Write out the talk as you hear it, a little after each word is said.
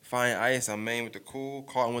Fine Ice, I'm Maine with the cool.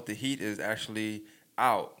 Carlton with the heat is actually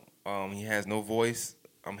out. He has no voice,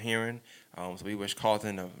 I'm hearing. So we wish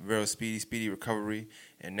Carlton a real speedy recovery.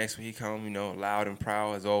 And next week he come, loud and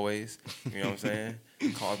proud as always. You know what I'm saying?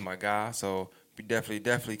 Carlton's my guy. So we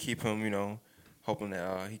definitely keep him, hoping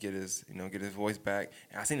that he get his voice back.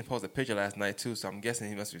 And I seen him post a picture last night too, so I'm guessing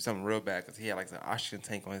he must be something real bad because he had like an oxygen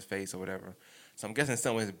tank on his face or whatever. So I'm guessing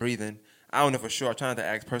something with his breathing. I don't know for sure. I'm trying to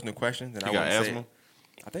ask personal questions, and He I got want to say asthma?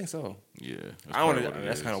 I think so. Yeah. I don't know.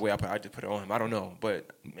 That's kind of way I just put it on him. I don't know, but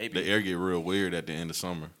maybe the air get real weird at the end of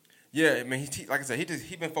summer. Yeah, I mean, like I said,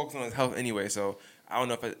 he been focusing on his health anyway. So I don't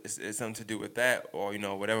know if it's something to do with that or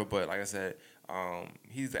whatever. But like I said,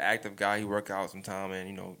 he's an active guy. He work out sometime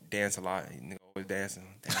and dance a lot. He always dancing.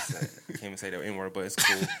 I can't even say that N word, but it's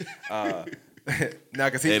cool. Now,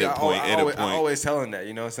 because I always tell him that.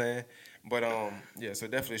 You know what I'm saying? But yeah. So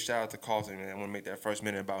definitely shout out to Carlton, man. I want to make that first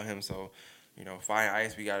minute about him. So Fire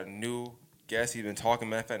Ice, we got a new guest. He's been talking.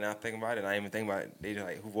 Matter of fact, now I think about it, and I even think about it. They just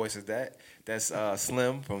like, who voices that? That's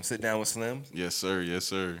Slim from Sit Down with Slim. Yes, sir. Yes,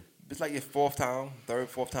 sir. It's like your fourth time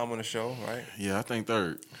on the show, right? Yeah, I think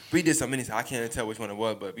third. We did so many. I can't tell which one it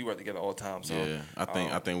was, but we worked together all the time. So yeah,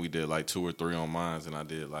 I think we did like 2 or 3 on mine, and I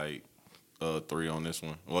did like 3 on this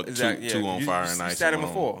one. Well, exactly, two on Fire and Ice. You sat him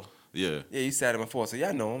before. Yeah, you sat him before. So yeah,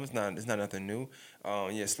 I know him. It's not nothing new.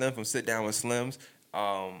 Yeah, Slim from Sit Down with Slims.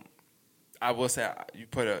 I will say you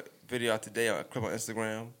put a video out today, a clip on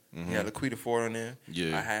Instagram. Mm-hmm. Yeah, Laquita Ford on there.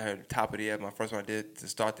 Yeah, I had her top of the year. My first one I did to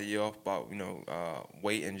start the year off about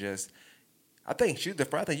weight and just. I think she was the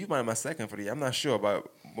first. I think you might have my second for the year. I'm not sure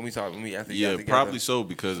about when we got together. Yeah, probably so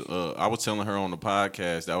because I was telling her on the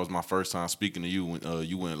podcast that was my first time speaking to you when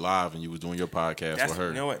you went live and you was doing your podcast with her.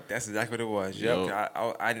 You know what? That's exactly what it was. Yep.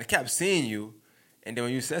 I kept seeing you. And then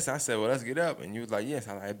when you said something, I said, well, let's get up. And you was like, yes.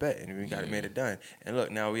 I was like, I bet. And we got it made it done. And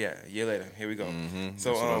look, now we at a year later. Here we go. Mm-hmm.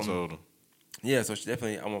 So, that's what I told her. Yeah, so she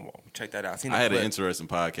definitely, I'm going to check that out. I had an interesting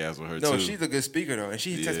podcast with her, too. No, she's a good speaker, though. And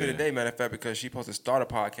she texted me today, matter of fact, because she supposed to start a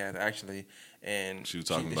podcast, actually. And she was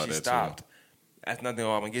talking about that, stopped. Too. That's nothing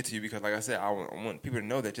I'm going to get to you because, like I said, I want people to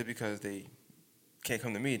know that just because they can't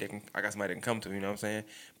come to me, I got somebody they can come to, you know what I'm saying?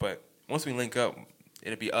 But once we link up,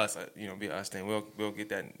 it'll be us, then. We'll get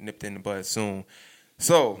that nipped in the bud soon.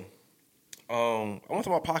 So, I want to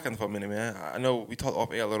talk about podcasting for a minute, man. I know we talked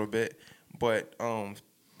off air a little bit, but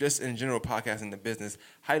just in general, podcasting the business,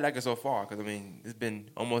 how you like it so far? Because, I mean, it's been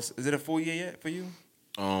almost, is it a full year yet for you?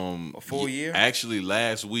 A full year? Actually,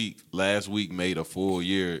 last week made a full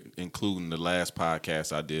year, including the last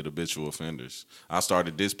podcast I did, Habitual Offenders. I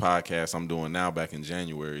started this podcast I'm doing now back in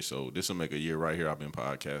January, so this will make a year right here I've been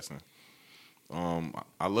podcasting.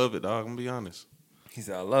 I love it, dog. I'm going to be honest. He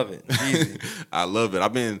said, I love it. Easy. I love it.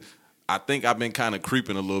 I think I've been kind of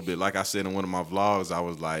creeping a little bit. Like I said in one of my vlogs, I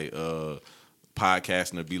was like,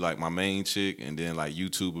 podcasting to be like my main chick, and then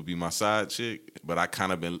YouTube would be my side chick. But I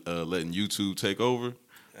kind of been letting YouTube take over.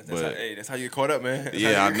 That's how you get caught up, man.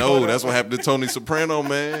 I know. That's what happened to Tony Soprano,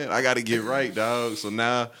 man. I got to get right, dog. So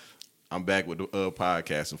now I'm back with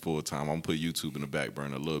podcasting full time. I'm going to put YouTube in the back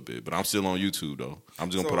burner a little bit. But I'm still on YouTube, though. I'm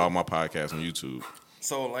just going to put all my podcasts on YouTube.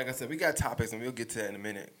 So, like I said, we got topics, and we'll get to that in a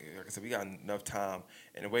minute. Like I said, we got enough time.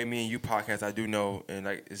 And the way me and you podcast, I do know, and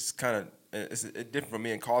it's kind of it's different from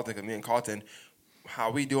me and Carlton, because me and Carlton, how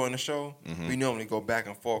we do on the show, we normally go back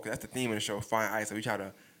and forth, because that's the theme of the show, Fine Ice. So we try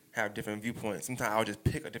to have different viewpoints. Sometimes I'll just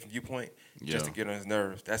pick a different viewpoint just to get on his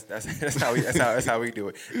nerves. That's how we do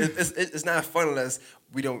it. It's not fun unless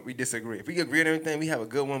we disagree. If we agree on everything, we have a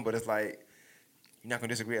good one. But it's like you're not gonna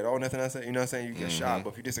disagree at all. Nothing I say, you know what I'm saying? You get shot.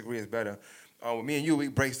 But if you disagree, it's better. With me and you, we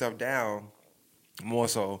break stuff down more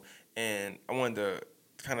so. And I wanted to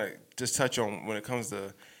kind of just touch on when it comes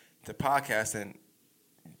to podcasting.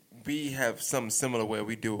 We have something similar where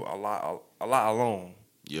we do a lot alone.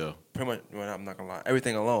 Yeah. Pretty much. Well, I'm not gonna lie.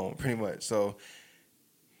 Everything alone, pretty much. So,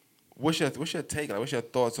 what's your take? Like, what's your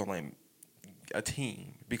thoughts on like a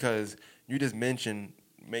team? Because you just mentioned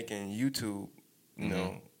making YouTube, you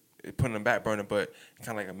know, putting on the back burner, but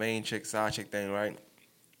kind of like a main chick, side chick thing, right?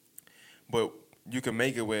 But you can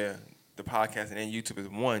make it where the podcast and YouTube is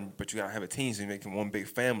one, but you gotta have a team, so you make it one big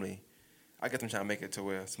family. I guess I'm trying to make it to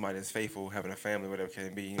where somebody is faithful, having a family, whatever it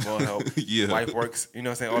can be, more help. Wife works, you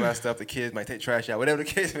know what I'm saying, all that stuff. The kids might take trash out, whatever the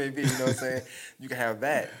case may be, you know what I'm saying. You can have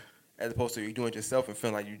that as opposed to you doing it yourself and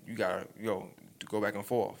feeling like you gotta to go back and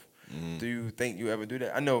forth. Do you think you ever do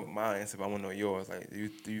that? I know my answer, but I want to know yours. Like,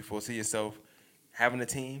 do you foresee yourself having a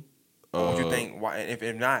team, or do you think why?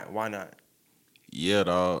 If not, why not? Yeah,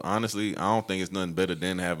 dog. Honestly, I don't think it's nothing better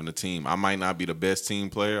than having a team. I might not be the best team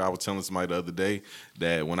player. I was telling somebody the other day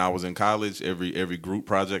that when I was in college, every group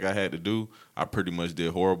project I had to do, I pretty much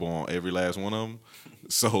did horrible on every last one of them.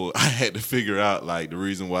 So I had to figure out like the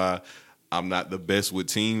reason why I'm not the best with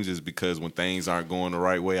teams is because when things aren't going the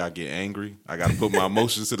right way, I get angry. I got to put my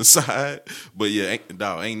emotions to the side. But yeah,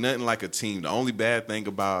 ain't nothing like a team. The only bad thing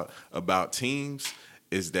about teams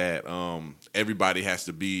is that everybody has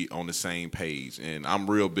to be on the same page. And I'm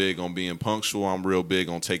real big on being punctual. I'm real big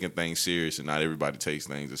on taking things serious, and not everybody takes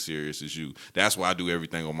things as serious as you. That's why I do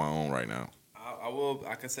everything on my own right now.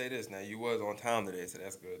 I can say this now. You was on time today, so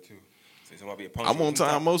that's good too. So somebody be punctual. I'm on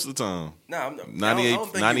time most of the time. Nah,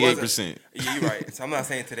 98%. Yeah, you're right. So I'm not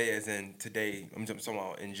saying today as in today. I'm just talking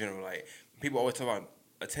about in general. Like people always talk about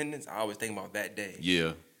attendance. I always think about that day.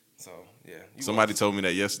 Yeah. So yeah. Somebody told me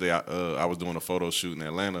that yesterday. I was doing a photo shoot in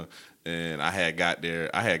Atlanta, and I had got there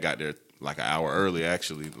like an hour early.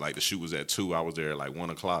 Actually, like the shoot was at 2:00. I was there at like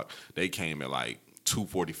 1:00. They came at like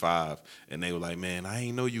 2:45, and they were like, "Man, I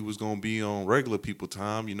ain't know you was gonna be on regular people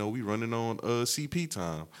time. You know, we running on CP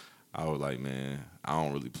time." I was like, "Man, I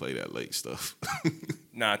don't really play that late stuff."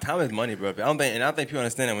 Nah, time is money, bro. I think people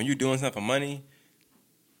understand that when you're doing something for money,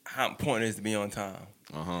 how important it is to be on time.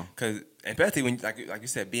 Because especially when, like you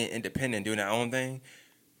said, being independent, doing our own thing.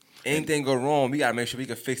 Anything go wrong, we gotta make sure we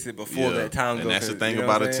can fix it before that time goes. And that's the thing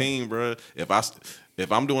about a team, bro.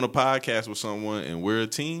 If I'm doing a podcast with someone and we're a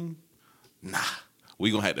team,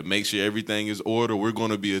 we're going to have to make sure everything is ordered. We're going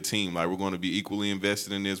to be a team. Like, we're going to be equally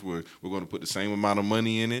invested in this. We're going to put the same amount of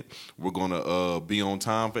money in it. We're going to be on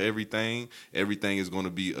time for everything. Everything is going to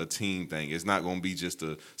be a team thing. It's not going to be just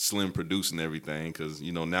a slim producing everything because,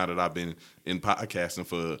 you know, now that I've been in podcasting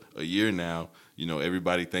for a year now, you know,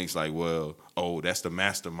 everybody thinks like, well, oh, that's the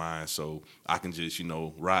mastermind, so I can just, you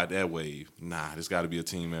know, ride that wave. Nah, it's got to be a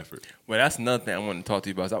team effort. Well, that's another thing I want to talk to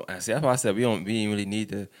you about. See, that's why I said we didn't really need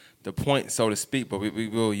the point, so to speak, but we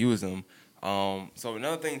will use them. So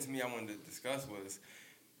another thing to me I wanted to discuss was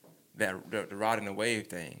that the riding the wave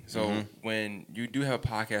thing. So when you do have a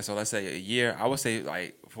podcast, so let's say a year, I would say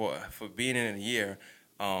like for being in a year,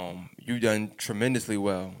 you've done tremendously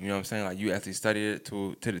well. You know what I'm saying? Like you actually studied it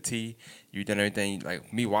to the T. You've done everything.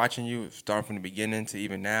 Like me watching you, starting from the beginning to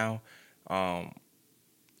even now.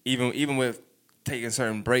 Even with taking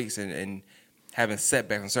certain breaks and having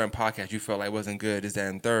setbacks on certain podcasts, you felt like wasn't good. This, that,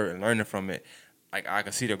 and third, and learning from it. Like I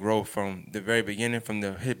could see the growth from the very beginning, from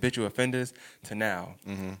the habitual offenders to now.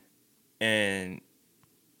 And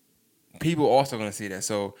people also gonna see that.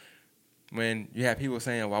 So when you have people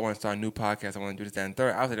saying, well, I want to start a new podcast, I want to do this, that, and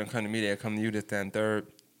third, I was like, come to me, they'll come to you, this, that, and third.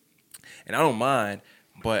 And I don't mind,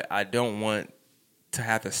 but I don't want to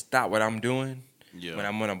have to stop what I'm doing when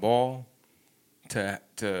I'm on a ball to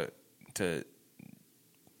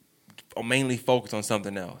mainly focus on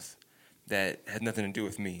something else that has nothing to do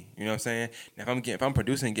with me. You know what I'm saying? Now, if I'm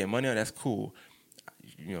producing and getting money on, that's cool.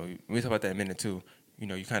 You know, we talk about that in a minute too. You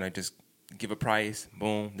know, you kind of just give a price,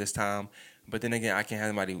 boom, this time. But then again, I can't have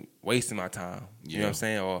somebody wasting my time. You know what I'm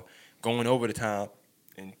saying? Or going over the time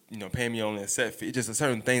and, you know, paying me only a set fee. It's just a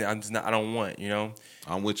certain thing that I don't want, you know?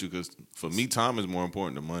 I'm with you because for me, time is more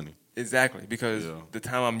important than money. Exactly. Because the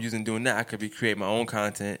time I'm using doing that, I could be creating my own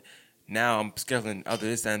content. Now I'm scheduling other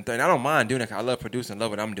this, that, and third. And I don't mind doing that because I love producing, love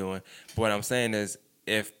what I'm doing. But what I'm saying is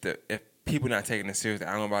if people not taking it seriously,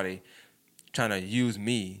 I don't want nobody trying to use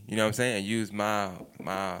me, you know what I'm saying, and use my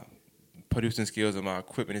producing skills or my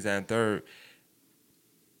equipment, this, that, and third,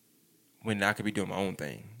 when I could be doing my own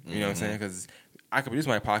thing. You know what I'm saying? Because I could produce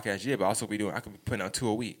my podcast, but I could be putting out 2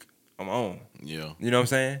 a week on my own. Yeah. You know what I'm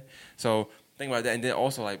saying? So think about that. And then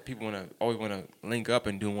also, like, people always want to link up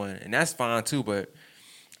and do one. And that's fine, too, but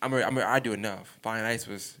I do enough. Fine Ice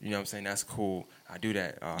was, you know what I'm saying, that's cool. I do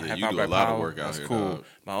that. You do a lot of work out here, cool. Dog.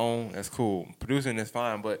 My own, that's cool. Producing is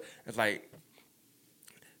fine, but it's like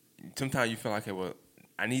sometimes you feel like, okay, well,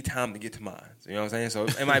 I need time to get to mine. You know what I'm saying? So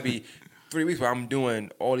it might be 3 weeks where I'm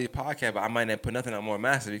doing all these podcasts, but I might not put nothing on more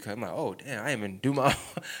massive because I'm like, oh damn, I didn't even do my own.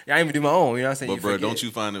 You know what I'm saying? But bro, don't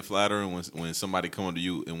you find it flattering when somebody come to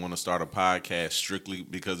you and want to start a podcast strictly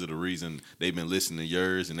because of the reason they've been listening to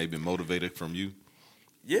yours and they've been motivated from you?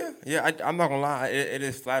 Yeah. I'm not gonna lie. It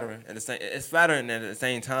is flattering. It's flattering, and at the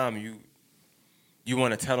same time, you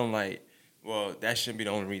want to tell them like, well, that shouldn't be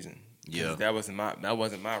the only reason. Yeah, that wasn't my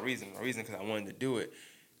reason. My reason because I wanted to do it.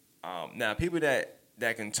 Now, people that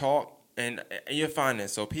can talk, and you'll find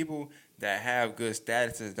this. So people that have good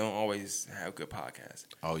statuses don't always have good podcasts.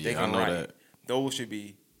 Oh yeah, I know that. Those should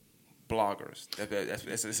be bloggers.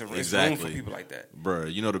 It's exactly. room for people like that.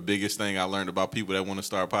 Bruh, you know the biggest thing I learned about people that want to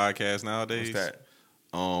start podcasts nowadays? What's that?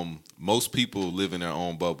 Most people live in their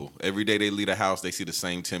own bubble. Every day they leave the house, they see the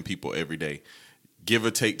same 10 people every day. Give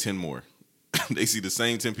or take 10 more. They see the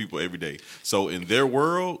same 10 people every day. So in their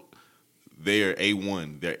world, they're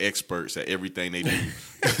A1. They're experts at everything they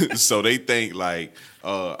do. So they think like,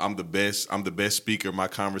 I'm the best speaker. My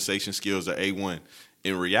conversation skills are A1.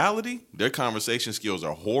 In reality, their conversation skills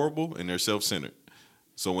are horrible and they're self-centered.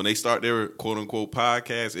 So when they start their quote-unquote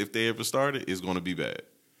podcast, if they ever start it, it's going to be bad.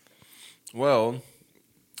 Well,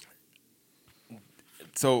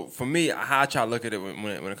 so for me, how I try to look at it when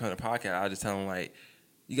it comes to podcast, I just tell them like,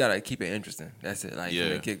 you gotta keep it interesting. That's it. Like from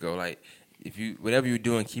the get go, like if you whatever you're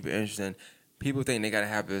doing, keep it interesting. People think they gotta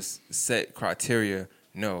have this set criteria.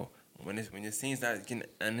 No, when your scene's not getting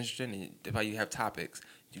uninteresting, that's why you have topics.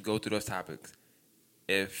 You go through those topics.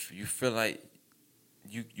 If you feel like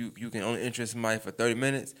you can only interest somebody for 30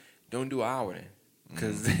 minutes, don't do an hour then.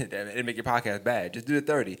 Because it make your podcast bad. Just do the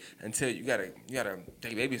 30 until you gotta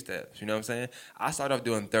take baby steps. You know what I'm saying? I started off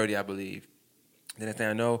doing 30, I believe. Then next thing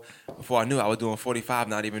I know, before I knew, I was doing 45,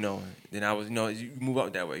 not even knowing. Then I was, you move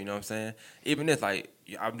up that way. You know what I'm saying? Even if like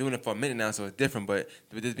I'm doing it for a minute now, so it's different. But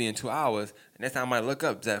with this being 2 hours, next time I might look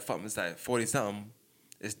up, it's like 40 something.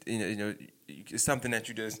 It's it's something that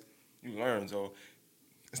you learn. So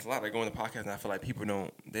it's a lot that go in the podcast, and I feel like people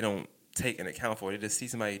don't take an account for it. They just see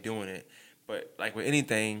somebody doing it. But like with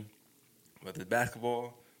anything, whether it's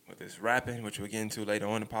basketball, whether it's rapping, which we'll get into later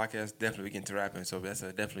on in the podcast, definitely we get into rapping. So that's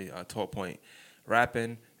definitely a talk point.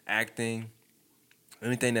 Rapping, acting,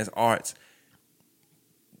 anything that's arts.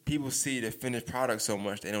 People see the finished product so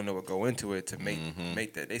much they don't know what go into it to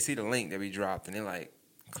make that. They see the link that we dropped and they like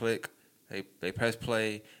click, they press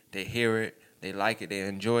play, they hear it, they like it, they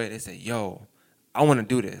enjoy it. They say, "Yo, I want to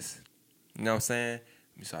do this." You know what I'm saying?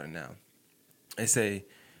 Let me start it now. They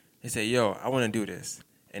say, "Yo, I want to do this,"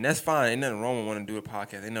 and that's fine. Ain't nothing wrong with wanting to do a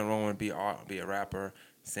podcast. Ain't nothing wrong with be a rapper,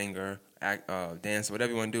 singer, act, dance,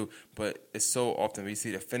 whatever you want to do. But it's so often we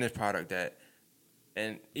see the finished product that,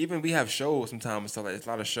 and even we have shows sometimes and stuff like. There's a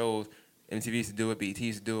lot of shows. MTV used to do it, BET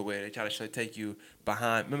used to do it, where they try to take you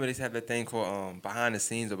behind. Remember they used to have that thing called behind the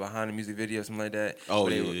scenes or behind the music video, something like that. Oh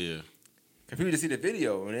yeah. Cause people just see the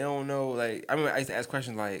video and they don't know. Like I remember I used to ask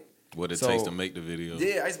questions like, what it takes to make the video.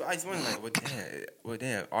 Yeah, I used to wonder like, well,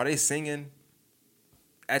 damn, are they singing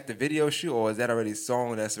at the video shoot or is that already a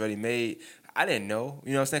song that's already made? I didn't know,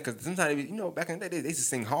 you know what I'm saying? Because sometimes, back in the day, they used to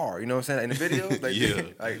sing hard, you know what I'm saying? In the videos, like, yeah.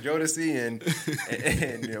 like Jodeci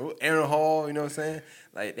and Aaron Hall, you know what I'm saying?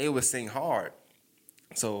 Like, they would sing hard.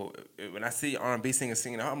 So when I see R&B singers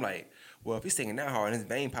singing hard, I'm like, well, if he's singing that hard and his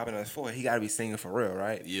vein popping on his forehead, he got to be singing for real,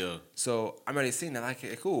 right? Yeah. So I'm already seeing that,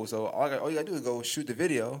 like, cool. So all you got to do is go shoot the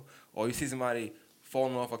video, or you see somebody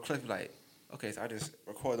falling off a cliff, like, okay, so I just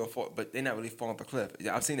record them but they're not really falling off a cliff.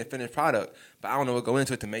 I've seen the finished product, but I don't know what go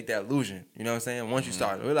into it to make that illusion. You know what I'm saying? Once you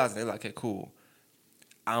start realizing, they're like, okay, cool.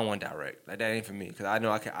 I don't want to direct. Like, that ain't for me because I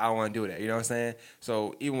know I don't want to do that. You know what I'm saying?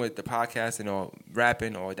 So even with the podcasting or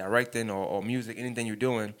rapping or directing or music, anything you're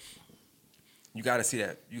doing, you got to see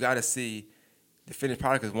that. You got to see the finished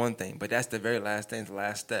product is one thing, but that's the very last thing, the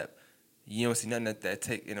last step. You don't see nothing that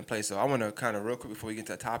take into place. So I want to kind of real quick before we get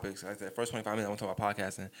to the topics, like the first 25 minutes I want to talk about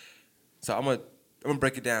podcasting. So I'm gonna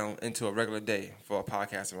break it down into a regular day for a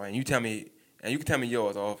podcaster, right? And you tell me, and you can tell me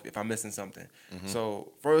yours, or if I'm missing something. Mm-hmm.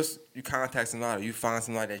 So first, you contact somebody, you find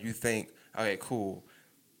somebody that you think, okay, cool,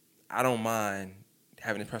 I don't mind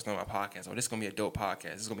having this person on my podcast, or this is gonna be a dope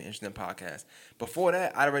podcast, this is gonna be an interesting podcast. Before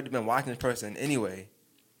that, I'd already been watching this person anyway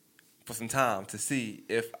for some time to see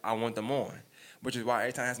if I want them on. Which is why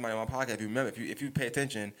every time I have somebody on my podcast, if you remember, if you pay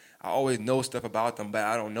attention, I always know stuff about them, but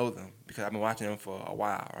I don't know them because I've been watching them for a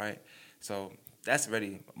while, right? So that's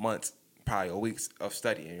already months, probably, or weeks of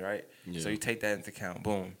studying, right? Yeah. So you take that into account.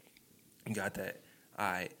 Boom. You got that.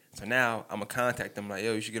 All right. So now I'm going to contact them like,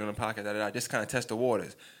 yo, you should get on the podcast. Da, da, da. Just kind of test the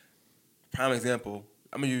waters. Prime example,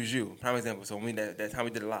 I'm going to use you. Prime example. So when that time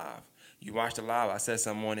we did it live, you watched the live. I said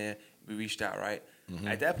something on there. We reached out, right? Mm-hmm.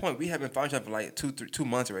 At that point, we have been following each other for like 2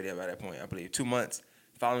 months already at that point, I believe. 2 months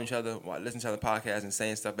following each other, listening to each other podcasts and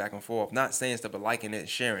saying stuff back and forth. Not saying stuff, but liking it,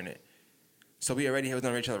 sharing it. So we already was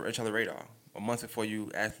on each other's radar a month before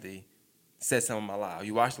you actually said something on my live.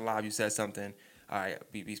 You watched the live, you said something. All right,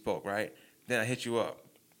 we spoke, right? Then I hit you up.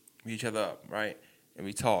 We hit each other up, right? And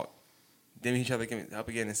we talk. Then we hit each other up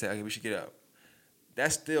again and say, okay, we should get up.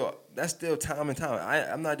 That's still time and time.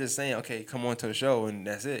 I'm not just saying, okay, come on to the show and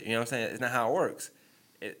that's it. You know what I'm saying? It's not how it works.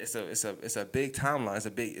 It's a big timeline.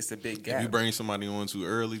 It's a big gap. If you bring somebody on too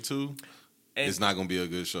early too, it's not gonna be a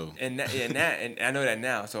good show. And I know that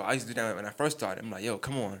now. So I used to do that when I first started. I'm like, yo,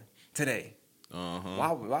 come on today.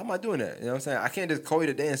 Why am I doing that? You know what I'm saying? I can't just call you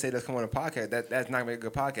today and say let's come on a podcast. That's not gonna be a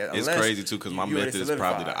good podcast. It's crazy too because my method is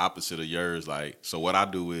probably the opposite of yours. Like, so what I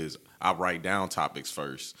do is I write down topics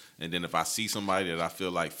first, and then if I see somebody that I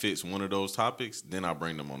feel like fits one of those topics, then I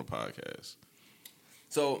bring them on the podcast.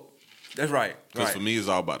 So that's right. Because for me, it's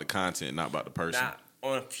all about the content, not about the person. Now,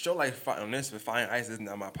 on a show like on this with Fine Ice, this is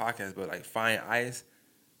not my podcast, but like Fine Ice,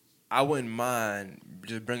 I wouldn't mind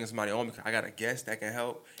just bringing somebody on because I got a guest that can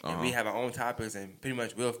help, and we have our own topics, and pretty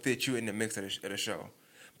much we'll fit you in the mix of the show.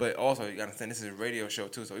 But also, you got to understand, this is a radio show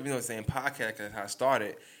too. So even though it's the same podcast that's how I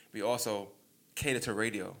started, we also cater to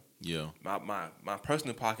radio. Yeah. My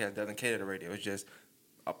personal podcast doesn't cater to radio. It's just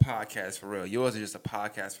a podcast for real. Yours is just a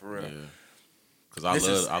podcast for real. Yeah. Because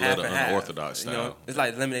I love the unorthodox style. You know, it's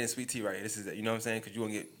like lemonade and sweet tea, right? This is it. You know what I'm saying? Because you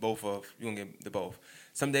gonna get the both.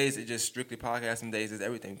 Some days it's just strictly podcast. Some days it's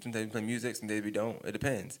everything. Some days we play music. Some days we don't. It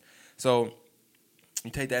depends. So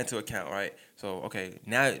you take that into account, right? So okay,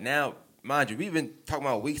 now, mind you, we've been talking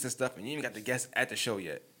about weeks and stuff, and you even got the guests at the show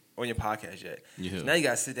yet on your podcast yet. Yeah. So now you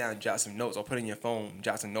gotta sit down and jot some notes, or put in your phone,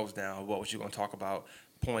 jot some notes down. What you're gonna talk about,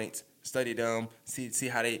 points, study them, see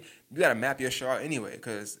how they. You gotta map your show out anyway,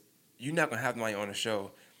 because you're not gonna have somebody on the show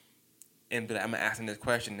and be like, I'm gonna ask them this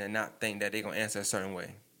question and not think that they're gonna answer a certain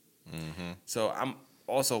way. Mm-hmm. So I'm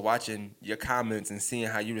also watching your comments and seeing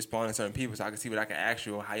how you respond to certain people, so I can see what I can ask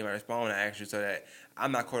you or how you might respond when I ask you, so that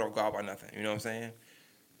I'm not caught off guard by nothing. You know what I'm saying?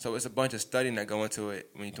 So it's a bunch of studying that go into it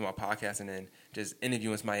when you do my podcast, and then just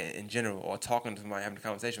interviewing somebody in general, or talking to somebody, having a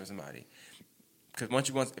conversation with somebody.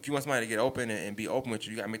 Because if you want somebody to get open and be open with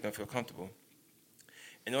you, you gotta make them feel comfortable.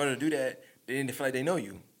 In order to do that, they need to feel like they know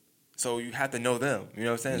you. So you have to know them. You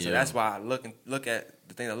know what I'm saying? Yeah. So that's why I look at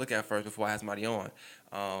the things I look at first before I have somebody on.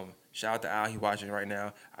 Shout out to Al, he watching right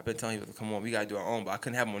now. I've been telling you, come on, we gotta do our own, but I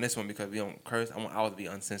couldn't have him on this one because we don't curse. I want Al to be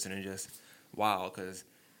uncensored and just wild, because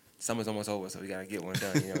summer's almost over, so we gotta get one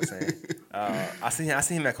done. You know what I'm saying? I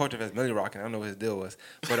seen him at Culture Fest, Millie Rockin'. I don't know what his deal was,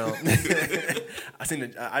 but I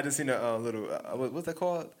just seen a little what's that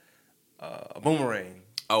called? A boomerang.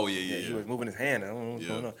 Oh, yeah. He was moving his hand. I don't know what's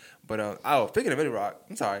going on. But, speaking of Millie Rock,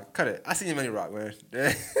 I'm sorry, cut it. I seen you Millie Rock, man.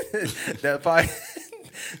 That part,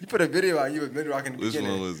 you put a video out, you with Millie Rock in the beginning.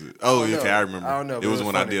 Which one was it? Oh, okay, I remember. I don't know. It was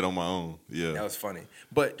when funny. I did on my own. Yeah. That was funny.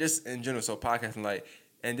 But just in general, so podcasting, like,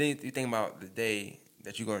 and then you think about the day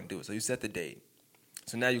that you're going to do it. So you set the date.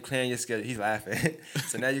 So now you clearing your schedule. He's laughing.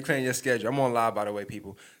 So now you clearing your schedule. I'm on live, by the way,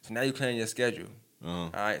 people. So now you clearing your schedule. All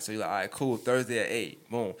right, so you're like, all right, cool, Thursday at 8.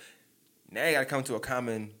 Boom. Now you got to come to a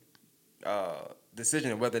common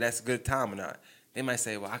decision of whether that's a good time or not. They might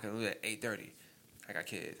say, well, I can do it at 8:30. I got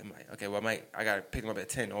kids. I'm like, okay, well, I got to pick them up at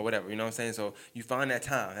 10 or whatever. You know what I'm saying? So you find that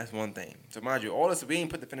time. That's one thing. So mind you, all this, we ain't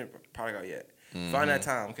put the finished product out yet. Mm-hmm. Find that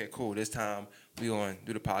time. Okay, cool. This time we going to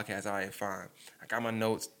do the podcast. All right, fine. I got my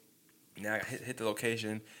notes. Now I hit the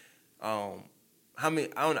location. I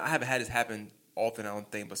haven't had this happen often, I don't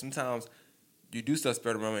think, but sometimes you do stuff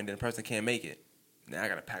spread around and then the person can't make it. Now I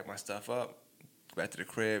got to pack my stuff up, go back to the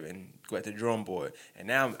crib, and go back to the drawing board. And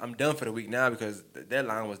now I'm done for the week now because the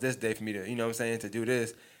deadline was this day for me to, you know what I'm saying, to do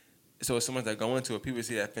this. So as soon as I go into it, people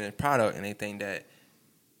see that finished product and they think that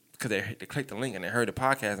because they clicked the link and they heard the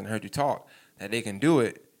podcast and heard you talk, that they can do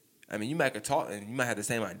it. I mean, you might could talk and you might have the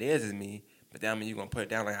same ideas as me, but that means you're going to put it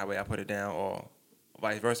down like how I put it down, or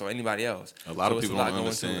vice versa, or anybody else. A lot of people don't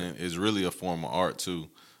understand it's really a form of art too.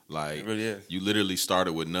 Like, it really is. You literally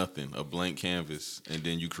started with nothing, a blank canvas, and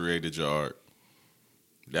then you created your art.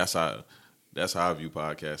 That's how I view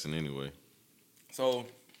podcasting anyway. So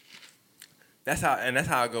that's how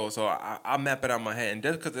it goes. So I map it out in my head, and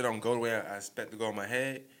just because it don't go the way I expect to go in my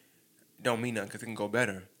head, don't mean nothing, because it can go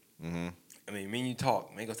better. Mm-hmm. I mean, me and you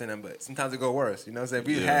talk, I ain't gonna say nothing, but sometimes it go worse. You know what I'm saying?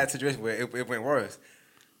 We've had situations where it went worse.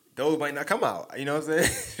 Those might not come out. You know what I'm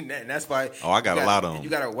saying? And that's why. Oh, I got a lot of them. You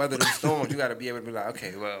gotta weather the storms. You gotta be able to be like,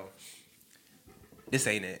 okay, well, this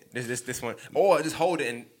ain't it. This one, or just hold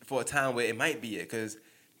it for a time where it might be it. Because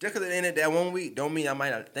just because it ain't it that 1 week, don't mean I might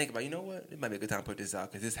not think about. You know what? It might be a good time to put this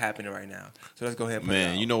out because it's happening right now. So let's go ahead and put it out.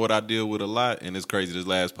 Man, you know what I deal with a lot, and it's crazy. This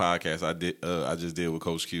last podcast I just did with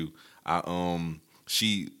Coach Q.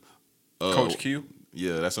 Coach Q.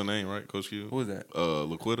 Yeah, that's her name, right? Coach Q? Who is that?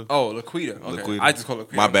 Laquita. Oh, Laquita. Okay. Laquita. I just call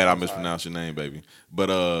Laquita. My bad, I mispronounced your name, baby.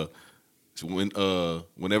 But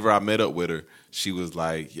whenever I met up with her, she was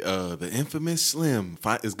like, the infamous Slim,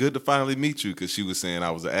 it's good to finally meet you, because she was saying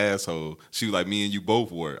I was an asshole. She was like, me and you both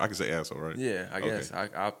were. I can say asshole, right? Yeah, I guess.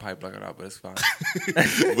 I'll probably block it out, but it's fine.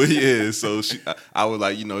 But yeah, so I was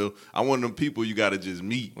like, I'm one of them people you got to just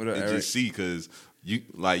meet and Eric? just see, because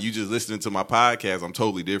you just listening to my podcast, I'm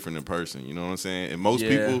totally different in person. You know what I'm saying? And most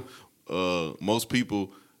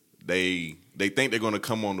people, they they think they're going to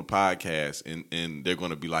come on the podcast and they're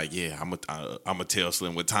going to be like, yeah, I'm gonna tell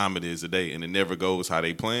Slim what time it is today, and it never goes how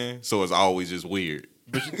they plan. So it's always just weird.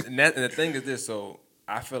 But and the thing is this. So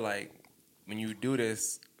I feel like when you do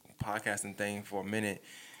this podcasting thing for a minute,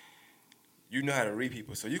 you know how to read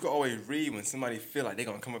people. So you can always read when somebody feel like they're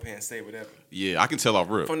going to come up here and say whatever. Yeah, I can tell off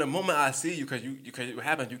rip. From the moment I see you, because what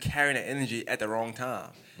happens, you carry that energy at the wrong time.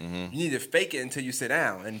 You need to fake it until you sit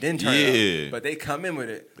down and then turn it up. But they come in with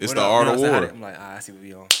it. It's the art of war. I'm like, I see what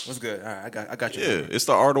we on. What's good? All right, I got you. Yeah, it's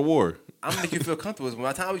the art of war. I'm going to make you feel comfortable.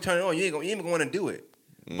 By the time we turn it on, you ain't even going to do it.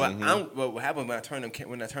 But what happens when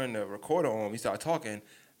I turn the recorder on, we start talking,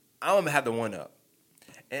 I'm going to have the one up.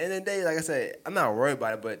 And in the day, like I said, I'm not worried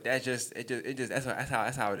about it, but that's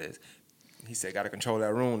how it is. He said, "Got to control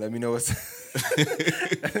that room. Let me know what's."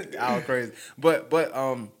 I was crazy, but we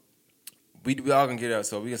all gonna get up,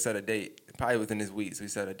 so we can set a date probably within this week. So we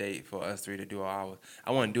set a date for us three to do our hours.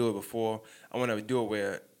 I want to do it before. I want to do it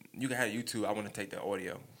where you can have YouTube. I want to take the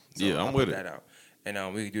audio. So yeah, I'm with it. That out,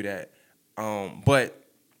 and we can do that. But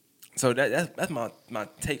so that's my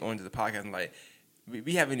take on the podcast. I'm like,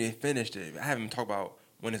 we haven't even finished it. I haven't talked about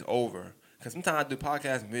when it's over. Because sometimes I do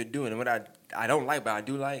podcasts and we're doing it. What I don't like, but I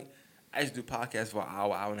do like, I used to do podcasts for an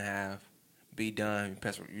hour and a half. Be done.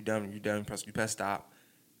 You press stop.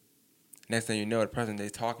 Next thing you know, the person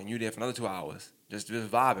they're talking, you there for another 2 hours. Just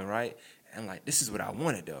vibing, right? And I'm like, this is what I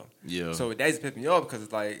wanted, though. Yeah. So that just pissed me off because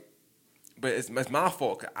it's like, but it's my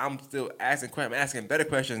fault. Cause I'm still asking questions. I'm asking better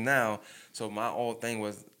questions now. So my whole thing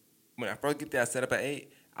was, when I first get there, I set up at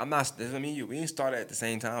 8. This is me and you. We didn't start at the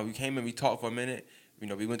same time. We came in, we talked for a minute. You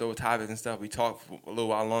know, we went over topics and stuff. We talked for a little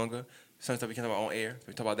while longer. Some stuff we can talk about on air. So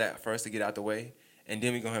we talk about that first to get out the way. And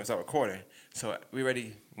then we're going to start recording. So we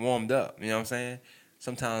already warmed up. You know what I'm saying?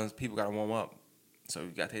 Sometimes people got to warm up. So you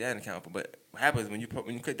got to take that into account. But what happens when you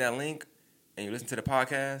click that link and you listen to the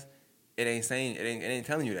podcast, it ain't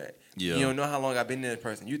telling you that. Yeah. You don't know how long I've been in this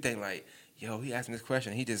person. You think like, yo, he asked me this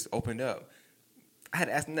question. He just opened up. I had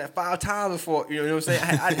asked him that 5 times before, you know what I'm saying?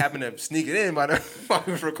 I happened to sneak it in while I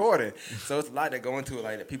was recording. So it's a lot that go into it,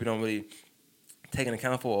 like, that people don't really take an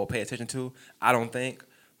account for or pay attention to. I don't think,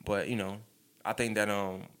 but, you know, I think that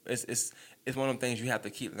it's one of them things you have to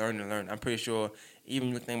keep learning and learning. I'm pretty sure even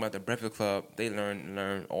you think about the Breakfast Club, they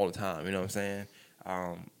learn all the time, you know what I'm saying?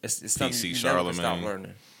 It's something PC you never can Charlamagne. Stop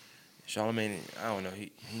learning. Charlamagne, I don't know.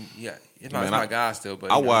 He's my guy still.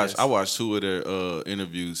 But I watched 2 of their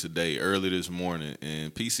interviews today, early this morning,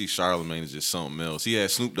 and PC Charlamagne is just something else. He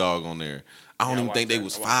had Snoop Dogg on there. I don't even think they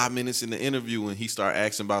was 5 minutes in the interview when he started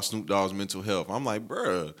asking about Snoop Dogg's mental health. I'm like,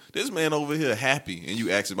 bruh, this man over here happy, and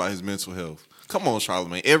you asking about his mental health. Come on,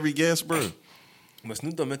 Charlamagne. Every guest, bruh. But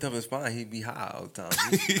Snoop Dogg mental health is fine. He'd be high all the time.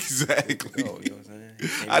 Exactly. You know what I'm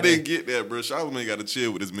saying? I didn't get that, bro. Charlamagne got to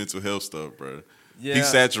chill with his mental health stuff, bro. Yeah, he's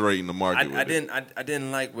saturating the market. I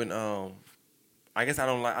didn't like when I guess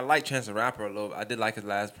I like Chance the Rapper a little. I did like his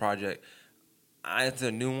last project. I listened to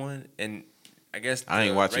a new one, and I guess I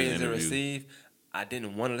ain't watching the ratings interview. Received, I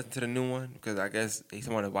didn't want to listen to the new one because I guess he's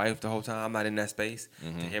on his wife the whole time. I'm not in that space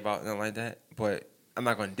to hear about nothing like that. But I'm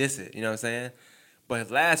not gonna diss it. You know what I'm saying? But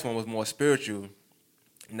his last one was more spiritual.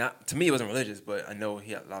 Not to me, it wasn't religious, but I know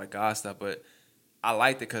he had a lot of God stuff. But I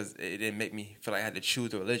liked it because it didn't make me feel like I had to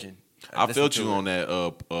choose a religion. I felt you on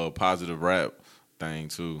that positive rap thing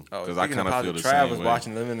too, because I kind of feel the Trav same was way.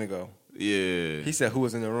 watching a minute ago. Yeah, He said, "Who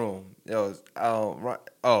was in the room?" It was I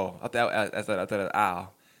thought it was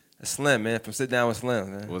Al. Slim, man, from Sit Down with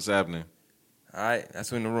Slim, man. what's happening? All right, that's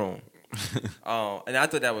who in the room. And I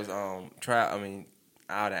thought that was Trav. I mean,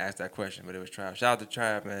 I would have asked that question, but it was Trav. Shout out to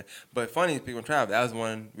Trav, man. But funny, speaking of Trav, that was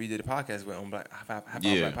one we did a podcast with on Black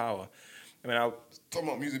Power. I mean, I was talking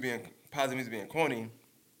about positive music being corny.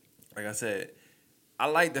 Like I said, I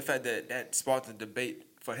like the fact that sparked the debate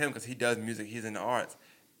for him because he does music, he's in the arts.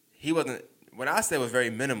 He wasn't, what I said was very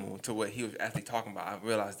minimal to what he was actually talking about. I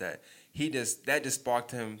realized that that just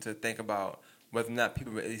sparked him to think about whether or not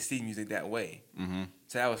people really see music that way. Mm-hmm.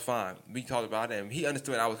 So that was fine. We talked about it, and he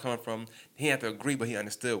understood where I was coming from. He didn't have to agree, but he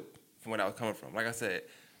understood from where I was coming from. Like I said,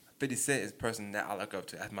 50 Cent is the person that I look up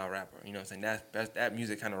to as my rapper. You know what I'm saying? That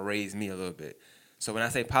music kind of raised me a little bit. So when I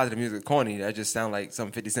say positive music corny, that just sounds like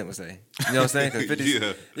something 50 Cent would say. You know what I'm saying? 'Cause 50,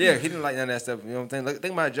 yeah, he didn't like none of that stuff. You know what I'm saying? Look,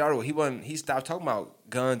 think about Ja Rule. He stopped talking about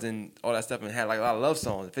guns and all that stuff and had like a lot of love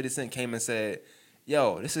songs. 50 Cent came and said,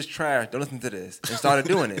 "Yo, this is trash. Don't listen to this," and started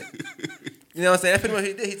doing it. You know what I'm saying? That's pretty much what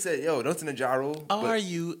he did. He said, "Yo, don't listen to Ja Rule." Are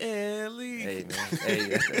you Ellie? Hey man,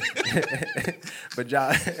 hey. But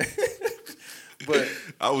Ja. But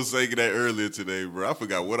I was saying that earlier today, bro. I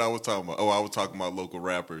forgot what I was talking about. Oh, I was talking about local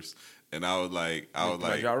rappers. And I was like,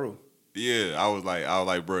 Ja Rule. Yeah, I was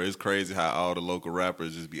like, bro, it's crazy how all the local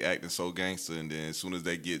rappers just be acting so gangster, and then as soon as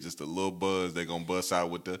they get just a little buzz, they gonna bust out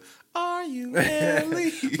with the "Are you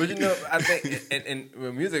really?" But you know, I think in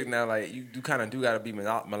with music now, like you kind of do gotta be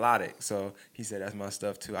melodic. So he said that's my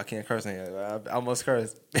stuff too. I can't curse in here. I almost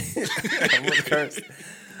cursed. I almost cursed.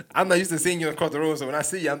 I'm not used to seeing you across the room, so when I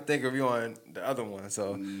see you, I'm thinking of you on the other one.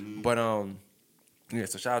 So, but yeah.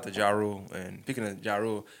 So shout out to Ja Rule. And speaking of Ja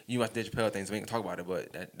Rule, you watched the Dave Chappelle thing, so we can talk about it.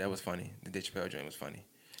 But that was funny. The Dave Chappelle joint was funny.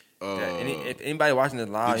 If anybody watching it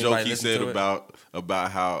live, the joke anybody he said to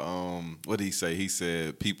about how what did he say? He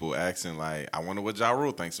said people asking like, I wonder what Ja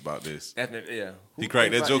Rule thinks about this. Yeah. He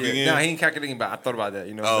cracked that joke again? No, he ain't cracked it again, but I thought about that.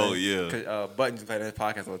 You know what I'm saying? Yeah. Because Buttons played that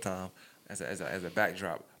podcast all the time as a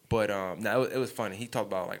backdrop. But no, it was funny. He talked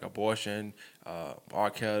about like abortion, R.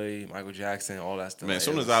 Kelly, Michael Jackson, all that stuff. Man, as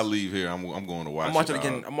soon as I leave here, I'm going to watch it. I'm watching it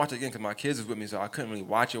again. I'm watching it again because my kids was with me, so I couldn't really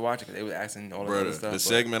watch it because they was asking all that other stuff. The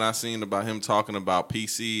segment I seen about him talking about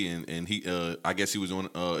PC and he, I guess he was doing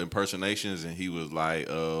impersonations, and he was like,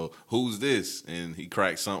 "Who's this?" And he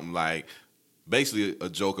cracked something like, basically a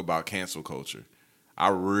joke about cancel culture. I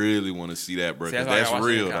really want to see that, bro, because that's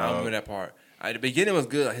real. I remember that part. The beginning was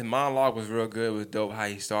good. Like, his monologue was real good. It was dope how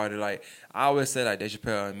he started. Like I always said, like Dave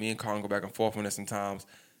Chappelle and me and Carlin go back and forth on it sometimes.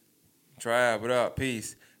 Trav, what up?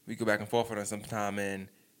 Peace. We go back and forth on it sometime, and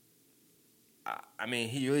I mean,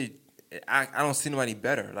 he really. I don't see nobody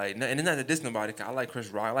better. Like, and it's not to diss nobody. I like Chris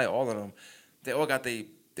Rock. I like all of them. They all got their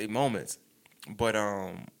moments, but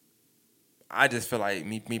I just feel like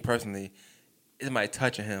me personally, it might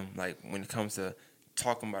touching him. Like when it comes to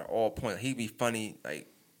talking about all points, he be funny like.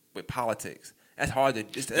 With politics, that's hard to.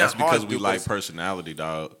 That's because we like personality,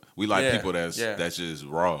 dog. We like people that's just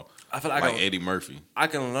raw. I feel like Eddie Murphy. I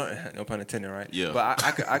can learn, no pun intended, right? Yeah. But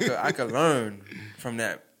I could learn from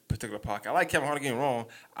that particular podcast. I like Kevin Hart, getting wrong.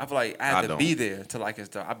 I feel like I had to be there to like his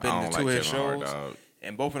stuff. I've been to two of his shows,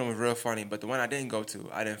 and both of them was real funny. But the one I didn't go to,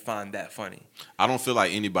 I didn't find that funny. I don't feel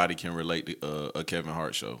like anybody can relate to a Kevin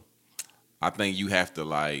Hart show. I think you have to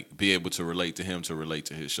like be able to relate to him to relate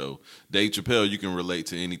to his show. Dave Chappelle, you can relate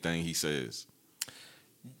to anything he says.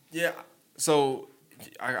 Yeah, so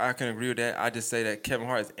I can agree with that. I just say that Kevin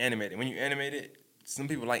Hart is animated. When you animate it, some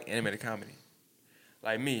people like animated comedy.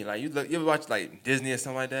 Like me, like you ever watch like Disney or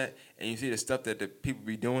something like that, and you see the stuff that the people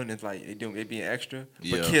be doing, it's like they being extra,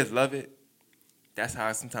 but kids love it. That's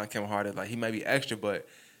how sometimes Kevin Hart is. Like he might be extra, but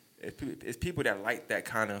it's people that like that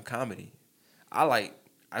kind of comedy. I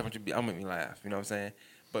want you to make me laugh. You know what I'm saying?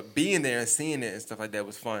 But being there and seeing it and stuff like that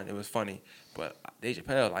was fun. It was funny. But Dave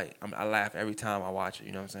Chappelle, like I laugh every time I watch it.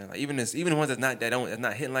 You know what I'm saying? Like even the ones that's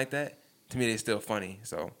not hitting like that, to me they're still funny.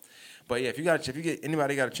 So, but yeah, if you get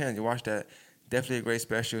anybody got a chance to watch that, definitely a great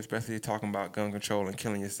special, especially talking about gun control and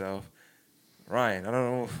killing yourself. Ryan, I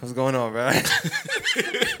don't know what's going on, bro.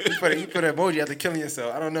 you put an emoji after killing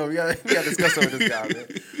yourself. I don't know. We got to discuss over this guy,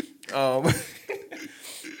 man.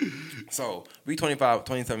 So, we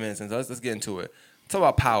 27 minutes in, so let's get into it. Talk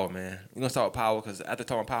about Power, man. We're going to start with Power because after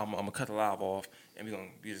talking about Power, I'm going to cut the live off and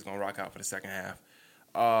we're just going to rock out for the second half.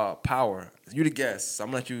 Power, you the guest, so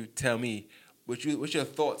I'm going to let you tell me what's your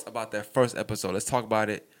thoughts about that first episode. Let's talk about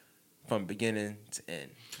it from beginning to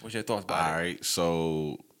end. What's your thoughts about it? All right,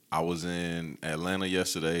 so I was in Atlanta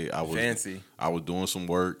yesterday. Fancy. I was doing some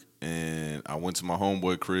work, and I went to my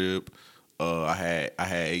homeboy crib. I had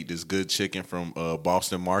ate this good chicken from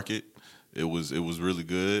Boston Market. It was really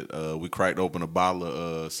good. We cracked open a bottle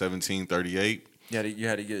of 1738. You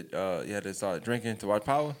had to start drinking to watch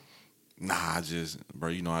Power? Nah, bro,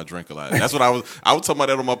 you know I drink a lot. That's what I was talking about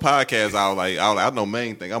that on my podcast. I know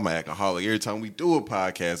main thing. I'm an alcoholic. Every time we do a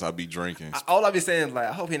podcast, I be drinking. All I be saying is like,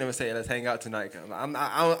 I hope he never say let's hang out tonight.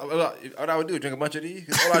 What I would do is drink a bunch of these.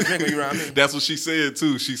 Cause all I drink when you around me. That's what she said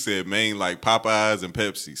too. She said main like Popeyes and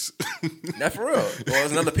Pepsis. That's for real. Well,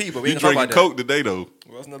 it's another P, but we you can talk about that. Coke today though.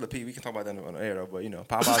 Well, it's another P. We can talk about that on the air though. But you know,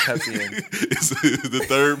 Popeyes, Pepsi, and it's the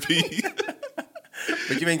third P.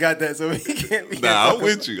 But you ain't got that, so we can't. Nah, I'm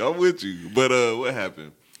with you. But what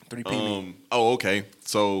happened? 3P. Oh, okay.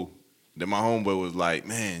 So then my homeboy was like,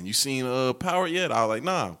 "Man, you seen Power yet?" I was like,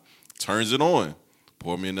 "Nah." Turns it on.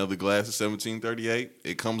 Pour me another glass of 1738.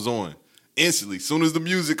 It comes on instantly. Soon as the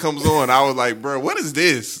music comes on, I was like, "Bro, what is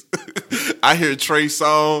this?" I hear Trey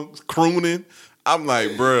Songz crooning. I'm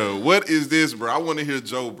like, "Bro, what is this, bro? I want to hear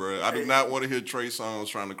Joe, bro. I do not want to hear Trey Songz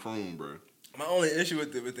trying to croon, bro." My only issue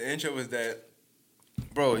with the intro was that,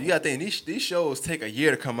 bro, you gotta think these shows take a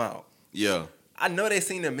year to come out. Yeah. I know they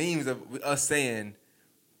seen the memes of us saying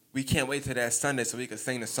we can't wait till that Sunday so we can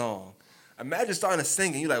sing the song. Imagine starting to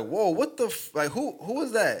sing and you're like, whoa, what the like who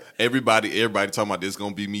was that? Everybody talking about this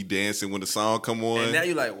gonna be me dancing when the song come on. And now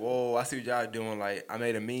you're like, whoa, I see what y'all doing. Like I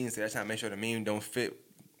made a meme, so that's trying to make sure the meme don't fit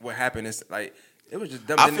what happened. It's like it was just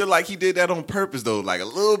dumb. I feel like he did that on purpose though. Like a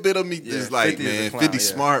little bit of me is like, 50 man, clown, 50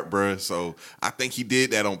 smart, bro. So I think he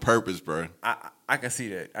did that on purpose, bro. I can see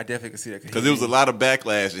that. I definitely can see that. Because there was a lot of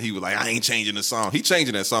backlash, and he was like, I ain't changing the song. He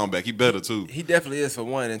changing that song back. He better, too. He definitely is, for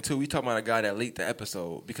one. And two, we talking about a guy that leaked the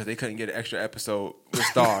episode because they couldn't get an extra episode with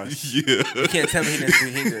stars. Yeah. You can't tell me he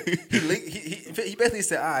didn't. He basically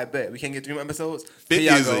said, all right, bet. We can't get 3 more episodes. 50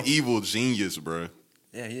 is an evil genius, bro.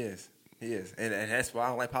 Yeah, he is. He is. And that's why I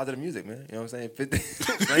don't like positive music, man. You know what I'm saying? 50.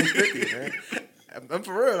 50, man. I'm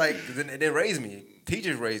for real. Like, they raised me.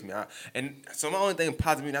 Teachers raised me. And so my only thing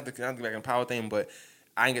positive, not to get back on power thing, but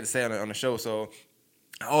I ain't get to say on the show. So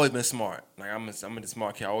I always been smart. Like I'm a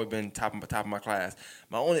smart kid. I always been top of my class.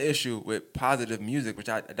 My only issue with positive music, which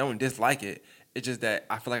I don't dislike it, it's just that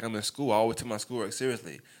I feel like I'm in school. I always took my schoolwork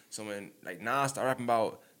seriously. So when like Nas start rapping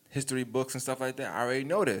about history books and stuff like that, I already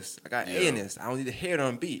know this. I got A in this. I don't need to hear it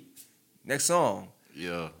on beat. Next song.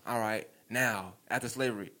 Yeah. All right. Now, after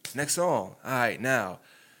slavery. Next song. All right. Now,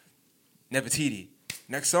 Nefertiti.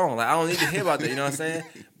 Next song. Like, I don't need to hear about that. You know what I'm saying?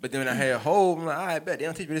 But then when I hear Hov, I'm like, all right, bet. They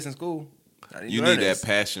don't teach me this in school. You need that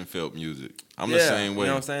passion-felt music. I'm the same way. You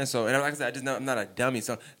know what I'm saying? So, and like I said, I'm not a dummy.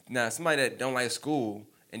 So, now, somebody that don't like school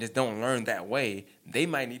and just don't learn that way, they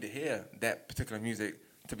might need to hear that particular music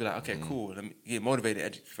to be like, okay, cool. Let me get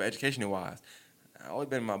motivated for educational-wise. I've always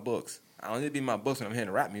been in my books. I don't need to be in my books when I'm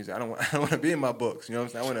hearing rap music. I don't want to be in my books. You know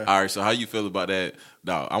what I'm saying? All right, so how you feel about that?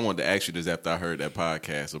 Dog, I wanted to ask you this after I heard that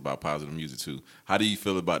podcast about positive music too. How do you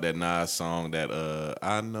feel about that Nas song that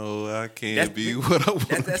I know I can't be what I want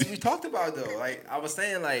to be? That's what we talked about though. Like I was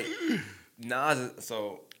saying, like Nas.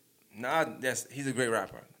 He's a great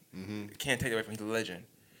rapper. Mm-hmm. Can't take it away from him. He's a legend.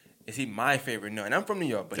 Is he my favorite? No, and I'm from New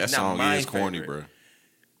York, but that he's not song my is corny, favorite. bro.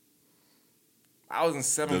 I was in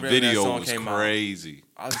 7th grade. The video when that song was came crazy.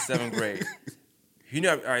 out. I was in 7th grade. You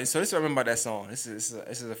know, all right. So this is what I remember about that song. This is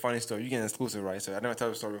a funny story. You get an exclusive, right? So I never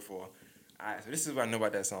told the story before. All right. So this is what I know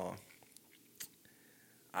about that song.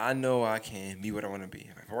 I know I can be what I want to be.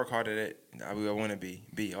 If I work hard at it, I will want to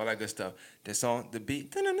be all that good stuff. The song, the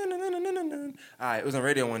beat. All right. It was on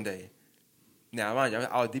radio one day. Now, mind you,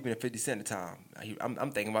 I was deep in the 50 Cent at the time.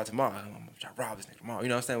 I'm thinking about tomorrow. I'm going to rob this nigga tomorrow. You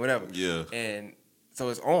know what I'm saying? Whatever. Yeah. And so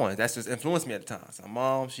it's on. That's just influenced me at the time. So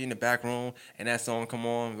mom, she in the back room, and that song come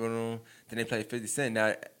on. Then they played 50 Cent.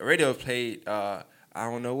 Now, radio played, I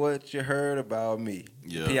don't know what you heard about me.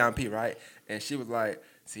 Yeah. P.I.M.P., right? And she was like,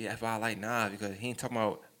 see, that's why I like Nas, because he ain't talking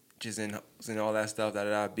about just in all that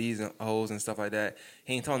stuff, bees and hoes and stuff like that.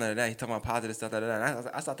 He ain't talking none of that. He talking about positive stuff, And I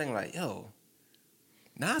started thinking like, yo,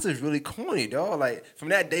 Nas is really corny, dog. Like, from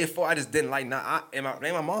that day forward, I just didn't like Nas.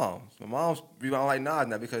 My mom. My mom's really don't like Nas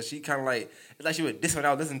now because she kind of like, it's like she would diss what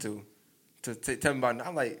I was listening to tell me about Nas.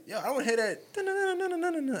 I'm like, yo, I don't want to hear that.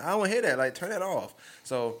 I don't want to hear that. Like, turn that off.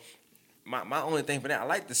 So, my only thing for that, I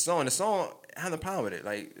like the song. The song, I have no problem with it.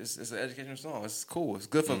 Like, it's an educational song. It's cool. It's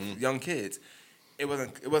good for young kids. It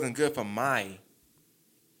wasn't good for the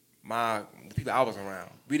people I was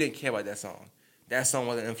around. We didn't care about that song. That song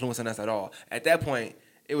wasn't influencing us at all. At that point,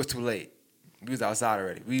 it was too late. We was outside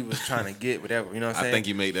already. We was trying to get whatever. You know what I'm saying? I think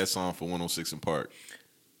he made that song for 106 in Park.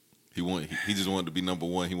 He just wanted to be number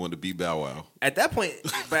one. He wanted to be Bow Wow. At that point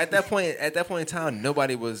in time,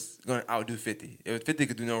 nobody was going to outdo 50. If 50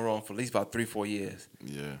 could do no wrong for at least about 3-4 years.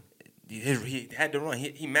 Yeah. He had to run.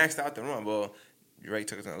 He maxed out the run. Well, you already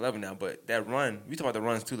took us on 11 now, but that run, we talk about the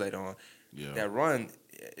runs too later on. Yeah. That run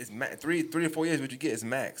is 3 to 4 years. What you get is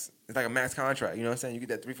max. It's like a max contract. You know what I'm saying? You get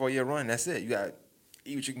that 3-4 year run. That's it. You got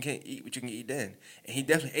eat what you can eat then. And he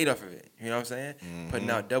definitely ate off of it. You know what I'm saying? Mm-hmm. Putting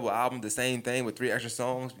out double album, the same thing with 3 extra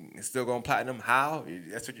songs, and still going platinum. How?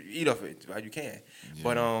 That's what you eat off it. How you can. Yeah.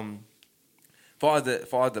 But far as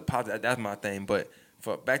the positive, that's my thing. But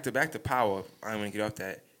for back to Power, I don't want to get off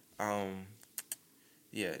that.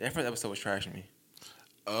 Yeah, that first episode was trash to me.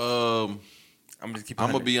 I'm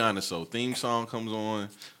gonna be honest though. Theme song comes on.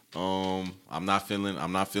 I'm not feeling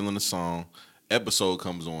the song. Episode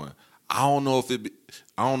comes on. I don't know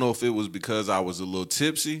if it was because I was a little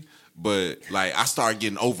tipsy, but like I started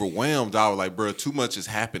getting overwhelmed. I was like, bro, too much is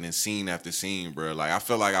happening scene after scene, bro. Like I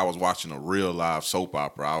felt like I was watching a real live soap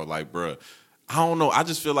opera. I was like, bro, I don't know. I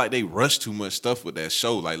just feel like they rushed too much stuff with that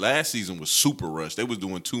show. Like last season was super rushed. They was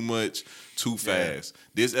doing too much, too fast. Yeah.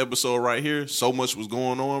 This episode right here, so much was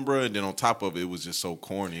going on, bro. And then on top of it, it was just so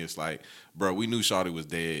corny. It's like, bro, we knew Shawty was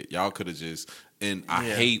dead. Y'all could have just. And I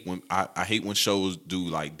hate when shows do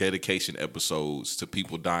like dedication episodes to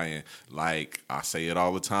people dying. Like I say it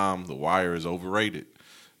all the time, The Wire is overrated.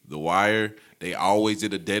 The Wire, they always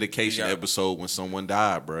did a dedication Yeah. episode when someone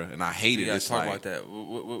died, bro, and I hated You it. gotta It's talk like about that.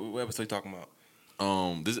 What episode you talking about?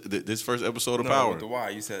 this first episode of No, Power. with The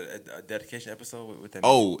Wire. You said a dedication episode with that.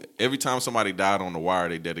 Oh, every time somebody died on The Wire,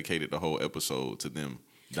 they dedicated the whole episode to them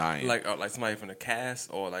dying. like somebody from the cast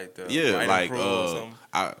or like the Yeah, writing like crew or something.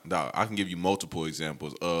 I can give you multiple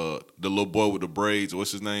examples. The little boy with the braids,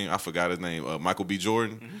 what's his name? I forgot his name. Michael B.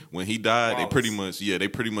 Jordan. Mm-hmm. When he died, Wallace. they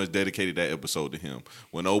pretty much dedicated that episode to him.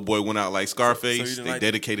 When old boy went out like Scarface, you they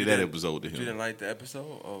dedicated that episode to You him. didn't like the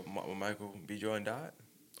episode of when Michael B. Jordan died?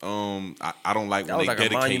 I don't like That when was they like a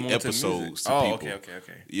dedicate monument episodes to music. people.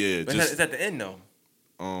 Okay. Yeah, But just it's at the end though.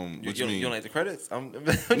 what you You mean? don't like the credits? I'm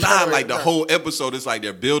Nah, like the whole episode, it's like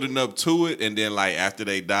they're building up to it, and then like after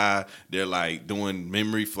they die, they're like doing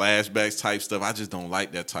memory flashbacks type stuff. I just don't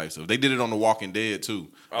like that type stuff. They did it on The Walking Dead too.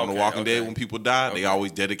 On The Okay, Walking okay. Dead, when people die, they Okay.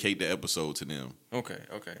 always dedicate the episode to them, Okay.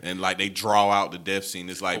 and like they draw out the death scene.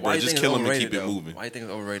 It's like, Why bro, you just think kill it's him and keep overrated, it though? moving. Why you think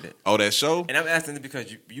it's overrated? Oh, that show? And I'm asking this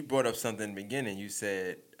because you brought up something in the beginning. You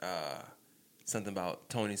said something about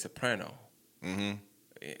Tony Soprano. Mm-hmm.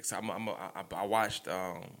 So I watched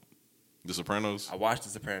The Sopranos. The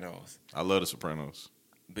Sopranos, I love The Sopranos.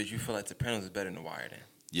 but you feel like Sopranos is better than The Wire then?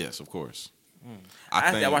 Yes, of course.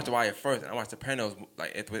 I watched The Wire first, and I watched Sopranos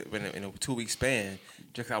like in a 2 week span,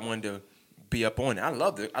 just 'cause I wanted to be up on it. I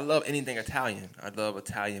loved it. I love anything Italian. I love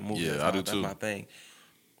Italian movies. Yeah, I do too. That's my thing.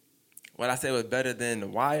 What I say was better than The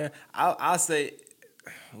Wire, I'll say,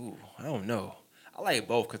 I don't know. I like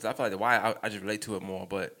both because I feel like The Wire, I just relate to it more.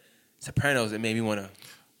 But Sopranos, it made me want to.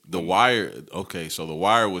 The Wire. Okay, so The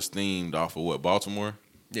Wire was themed off of what, Baltimore?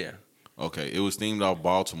 Yeah. Okay, it was themed off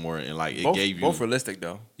Baltimore, and like it both, gave you both realistic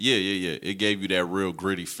though. Yeah. It gave you that real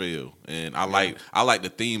gritty feel, and I like the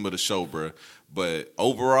theme of the show, bro. But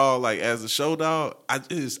overall, like as a show, dog, I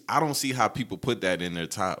don't see how people put that in their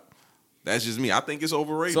top. That's just me. I think it's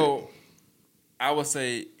overrated. So, I would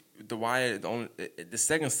say The Wire. The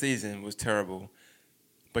second season was terrible,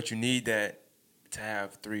 but you need that to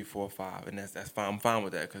have 3, 4, 5, and that's fine. I'm fine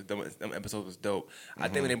with that because them episodes was dope. I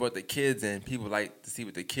think when they brought the kids in, people like to see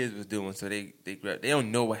what the kids was doing, so they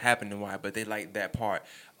don't know what happened and why, but they like that part.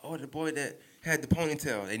 Oh, the boy that had the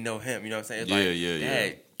ponytail, they know him. You know what I'm saying? It's they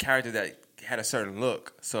had characters that had a certain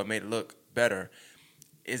look, so it made it look better.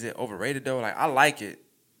 Is it overrated though? Like I like it.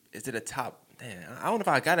 Is it a top? Damn, I don't know if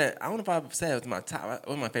I got it. I don't know if I said it was my top.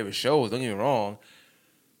 One of my favorite shows. Don't get me wrong.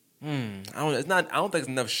 I don't think it's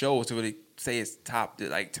enough shows to really say it's top.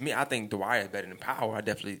 Like to me, I think The Wire is better than Power.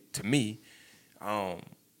 To me,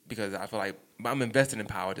 because I feel like I'm invested in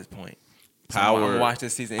Power at this point. Power. So I'm gonna watch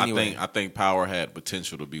this season anyway. I think Power had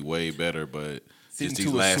potential to be way better, but Season just 2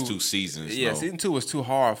 these was last too- 2 seasons. Yeah, no. season 2 was too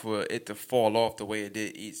hard for it to fall off the way it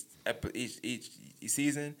did each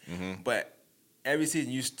season. But every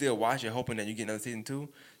season you still watch it, hoping that you get another season 2.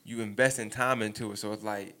 You invest in time into it, so it's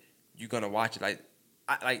like you're gonna watch it. Like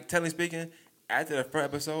technically speaking, after the first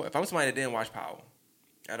episode, if I'm somebody that didn't watch Power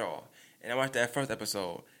at all, and I watched that first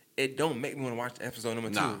episode, it don't make me want to watch episode number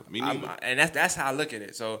 2. Nah, me neither. And that's how I look at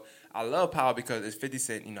it. So I love Power because it's 50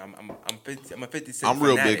 Cent. You know, I'm a 50 Cent. I'm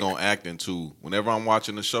real fanatic. big on acting too. Whenever I'm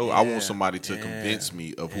watching the show, I want somebody to convince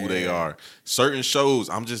me of who they are. Certain shows,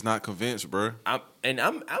 I'm just not convinced, bro. I'm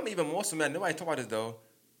even more so mad. Nobody talk about this though.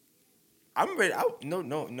 I'm ready. No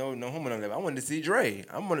homo on that. I wanted to see Dre.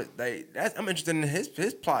 I'm interested in his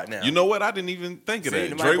plot now. You know what? I didn't even think of See, that.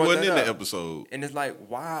 nobody Dre brought wasn't that in the up. episode. And it's like,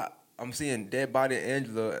 why I'm seeing Dead Body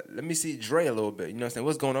Angela. Let me see Dre a little bit. You know what I'm saying?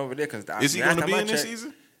 What's going on over there? Because Is he going to be in this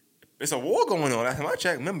season? It's a war going on. Last time I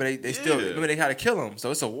checked, remember they still remember they had to kill him.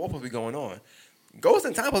 So it's a war supposed to be going on. Ghost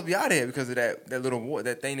and Time supposed to be out of here because of that little war,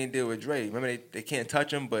 that thing they did with Dre. Remember they can't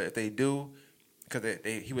touch him, but if they do, because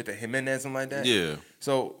he with the Jimenez something like that. Yeah.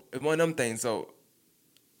 So it's one of them things. So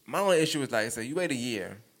my only issue is like, so you wait a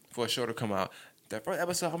year for a show to come out. The first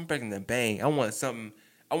episode, I'm breaking the bang. I want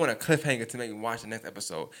a cliffhanger to make me watch the next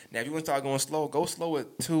episode. Now, if you want to start going slow, go slow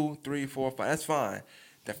with 2, 3, 4, 5. That's fine.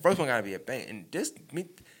 The first one gotta be a bang. And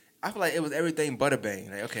I feel like it was everything but a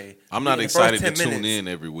bang. Like, okay, I'm not the excited first to 10 tune minutes- in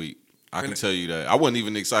every week. I can tell you that. I wasn't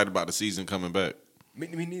even excited about the season coming back. Me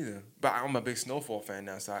neither. But I'm a big Snowfall fan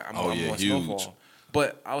now, so I'm yeah, more huge. Snowfall.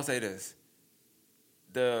 But I would say this: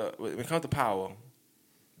 when it comes to Power,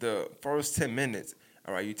 the first 10 minutes,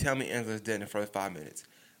 all right, you tell me Angela's dead in the first 5 minutes.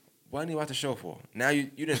 What didn't you watch the show for? Now you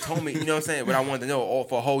didn't told me, you know what I'm saying, what I wanted to know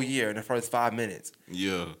for a whole year in the first 5 minutes.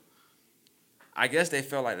 Yeah. I guess they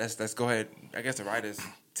felt like let's go ahead. I guess the writer's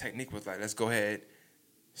technique was like, let's go ahead,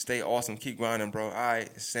 stay awesome, keep grinding, bro. All right,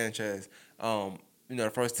 Sanchez. The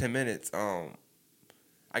first 10 minutes,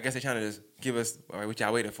 I guess they're trying to just give us what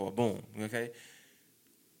y'all waited for. Boom, okay?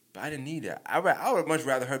 But I didn't need that. I would much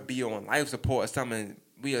rather her be on life support or something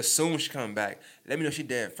we assume she's coming back. Let me know she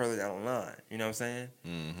dead further down the line. You know what I'm saying?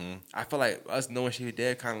 Mm-hmm. I feel like us knowing she was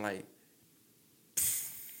dead kind of like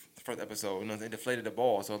the first episode. You know, they deflated the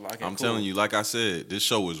ball. So like, okay, I'm cool. telling you, like I said, this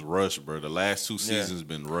show is rushed, bro. The last 2 seasons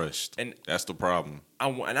been rushed, And that's the problem.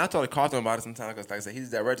 And I talk to Carlton about it sometimes because, like I said, he's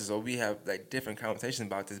the director, so we have like different conversations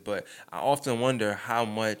about this. But I often wonder how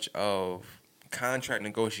much of contract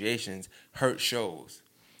negotiations hurt shows.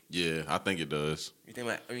 Yeah, I think it does. You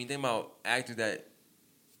think about actors that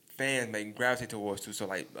fans may gravitate towards too. So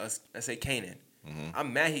like let's say Kanan. Mm-hmm.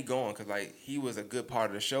 I'm mad he gone because like he was a good part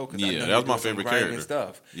of the show. Cause Yeah, that was my favorite character.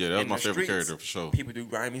 Stuff. Yeah, that was In my the favorite streets, character for sure. People do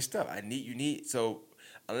grimy stuff. You need so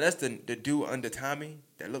unless the dude under Tommy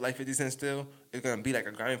that look like 50 Cent still is gonna be like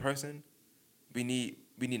a grimy person, we need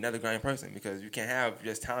another grimy person because you can't have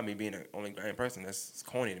just Tommy being the only grimy person. That's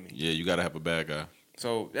corny to me. Yeah, you gotta have a bad guy.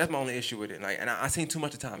 So that's my only issue with it. Like, and I seen too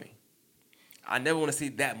much of Tommy. I never want to see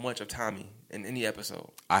that much of Tommy in any episode.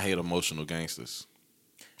 I hate emotional gangsters.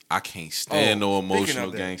 I can't stand no emotional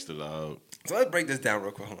that, gangster, dog. So let's break this down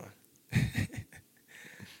real quick. Hold on.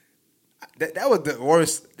 that was the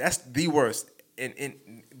worst. That's the worst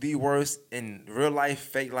in the worst in real life,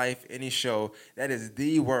 fake life, any show. That is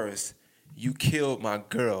the worst. You killed my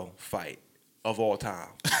girl fight of all time.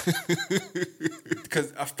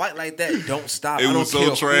 Because a fight like that don't stop. It was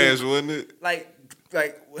so trash, wasn't it? Like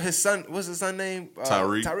his son. What's his son name?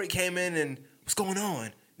 Tyreek. Tyreek came in and what's going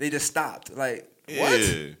on? They just stopped. Like. Yeah.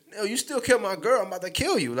 What? No, you still killed my girl. I'm about to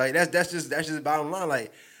kill you. Like that's just bottom line.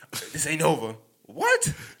 Like this ain't over. What?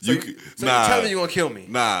 So you tell me you gonna kill me?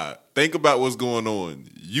 Nah. Think about what's going on.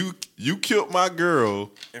 You killed my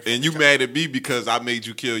girl, and you mad at me because I made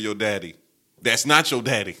you kill your daddy. That's not your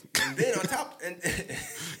daddy. And then on top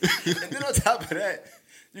of that,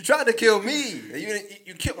 you tried to kill me.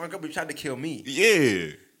 You killed my girl, but you tried to kill me.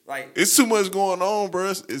 Yeah. Like it's too much going on, bro.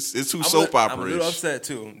 It's too soap opera. I'm a little upset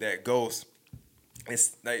too that Ghost.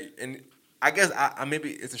 It's like, and I guess I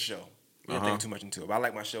maybe it's a show. I don't think too much into it, but I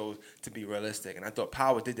like my shows to be realistic. And I thought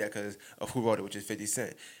Power did that because of who wrote it, which is 50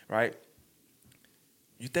 Cent, right?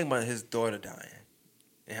 You think about his daughter dying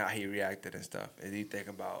and how he reacted and stuff, and you think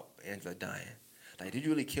about Angela dying. Like, did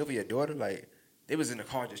you really kill for your daughter? Like, they was in the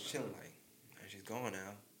car just chilling, like, she's gone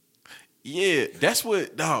now. Yeah, that's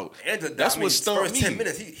what, dog. That's what stumped me. First 10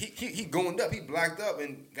 minutes, he gooned up, he blacked up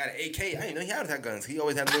and got an AK. I didn't know he had guns. He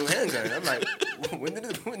always had a little handgun. I'm like, when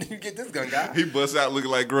did you get this gun, guy? He busts out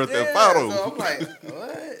looking like Grand Theft Auto. So I'm like,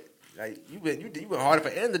 what? Like you went harder for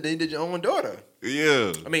Angela than you did your own daughter.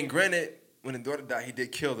 Yeah. I mean, granted, when the daughter died, he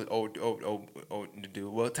did kill the old dude.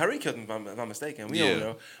 Well, Tyreek killed him if I'm mistaken. We don't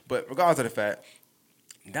know. But regardless of the fact.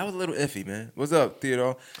 That was a little iffy, man. What's up,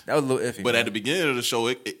 Theodore? That was a little iffy. But at the beginning of the show,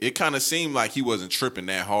 it kind of seemed like he wasn't tripping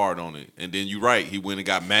that hard on it. And then you're right. He went and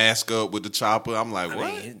got masked up with the chopper. I'm like,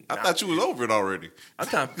 what? I thought you was over it already.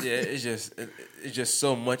 It's just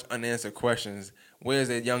so much unanswered questions. Where's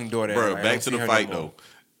that young daughter? Bro, back to the fight, though.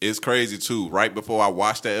 It's crazy, too. Right before I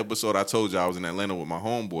watched that episode, I told you I was in Atlanta with my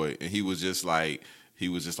homeboy. And he was just like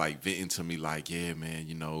venting to me like, yeah, man,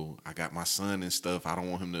 I got my son and stuff. I don't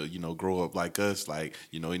want him to, grow up like us. Like,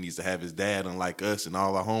 he needs to have his dad unlike us and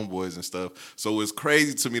all our homeboys and stuff. So it's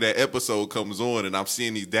crazy to me that episode comes on and I'm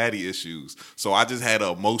seeing these daddy issues. So I just had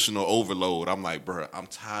an emotional overload. I'm like, bro, I'm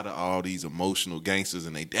tired of all these emotional gangsters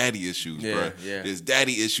and they daddy issues, bro. Yeah. This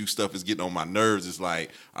daddy issue stuff is getting on my nerves. It's like,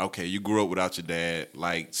 okay, you grew up without your dad.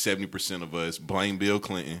 Like 70% of us blame Bill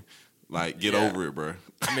Clinton. Like, get over it, bro.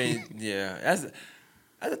 I mean, yeah, that's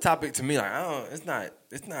a topic to me. Like, it's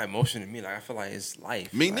not emotion to me. Like, I feel like it's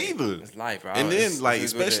life. Me neither. It's life, bro. And then,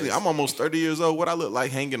 especially, I'm almost 30 years old. What I look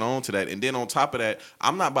like hanging on to that. And then on top of that,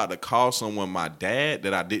 I'm not about to call someone my dad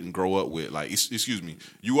that I didn't grow up with. Like, excuse me,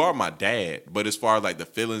 you are my dad. But as far as like the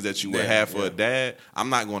feelings that you would have for a dad, I'm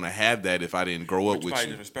not going to have that if I didn't grow up with you. Probably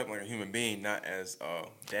just respect like a human being, not as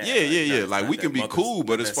dad. Yeah. Like, we can be cool,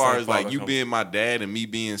 but as far as like you being my dad and me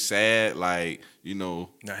being sad, like, I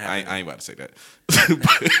ain't about to say that.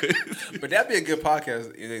 But that'd be a good podcast.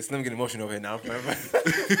 Slim getting emotional over here now.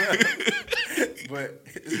 But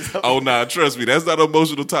oh nah, trust me, that's not an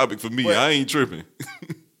emotional topic for me. I ain't tripping.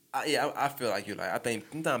 I feel like you. Like, I think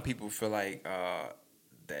sometimes people feel like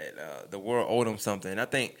that the world owed them something. I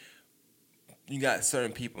think you got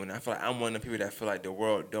certain people, and I feel like I'm one of the people that feel like the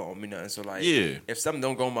world don't owe me nothing. So like, if something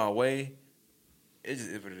don't go my way, it just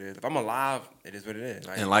is what it is. If I'm alive, it is what it is.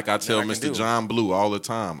 And like I tell Mr. John Blue all the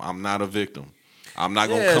time, I'm not a victim. I'm not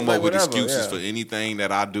gonna come up with excuses for anything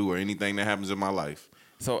that I do or anything that happens in my life.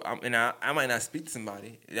 So, I might not speak to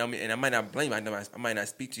somebody, and I might not blame you. I might not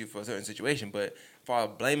speak to you for a certain situation, but for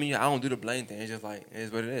blaming you, I don't do the blame thing. It's just like, it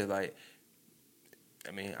is what it is. Like,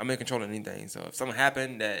 I mean, I'm in control of anything. So if something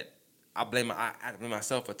happened that I blame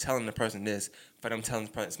myself for telling the person this, for them telling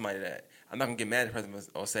somebody that. I'm not gonna get mad at the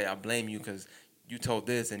person or say I blame you because you told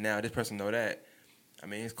this and now this person know that. I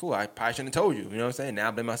mean, it's cool. I probably shouldn't have told you. You know what I'm saying? Now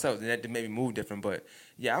I blame myself. And that made me move different. But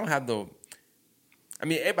yeah, I don't have no. I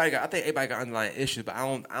mean, I think everybody got underlying issues, but I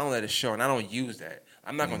don't let it show, and I don't use that.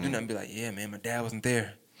 I'm not gonna do nothing and be like, yeah, man, my dad wasn't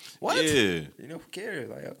there. What? Yeah. You know, who cares?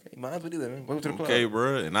 Like, okay, mine's what you live, man. Welcome to the club. Okay,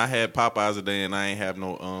 bro. And I had Popeyes today, and I ain't have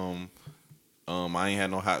no I ain't had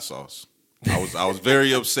no hot sauce. I was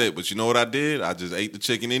very upset, but you know what I did? I just ate the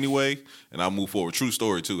chicken anyway, and I moved forward. True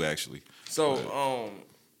story too, actually. So,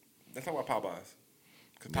 let's talk about Popeyes.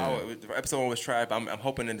 Because the episode 1 was trash. I'm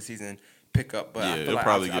hoping in the season pick up, but Yeah, I feel it'll like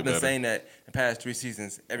probably I've get been better. saying that the past 3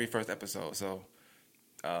 seasons, every first episode. So,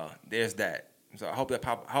 there's that. So I hope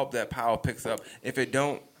that Power picks up. If it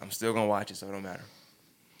don't, I'm still gonna watch it, so it don't matter.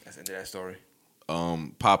 That's the end of that story.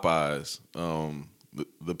 Popeyes.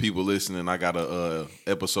 The people listening, I got a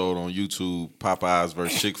episode on YouTube, Popeyes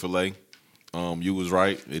versus Chick-fil-A. You was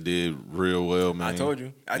right. It did real well, man. I told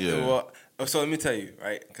you. Yeah. So let me tell you,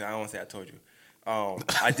 right? Because I don't want to say I told you.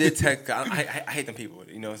 I did text. I hate them people.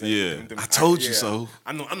 You know what I'm saying? Yeah. I told you so.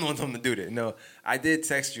 I'm the one telling them to do that. No, I did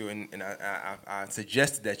text you, and I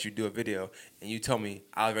suggested that you do a video, and you told me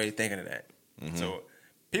I was already thinking of that. Mm-hmm. So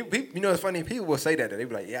people, you know, it's funny. People will say that. They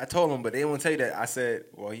be like, "Yeah, I told them," but they won't tell you that. I said,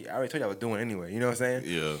 "Well, I already told you I was doing it anyway." You know what I'm saying?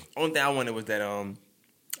 Yeah. Only thing I wanted was that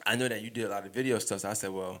I know that you did a lot of video stuff, so I said,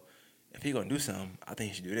 well, if he gonna do something, I think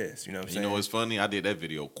he should do this. You know what I'm saying? You know what's funny? I did that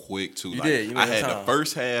video quick too. You did. You I made had time. the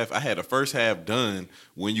first half. I had the first half done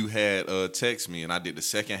when you had text me, and I did the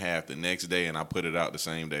second half the next day, and I put it out the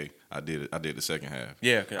same day. I did the second half.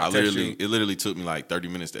 Yeah, 'cause it literally took me like 30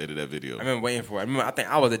 minutes to edit that video. I remember waiting for it. I think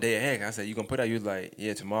I was a day ahead. I said, "You gonna put out?" You was like,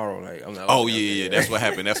 "Yeah, tomorrow." Like, I'm like, Oh okay, yeah. That's what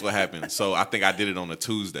happened. That's what happened. So I think I did it on a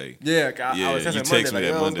Tuesday. Yeah, I was you texting text Monday,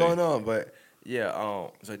 me like, that what's Monday. going on? But yeah,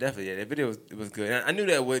 so definitely, yeah, the video was good. And I knew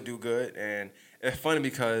that it would do good, and it's funny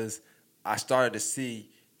because I started to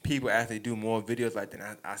see people actually do more videos like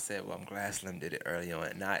that. I said, well, I'm glad Slim did it early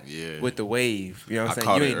on, not with the wave. You know what I'm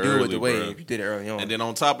saying? You ain't do it with the wave. You did it early on. And then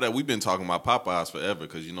on top of that, we've been talking about Popeyes forever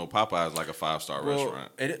because you know Popeyes is like a 5-star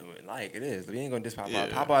restaurant. It is. We ain't gonna diss Popeyes. Yeah.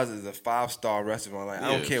 Popeyes is a 5-star restaurant. Like,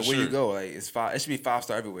 I don't care where you go. Like, it's 5. It should be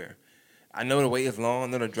 5-star everywhere. I know the wait is long. I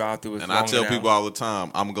know the drive through is long. And I tell people all the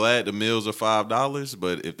time, I'm glad the meals are $5,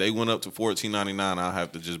 but if they went up to $14.99, I'll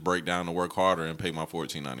have to just break down to work harder and pay my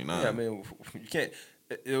 $14.99. Yeah, I mean, you can't.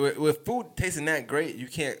 With food tasting that great, you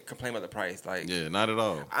can't complain about the price. Like, yeah, not at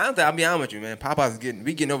all. I don't think I'll be honest with you, man. Popeyes is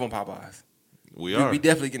getting over on Popeyes. We are. We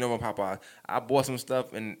definitely getting over on Popeyes. I bought some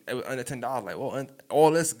stuff and it was under $10. Like, well, all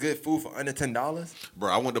this good food for under $10. Bro,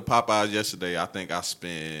 I went to Popeyes yesterday. I think I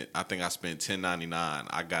spent $10.99.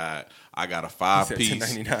 I got a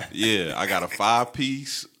 5-piece. $10.99. Yeah, I got a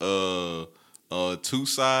 5-piece, 2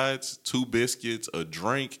 sides, 2 biscuits, a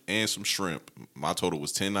drink, and some shrimp. My total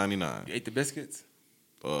was $10.99. You ate the biscuits?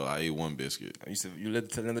 I ate 1 biscuit. You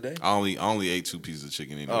lived till the other day? I only ate 2 pieces of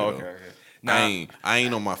chicken anyway. Oh, okay. Nah, I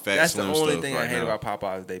ain't on my fat that's slim the only stuff thing right I hate now. about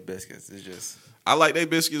Popeyes. They biscuits. It's just. I like they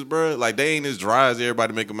biscuits, bro. Like they ain't as dry as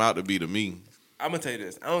everybody make them out to be to me. I'm gonna tell you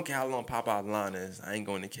this. I don't care how long Popeyes line is. I ain't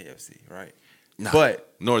going to KFC, right? Nah,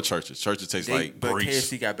 but nor Churches. Churches taste like but grease.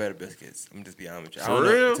 KFC got better biscuits. I'm just be honest with you. For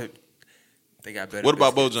real? They got better. What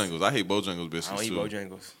about biscuits. Bojangles? I hate Bojangles I biscuits don't eat too.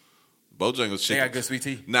 Bojangles. Bojangles They chicken. got good sweet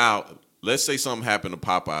tea. Now, let's say something happened to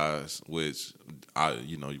Popeyes, which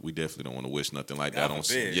we definitely don't want to wish nothing like that God on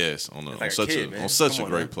forbid. on like such a kid, a man. on such Come a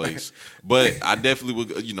on great now. place. But I definitely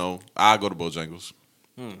would. I'll go to Bojangles.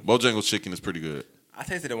 Bojangles chicken is pretty good. I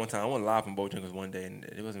tasted it one time. I went live from Bojangles one day, and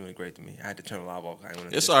it wasn't really great to me. I had to turn the live off.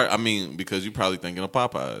 It's all right. I mean, because you're probably thinking of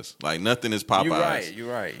Popeyes. Like nothing is Popeyes.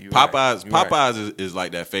 You're right. Popeyes is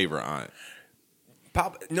like that favorite aunt.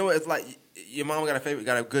 It's like your mom got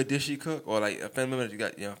a good dish she cook, or like a family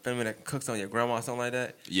member family that cooks on your grandma or something like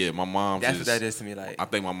that. Yeah, my mom's. That's what that is to me. Like, I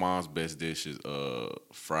think my mom's best dish is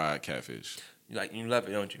fried catfish. you love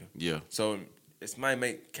it, don't you? Yeah. So it might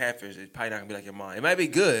make catfish. It's probably not gonna be like your mom. It might be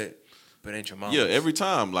good, but it ain't your mom. Yeah, every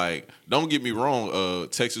time. Like, don't get me wrong.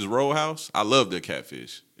 Texas Roadhouse, I love their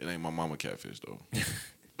catfish. It ain't my mama catfish though.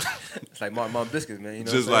 It's like mom biscuits, man. You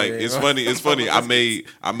know Just what I'm like saying? it's funny. It's funny.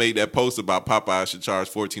 I made that post about Popeyes should charge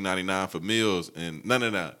 $14.99 for meals, and no,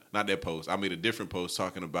 not that post. I made a different post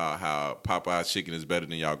talking about how Popeyes chicken is better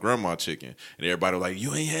than y'all grandma chicken, and everybody was like,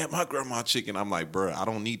 "You ain't had my grandma chicken." I'm like, "Bruh, I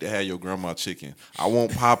don't need to have your grandma chicken. I want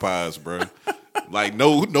Popeyes, bruh." Like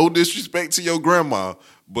no disrespect to your grandma,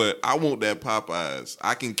 but I want that Popeyes.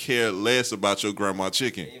 I can care less about your grandma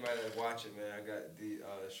chicken. Anybody that's watching, man, I got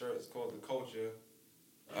the shirt. It's called The Culture.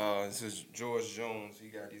 This is George Jones. He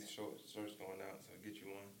got these shirts going out, so I'll get you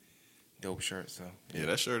one. dope shirt. So Yeah,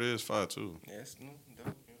 that shirt is fire too. yeah, it's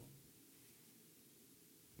dope.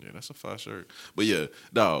 Yeah, that's a fire shirt. But yeah,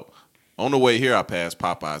 dog. On the way here, I passed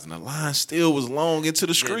Popeyes, and the line still was long into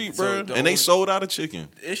the street, so bro. And they sold out of chicken.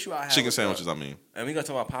 The issue I have Chicken with sandwiches, I mean. and we gonna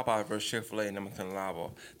talk about Popeyes versus Chick-fil-A, and I'm gonna turn live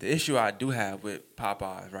off. The issue I do have with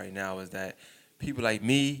Popeyes right now is that people like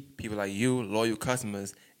me, people like you, loyal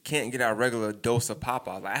customers, can't get our regular dose of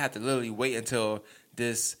Popeyes. Like, I have to literally wait until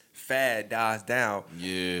this fad dies down.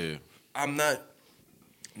 Yeah. I'm not.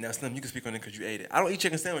 Now, Slim, you can speak on it because you ate it. I don't eat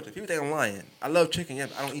chicken sandwiches. People think I'm lying. I love chicken. Yeah,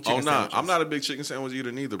 I don't eat chicken sandwiches. I'm not a big chicken sandwich eater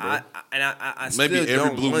neither, bro. I Maybe still every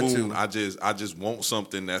don't blue want moon, to. I just want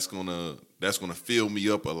something that's gonna fill me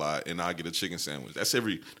up a lot, and I get a chicken sandwich. That's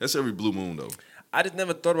every blue moon though. I just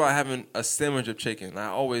never thought about having a sandwich of chicken. I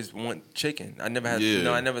always want chicken. I never had,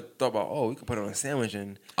 I never thought about, we could put it on a sandwich.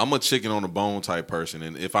 And I'm a chicken on the bone type person,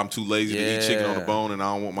 and if I'm too lazy to eat chicken on the bone and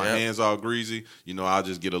I don't want my hands all greasy, I'll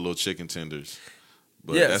just get a little chicken tenders.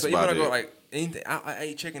 But that's so about even it. I go like anything, I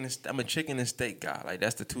eat chicken. I'm a chicken and steak guy. Like,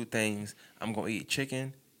 that's the two things I'm gonna eat: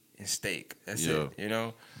 chicken and steak. That's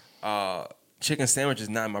it. Chicken sandwich is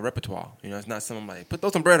not in my repertoire. It's not something like throw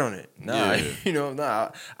some bread on it. Nah,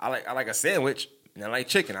 I like a sandwich. And I like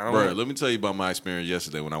chicken. I don't. Bro, let me tell you about my experience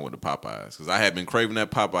yesterday when I went to Popeyes, because I had been craving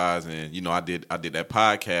that Popeyes, and I did that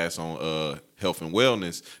podcast on health and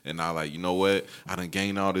wellness, and I like, you know what? I done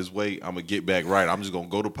gained all this weight. I'm gonna get back right. I'm just gonna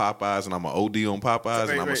go to Popeyes and I'm gonna OD on Popeyes,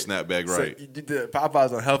 and I'm gonna snap back right. So you did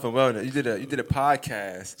Popeyes on health and wellness. You did a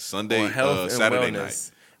podcast Sunday, on health and Saturday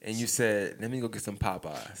wellness, night, and you said, "Let me go get some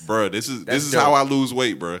Popeyes." Bro, this is how I lose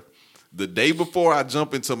weight, bro. The day before I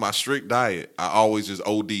jump into my strict diet, I always just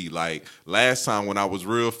OD. Like last time when I was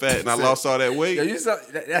real fat and I lost all that weight.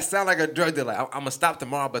 That sound like a drug dealer. I'm gonna stop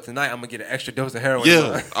tomorrow, but tonight I'm gonna get an extra dose of heroin.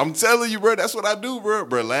 Yeah, I'm telling you, bro. That's what I do, bro.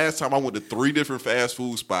 Bro, last time I went to 3 different fast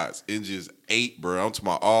food spots and just ate, bro. I'm talking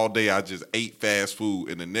about all day. I just ate fast food,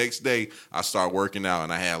 and the next day I started working out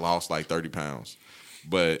and I had lost like 30 pounds.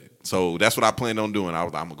 But so that's what I planned on doing. I'm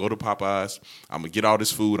gonna go to Popeyes. I'm gonna get all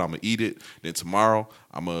this food. I'm gonna eat it. Then tomorrow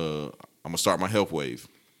I'm gonna start my health wave.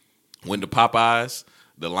 Went to Popeyes.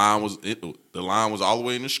 The line was all the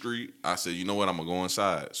way in the street. I said, you know what? I'm gonna go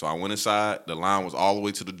inside. So I went inside. The line was all the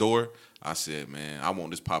way to the door. I said, man, I want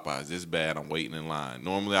this Popeyes this bad. I'm waiting in line.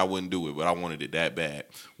 Normally I wouldn't do it, but I wanted it that bad.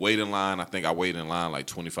 Wait in line. I think I waited in line like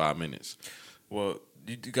 25 minutes. Well,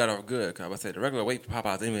 you got off good. Cause I said the regular wait for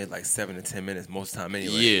Popeyes anyway is like 7 to 10 minutes most of the time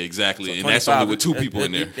anyway. Yeah, exactly. So and that's only with 2 people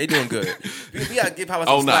in there. They doing good. We gotta give Popeyes some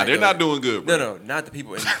Oh, slack. they're not doing good, bro. No, not the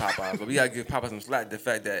people in the Popeyes, but we gotta give Popeyes some slack. The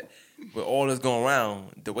fact that with all this going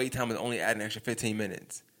around, the wait time is only adding an extra 15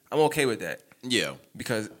 minutes. I'm okay with that. Yeah,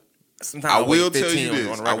 because sometimes I will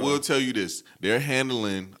tell you this. They're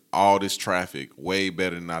handling all this traffic way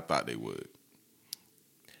better than I thought they would.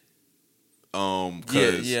 I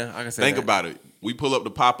can say think about it. We pull up to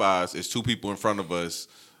Popeyes, it's 2 people in front of us.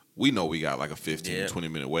 We know we got like a 15,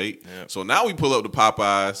 20-minute wait. Yep. So now we pull up to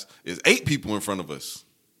Popeyes, it's 8 people in front of us.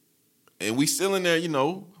 And we still in there,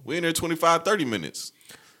 we're in there 25, 30 minutes.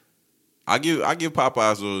 I give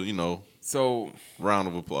Popeyes a, round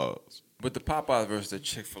of applause. With the Popeyes versus the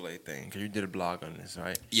Chick-fil-A thing, because you did a blog on this,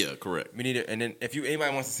 right? Yeah, correct. We need it, and then if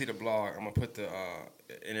anybody wants to see the blog, I'm gonna put the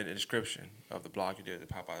in the description of the blog you did, the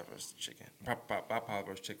Popeyes versus Popeyes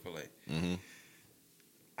versus Chick-fil-A. Mm-hmm.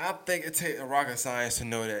 I think it takes a rocket science to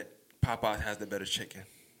know that Popeyes has the better chicken.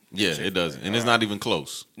 Yeah, it doesn't, and it's not even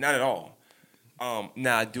close. Not at all.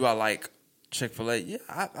 Now, do I like Chick-fil-A? Yeah,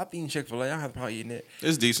 I've eaten Chick-fil-A. I don't have a problem eating it.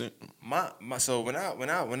 It's decent. So when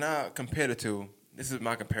I compare the two, this is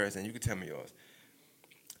my comparison. You can tell me yours.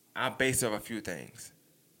 I base it off a few things.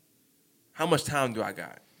 How much time do I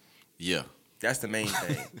got? Yeah. That's the main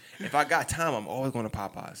thing. If I got time, I'm always going to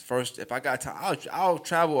Popeyes. First, if I got time, I'll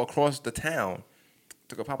travel across the town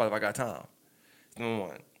to go Popeyes if I got time. Number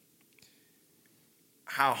one.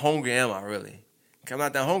 How hungry am I really? If I'm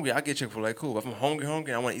not that hungry, I get Chick-fil-A, cool. But if I'm hungry,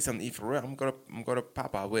 and I want to eat something to eat for real, I'm going to go to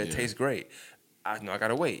Popeyes where it tastes great. I know I got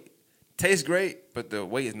to wait. Tastes great, but the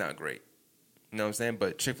wait is not great. You know what I'm saying?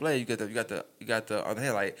 But Chick-fil-A, you got the other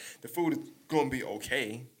hand, like the food is gonna be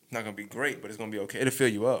okay. It's not gonna be great, but it's gonna be okay. It'll fill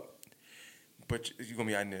you up. But you're gonna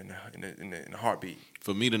be out in a heartbeat.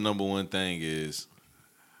 For me, the number one thing is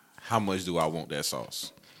how much do I want that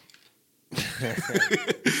sauce?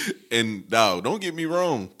 And dog, don't get me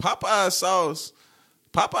wrong, Popeye sauce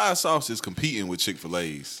is competing with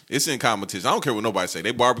Chick-fil-A's. It's in competition. I don't care what nobody say.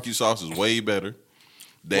 They barbecue sauce is way better.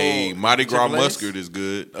 Mardi Gras mustard is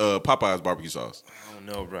good. Popeye's barbecue sauce. I don't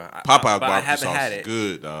know, bro. Popeye's barbecue sauce is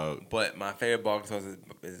good, dog. But my favorite barbecue sauce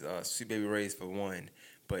is Sweet Baby Ray's for one.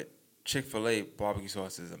 But Chick-fil-A barbecue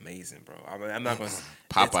sauce is amazing, bro. I mean, I'm not gonna.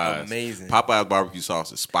 Popeyes. It's amazing. Popeyes barbecue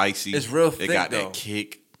sauce is spicy. It's real They thick, got though. that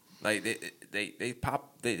kick. Like they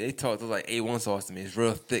talk like A1 sauce to me. It's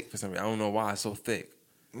real thick for some reason. I don't know why it's so thick.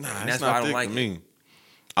 Nah, And it's that's why I not don't thick like to it. me.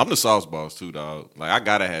 I'm the sauce boss too, dog. Like I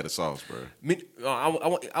gotta have the sauce, bro.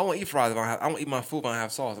 I won't eat fries. I won't eat my food if I don't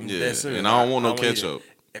have sauce. I'm Yeah, dead serious. and I don't want no won't eat it. ketchup.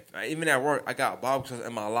 Even at work, I got barbecue sauce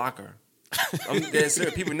in my locker. I'm dead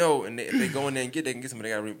serious. People know, and if they go in there and they can get some. They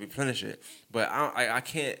gotta replenish it. But I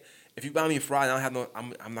can't. If you buy me fries, I don't have no.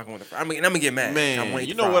 I'm not going to. I'm gonna get mad. Man,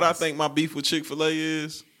 you know what I think my beef with Chick-fil-A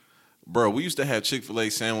is? Bro, we used to have Chick-fil-A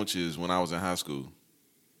sandwiches when I was in high school.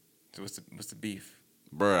 So what's the beef?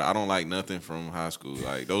 Bro, I don't like nothing from high school.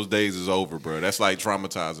 Like those days is over, bro. That's like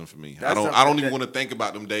traumatizing for me. That's I don't even want to think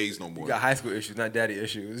about them days no more. You got high school issues, not daddy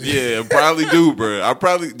issues. Yeah, probably do, bro. I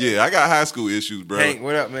got high school issues, bro. Hank,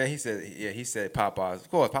 what up, man? He said Popeyes.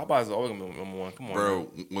 Of course, Popeyes is always gonna be number one. Come on, Bro,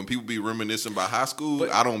 man. when people be reminiscing about high school,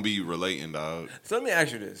 But- I don't be relating, dog. So let me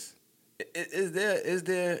ask you this: Is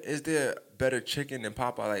there better chicken than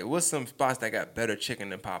Popeye? Like, what's some spots that got better chicken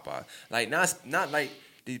than Popeye? Like, not like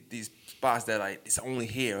these spots that like it's only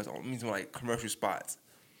here. It's only like commercial spots.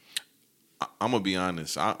 I'm gonna be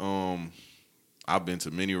honest. I've been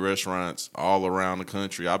to many restaurants all around the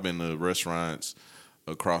country. I've been to restaurants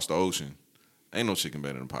across the ocean. Ain't no chicken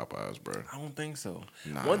better than Popeyes, bro. I don't think so.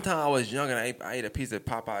 Nah. One time I was young and I ate a piece of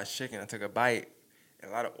Popeye's chicken. I took a bite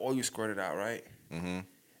and a lot of oil squirted out. Right. Mm-hmm.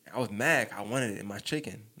 I was mad. I wanted it in my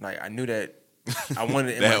chicken. Like I knew that I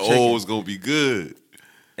wanted it in That my chicken. oil was gonna be good.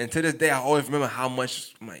 And to this day, I always remember how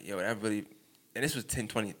much, I'm like, yo, that really, and this was 10,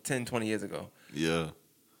 20 years ago. Yeah.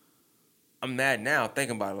 I'm mad now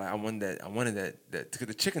thinking about it. Like, I wanted that, because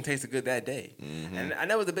the chicken tasted good that day. Mm-hmm. And I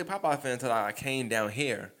never was a big Popeye fan until I came down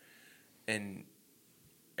here, and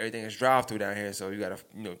everything is drive-through down here, so you got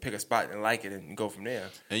to, pick a spot and like it and go from there.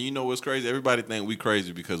 And you know what's crazy? Everybody think we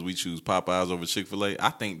crazy because we choose Popeyes over Chick-fil-A. I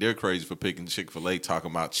think they're crazy for picking Chick-fil-A, talking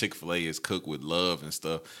about Chick-fil-A is cooked with love and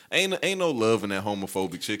stuff. Ain't no love in that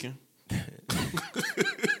homophobic chicken.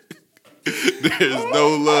 There's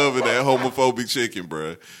no love in that homophobic chicken,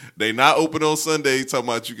 bro. They not open on Sunday. Talking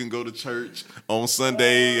about you can go to church on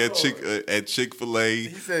Sunday at Chick-fil-A. He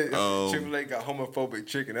said Chick-fil-A got homophobic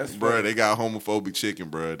chicken. That's funny. Bro, they got homophobic chicken,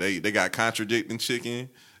 bro. They got contradicting chicken.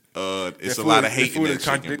 It's The a lot food- of hate the in food that is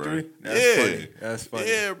chicken, bro. contradictory? That's funny. That's funny.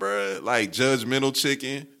 Yeah, bro. Like judgmental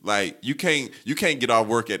chicken. Like you can't get off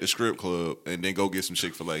work at the strip club and then go get some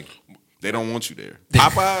Chick-fil-A. They don't want you there.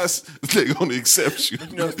 Popeyes, they're gonna accept you.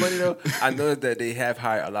 You know what's funny though? I noticed that they have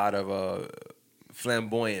hired a lot of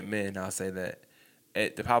flamboyant men. I'll say that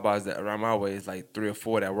at the Popeyes that around my way is like 3 or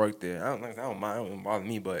 4 that work there. I don't mind. It don't bother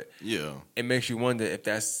me, but Yeah. it makes you wonder if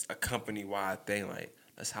that's a company wide thing. Like,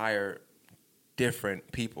 let's hire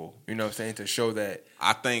different people. You know what I'm saying, to show that.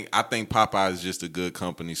 I think Popeyes is just a good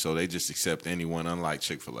company, so they just accept anyone, unlike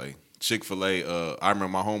Chick-fil-A. Chick-fil-A, I remember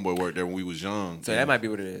my homeboy worked there when we was young. So that might be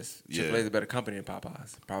what it is. Yeah. Chick-fil-A is a better company than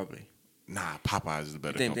Popeyes, probably. Nah, Popeyes is the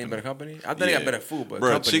better They company. better company. I think they got better food, but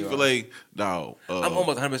bro, company, Chick-fil-A, dog. I'm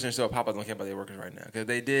almost 100% sure Popeyes don't care about their workers right now, because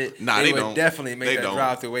they did. Nah, they they would don't. definitely make They that don't.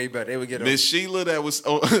 drive through way better. They would get them. Miss Sheila that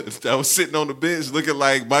was sitting on the bench looking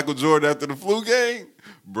like Michael Jordan after the flu game,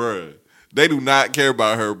 bruh. They do not care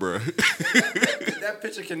about her, bruh. That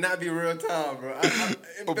picture cannot be real time, bro.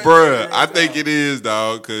 Bruh, I think it is,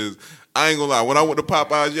 dog, because I ain't gonna lie. When I went to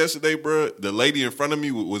Popeyes yesterday, bruh, the lady in front of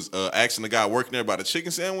me was asking the guy working there about a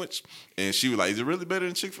chicken sandwich, and she was like, "Is it really better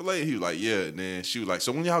than Chick-fil-A?" He was like, "Yeah." And then she was like,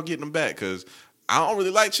 "So when y'all getting them back? Because I don't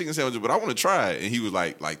really like chicken sandwiches, but I want to try it." And he was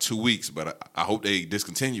like 2 weeks, but I hope they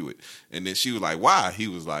discontinue it. And then she was like, "Why?" He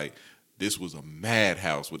was like, "This was a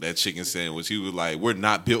madhouse with that chicken sandwich." He was like, "We're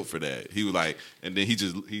not built for that." He was like, and then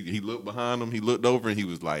he looked behind him, he looked over, and he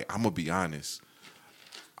was like, "I'm gonna be honest,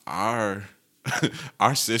 our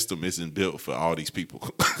system isn't built for all these people."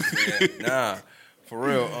 Yeah, nah, for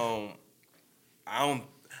real.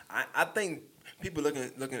 I think people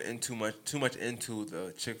looking in too much into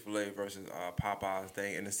the Chick-fil-A versus Popeyes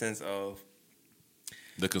thing, in the sense of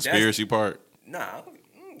The conspiracy part. nah.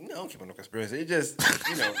 I don't keep on no conspiracy. It just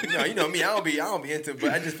you know me. I don't be into it,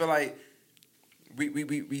 but I just feel like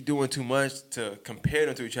we doing too much to compare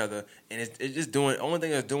them to each other, and it's just doing. Only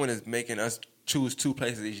thing it's doing is making us choose 2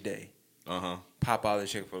 places each day. Popeyes or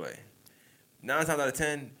Chick-fil-A. 9 times out of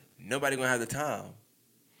 10, nobody gonna have the time. What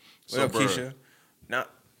So, up, bro. Keisha? Now,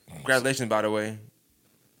 congratulations, by the way.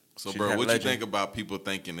 So, She's bro, that what legend. you think about people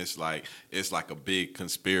thinking it's like a big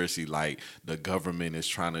conspiracy, like the government is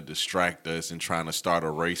trying to distract us and trying to start a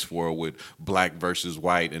race war with black versus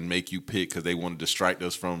white and make you pick because they want to distract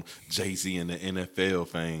us from Jay-Z and the NFL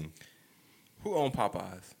thing? Who owned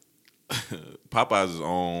Popeyes? Popeyes is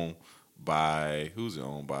owned by who's it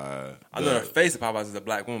owned by? I know the face of Popeyes is a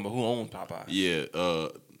black woman, but who owns Popeyes? Yeah,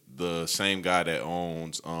 the same guy that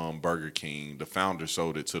owns Burger King. The founder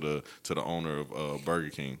sold it to the owner of Burger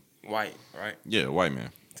King. White, right? Yeah, white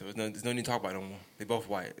man. So there's no need to talk about it no more. They both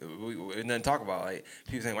white. There's nothing to talk about. Like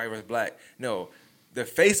people saying white versus black. No, the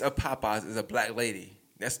face of Popeyes is a black lady.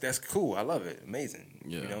 That's cool. I love it. Amazing.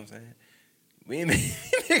 Yeah. You know what I'm saying? We ain't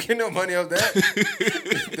making no money off that.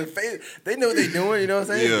 The face, they know what they're doing. You know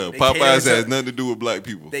what I'm saying? Yeah, They Popeyes cater has to- nothing to do with black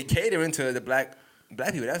people. They cater into the black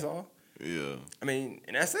people. That's all. Yeah. I mean,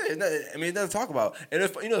 and that's it. It doesn't talk about. And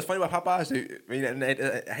it's, you know what's funny about Popeyes? I mean,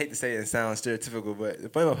 I hate to say it and sound stereotypical, but the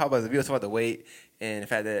funny about Popeyes is we talk about the weight and the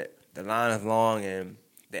fact that the line is long and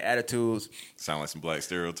the attitudes. Sound like some black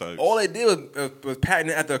stereotypes. All they did was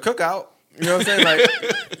patting it at the cookout. You know what I'm saying?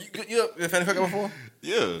 Like, you ever been to cookout before?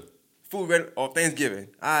 Yeah. Food ready on Thanksgiving.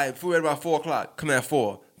 All right, food ready about 4 o'clock. Come in at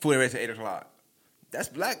 4. Food ready to 8 o'clock. That's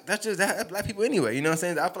black. That's black people anyway. You know what I'm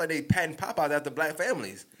saying? I feel like they patting Popeyes after black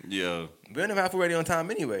families. Yeah. We don't have food ready on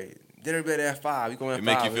time anyway. Dinner ready at 5. You going at 5. It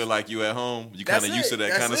make you feel like you at home. You kind of used to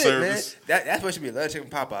that kind of That's it, service. Man. That's what should be a love chicken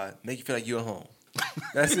Popeye. Make you feel like you at home.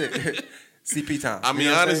 That's it. CP time. I mean,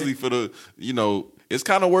 honestly, for the it's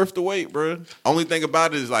kind of worth the wait, bro. Only thing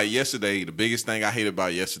about it is like yesterday. The biggest thing I hated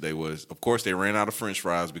about yesterday was, of course, they ran out of French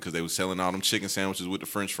fries because they was selling all them chicken sandwiches with the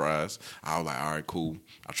French fries. I was like, all right, cool.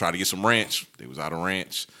 I tried to get some ranch. They was out of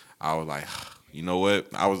ranch. I was like, you know what?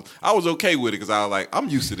 I was okay with it because I was like, I'm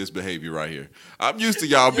used to this behavior right here. I'm used to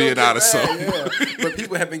y'all being out of something. Yeah. But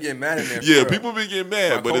people have been getting mad at me. Yeah, people been getting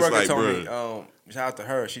mad, My but it's coworker like, told bro. me, shout out to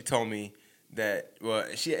her. She told me that, well,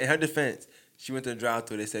 she in her defense, she went to the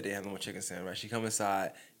drive-thru. They said they have no more chicken sandwich. Right? She come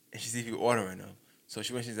inside and she see people ordering them. So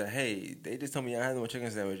she went. She said, "Hey, they just told me I had no more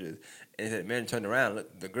chicken sandwiches." And the man turned around,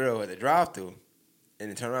 looked the girl at the drive-thru, and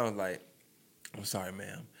then turned around and was like, "I'm sorry,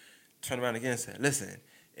 ma'am." Turned around again and said, "Listen,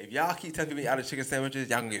 if y'all keep telling people out of chicken sandwiches,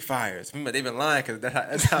 y'all gonna get fired." So remember, they been lying because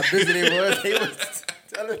that's how busy they was. They was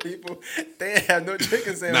telling people they didn't have no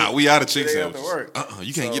chicken sandwiches. Nah, we out of chicken They have to sandwiches. work.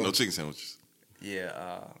 You can't So, get no chicken sandwiches.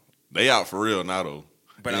 Yeah. They out for real now though.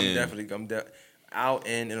 But And I'm definitely out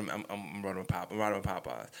and I'm running with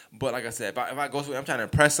Popeyes. But like I said, if I go somewhere, I'm trying to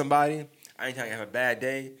impress somebody. I ain't trying to have a bad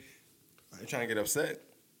day. I ain't trying to get upset.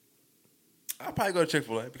 I'll probably go to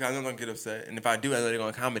Chick-fil-A because I know I'm gonna get upset. And if I do, I know they're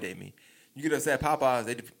gonna accommodate me. You get upset at Popeyes,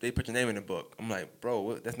 they put your name in the book. I'm like,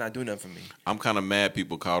 bro, that's not doing nothing for me. I'm kind of mad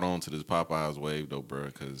people caught on to this Popeyes wave though, bro,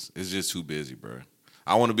 because it's just too busy, bro.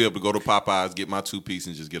 I want to be able to go to Popeyes, get my 2-piece,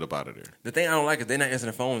 and just get up out of there. The thing I don't like is they're not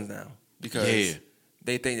answering the phones now because Yeah.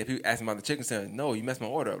 they think that people asking about the chicken sandwich. No, you messed my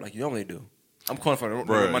order up like you normally do. I'm calling for the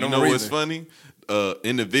Bro, my you normal know what's reason. funny?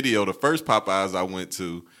 In the video, the first Popeyes I went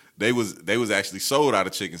to, they was actually sold out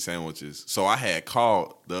of chicken sandwiches. So I had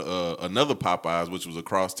called the another Popeyes, which was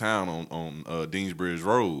across town on Deansbridge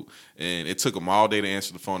Road, and it took them all day to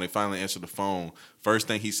answer the phone. They finally answered the phone. First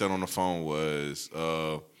thing he said on the phone was,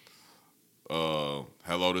 "Hello,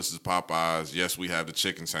 this is Popeyes. Yes, we have the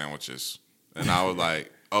chicken sandwiches." And I was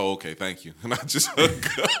like, "Oh, okay, thank you." And I just hung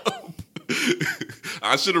up.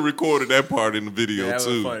 I should have recorded that part in the video Yeah,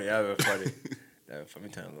 too. That would been funny. Let me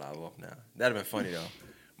turn the live off now. That'd have been funny though.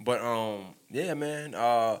 But yeah, man.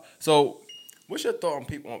 So, what's your thought on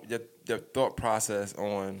people? Your thought process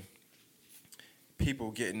on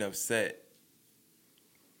people getting upset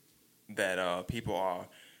that people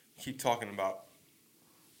keep talking about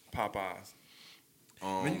Popeyes.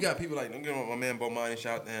 When you got people like, don't get my man Bomani,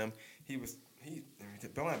 shout out to him.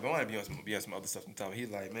 Bomani be on some other stuff sometimes. He's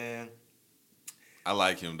like, man. I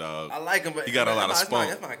like him, dog. I like him, but he got a lot of spunk.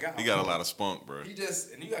 That's my guy. He got a lot of spunk, bro. And you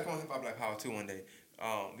got to come on Hip Hop Black Power too one day.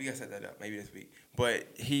 We got to set that up maybe this week. But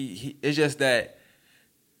he it's just that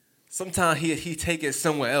sometimes he take it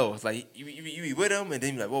somewhere else. Like you be with him and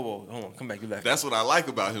then you like, whoa, hold on, come back, you left. That's what I like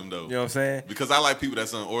about him, though. You know what I'm saying? Because I like people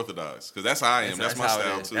that's unorthodox. Because that's how I am. That's my how it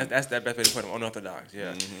style is. too. That's that best way to put him, unorthodox.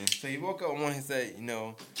 Yeah. Mm-hmm. So he woke up one morning and said,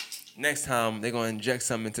 next time they're gonna inject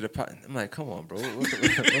something into the pot. I'm like, come on, bro.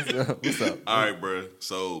 What's up? All right, bro.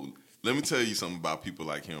 So let me tell you something about people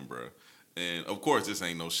like him, bro. And of course, this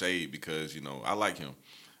ain't no shade because I like him,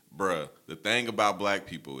 bruh. The thing about black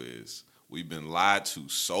people is we've been lied to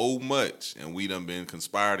so much, and we done been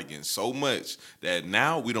conspired against so much that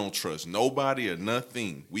now we don't trust nobody or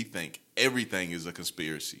nothing. We think everything is a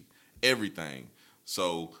conspiracy, everything.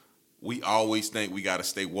 So we always think we got to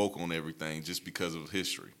stay woke on everything just because of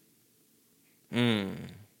history.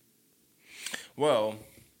 Well,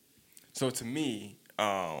 so to me,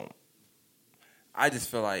 I just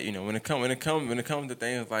feel like when it comes to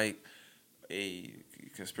things like a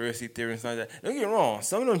conspiracy theory and stuff like that. Don't get me wrong,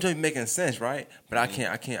 some of them just making sense, right? But I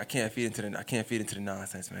can't feed into the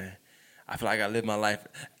nonsense, man. I feel like I live my life.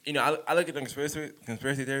 You know, I look at the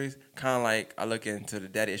conspiracy theories kind of like I look into the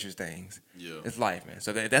daddy issues things. Yeah. It's life, man.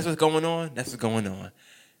 So if that's what's going on. That's what's going on.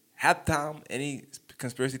 Half the time, any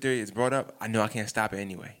conspiracy theory is brought up, I know I can't stop it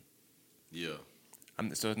anyway. Yeah.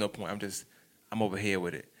 So there's no point. I'm over here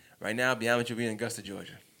with it. Right now, be honest with you, we in Augusta,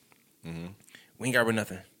 Georgia. Mm-hmm. We ain't got about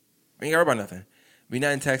nothing. We ain't got about nothing. We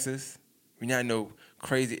not in Texas. We not no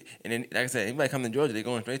crazy. And then, like I said, anybody come to Georgia, they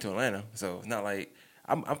going straight to Atlanta. So it's not like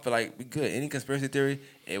I feel like we good. Any conspiracy theory,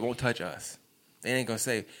 it won't touch us. They ain't gonna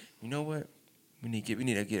say, you know what? We need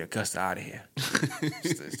to get Augusta out of here.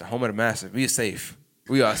 It's the home of the master. We are safe.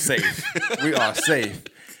 We are safe. We are safe.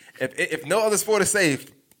 If no other sport is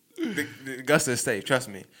safe, the Augusta is safe. Trust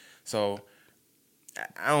me. So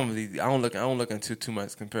I don't look into too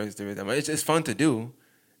much conspiracy theories. I mean, it's fun to do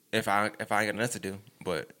if I ain't got nothing else to do.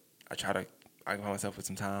 But I find myself with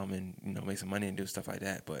some time and make some money and do stuff like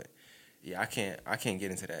that. But yeah, I can't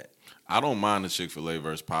get into that. I don't mind the Chick-fil-A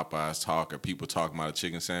versus Popeyes talk or people talking about a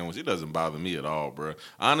chicken sandwich. It doesn't bother me at all, bro.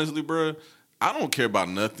 Honestly, bro, I don't care about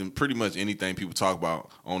nothing, pretty much anything people talk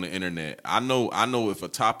about on the internet. I know if a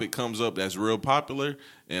topic comes up that's real popular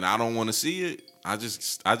and I don't want to see it, I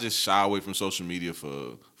just shy away from social media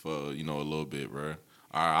for a little bit, bro.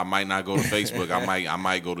 I might not go to Facebook. I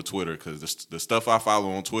might go to Twitter because the stuff I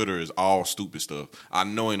follow on Twitter is all stupid stuff. I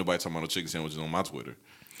know ain't nobody talking about no chicken sandwiches on my Twitter.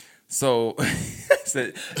 So,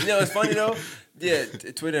 it's funny though. Yeah,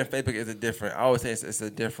 Twitter and Facebook is a different. I always say it's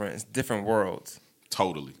different worlds.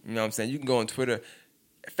 Totally. You know what I'm saying? You can go on Twitter.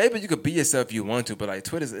 Facebook, you could be yourself if you want to, but like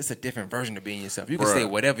Twitter, it's a different version of being yourself. You can say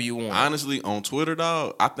whatever you want. Honestly, on Twitter,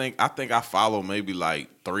 dog, I think I follow maybe like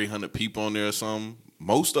 300 people on there or something.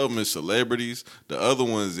 Most of them is celebrities. The other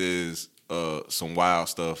ones is some wild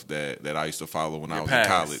stuff that I used to follow when I was in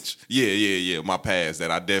college. Yeah. My past that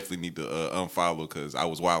I definitely need to unfollow because I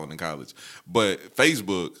was wilding in college. But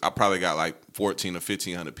Facebook, I probably got like 1,400 or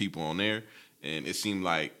 1,500 people on there. And it seemed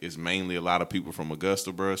like it's mainly a lot of people from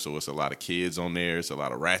Augusta, bro. So it's a lot of kids on there. It's a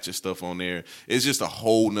lot of ratchet stuff on there. It's just a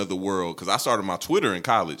whole nother world. Because I started my Twitter in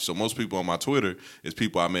college. So most people on my Twitter is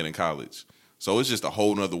people I met in college. So it's just a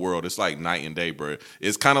whole nother world. It's like night and day, bro.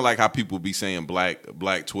 It's kind of like how people be saying black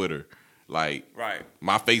Twitter. Like, right.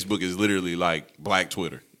 My Facebook is literally like black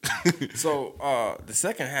Twitter. So the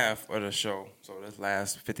second half of the show, so this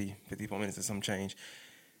last 54 minutes or some change,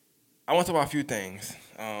 I want to talk about a few things.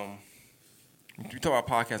 We talk about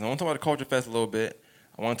podcasts. I want to talk about the Culture Fest a little bit.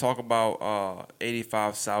 I want to talk about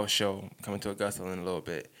 85 South Show coming to Augusta in a little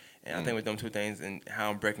bit. And I think with them two things and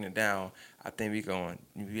how I'm breaking it down, I think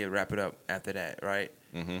we'll wrap it up after that, right?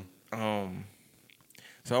 Mm-hmm.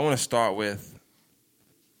 So I want to start with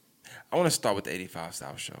the 85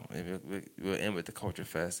 South Show. We'll end with the Culture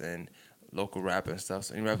Fest and local rap and stuff.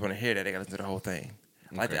 So any rappers want to hear that, they got to listen to the whole thing.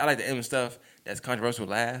 Okay. I like to end with stuff that's controversial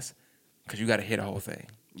last because you got to hear the whole thing.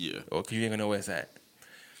 Yeah. Or because you ain't going to know where it's at.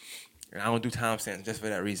 And I don't do timestamps just for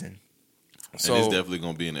that reason. So, and it's definitely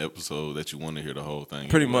going to be an episode that you want to hear the whole thing.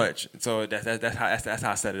 Pretty much. So that's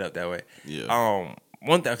how I set it up that way. Yeah.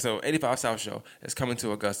 One thing, so 85 South Show is coming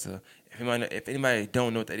to Augusta. If anybody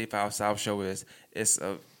don't know what the 85 South Show is, it's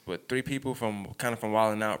with three people from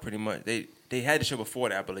Wildin' Out pretty much. They had the show before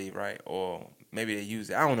that, I believe, right? Or maybe they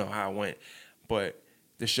used it. I don't know how it went. But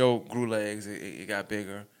the show grew legs. It got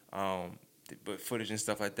bigger. But footage and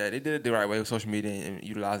stuff like that, they did it the right way with social media and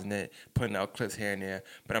utilizing it, putting out clips here and there.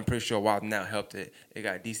 But I'm pretty sure Wild 'N Out helped it. It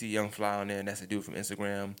got DC Young Fly on there, and that's a dude from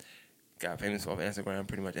Instagram. Got famous off Instagram,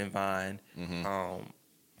 pretty much, and Vine. Mm-hmm.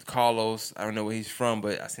 Carlos, I don't know where he's from,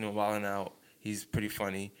 but I seen him Wild 'N Out. He's pretty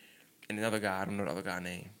funny. And another guy, I don't know the other guy's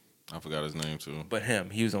name. I forgot his name too. But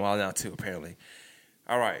he was on Wild 'N Out too, apparently.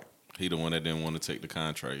 All right. He the one that didn't want to take the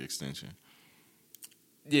contract extension.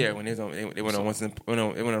 Yeah, when they went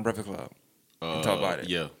on Breakfast Club. And talk about it.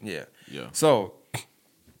 Yeah. So I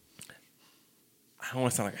don't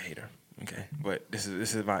want to sound like a hater, okay? But this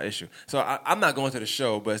is my issue. So I'm not going to the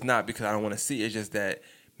show, but it's not because I don't want to see it. It's just that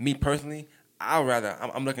me personally,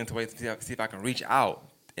 I'm looking to wait to see if I can reach out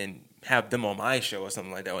and have them on my show or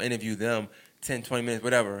something like that, or interview them 10, 20 minutes,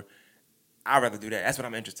 whatever. I'd rather do that. That's what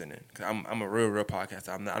I'm interested in because I'm a real podcaster.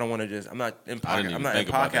 I'm not in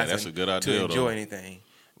podcasting That's a good idea, to enjoy anything.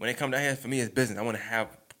 When it comes down here, for me, it's business. I want to have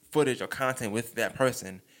footage or content with that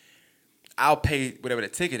person. I'll pay whatever the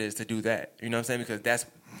ticket is to do that. You know what I'm saying? Because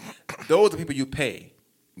those are the people you pay.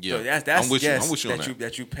 Yeah, so that's I'm with you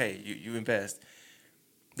that you pay. You invest.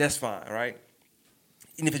 That's fine, right?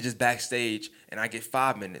 Even if it's just backstage and I get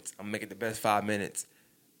 5 minutes, I'm making the best 5 minutes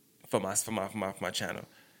for my channel.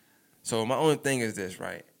 So my only thing is this,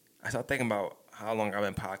 right? I start thinking about how long I've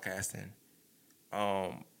been podcasting,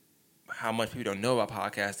 how much people don't know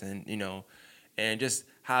about podcasting, and just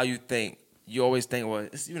how you think. You always think, well,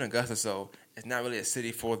 it's even Augusta, so it's not really a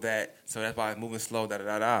city for that, so that's why it's moving slow,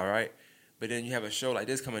 da-da-da-da, right? But then you have a show like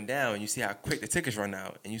this coming down, and you see how quick the tickets run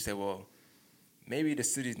out, and you say, well, maybe the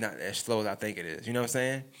city's not as slow as I think it is. You know what I'm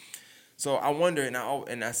saying? So I wonder, and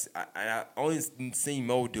I only seen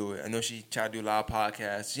Mo do it. I know she tried to do a lot of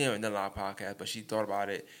podcasts. She haven't done a lot of podcasts, but she thought about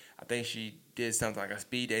it. I think she did something like a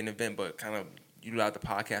speed dating event, but kind of utilized the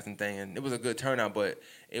podcasting thing, and it was a good turnout, but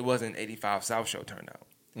it wasn't 85 South Show turnout.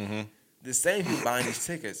 Mm-hmm. The same people buying these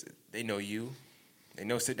tickets, they know you, they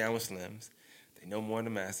know Sit Down with Slims, they know More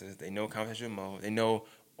Than the Masses, they know Conversation with Mo, they know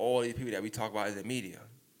all these people that we talk about as the media.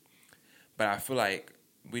 But I feel like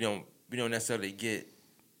we don't necessarily get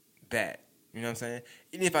that. You know what I'm saying?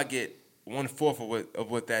 Even if I get 1/4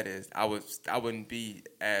 of what that is, I wouldn't be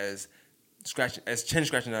as chin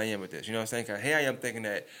scratching as I am with this. You know what I'm saying? 'Cause here I am thinking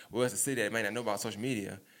that, well, it's a city that might not know about social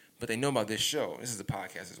media, but they know about this show. This is a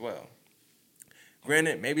podcast as well.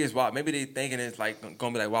 Granted, maybe it's wild. Maybe they thinking it's like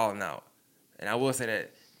gonna be like Wild 'N Out, and I will say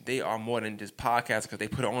that they are more than just podcasts because they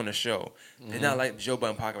put it on the show. Mm-hmm. They're not like the Joe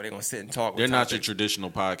Budden podcast where they're gonna sit and talk. They're not your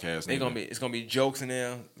traditional podcast. It's gonna be jokes in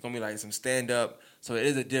there. It's gonna be like some stand up. So it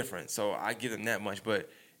is a difference. So I give them that much, but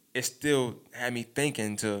it still had me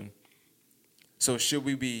thinking to. So should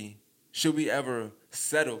we ever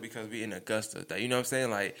settle because we in Augusta? You know what I'm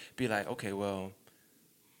saying? Like be like, okay, well,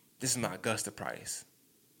 this is my Augusta price,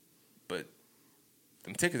 but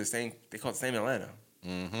them tickets the same. They cost the same in Atlanta.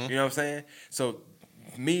 Mm-hmm. You know what I'm saying? So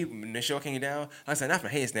me, when the show came down, like I said, not from a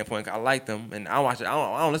hating standpoint, 'cause I like them and I watch it. I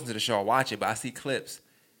don't listen to the show, I watch it, but I see clips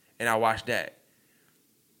and I watch that.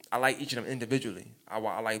 I like each of them individually. I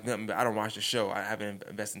like them, but I don't watch the show. I haven't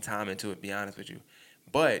invested time into it, to be honest with you.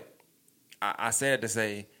 But I say that to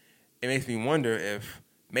say, it makes me wonder if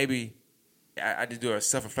maybe I just do a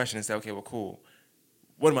self-reflection and say, okay, well, cool.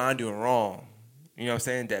 What am I doing wrong? You know what I'm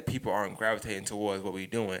saying? That people aren't gravitating towards what we're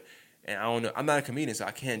doing. And I don't know. I'm not a comedian, so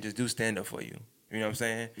I can't just do stand-up for you. You know what I'm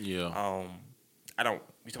saying? Yeah.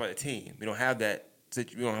 We talk about the team. We don't have that. We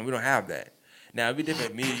don't have that. Now, it'd be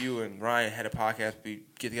different if me, you, and Ryan had a podcast. We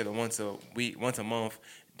get together once a week, once a month,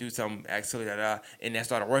 do something, act silly, and that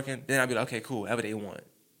started working. Then I'd be like, okay, cool, whatever they want.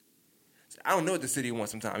 So I don't know what the city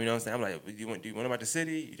wants sometimes. You know what I'm saying? I'm like, do you want about the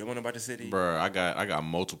city? You don't want about the city? Bruh, I got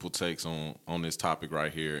multiple takes on this topic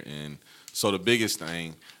right here. And so the biggest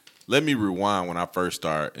thing, let me rewind when I first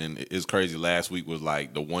started. And it's crazy. Last week was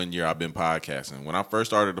like the 1 year I've been podcasting. When I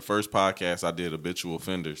first started the first podcast, I did Habitual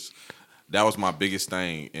Offenders. That was my biggest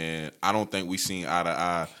thing, and I don't think we seen eye to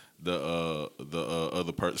eye the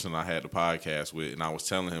other person I had the podcast with, and I was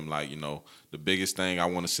telling him, like, you know, the biggest thing I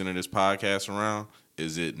want to center this podcast around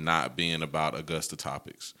is it not being about Augusta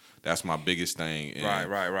topics. That's my biggest thing. And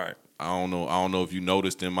Right. I don't know if you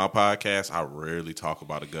noticed in my podcast, I rarely talk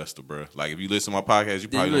about Augusta, bro. Like, if you listen to my podcast, you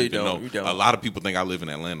probably don't even know. A lot of people think I live in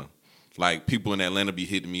Atlanta. Like, people in Atlanta be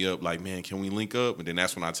hitting me up like, man, can we link up? And then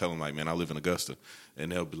that's when I tell them, like, man, I live in Augusta.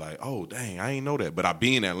 And they'll be like, oh, dang, I ain't know that. But I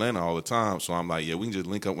be in Atlanta all the time. So I'm like, yeah, we can just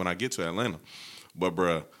link up when I get to Atlanta. But,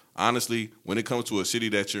 bruh, honestly, when it comes to a city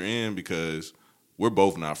that you're in, because we're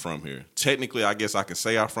both not from here. Technically, I guess I can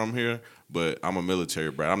say I'm from here, but I'm a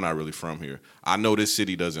military brat. I'm not really from here. I know this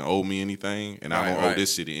city doesn't owe me anything, and I don't owe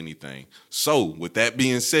this city anything. So, with that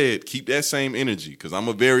being said, keep that same energy, because I'm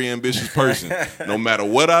a very ambitious person. No matter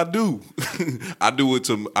what I do, I do it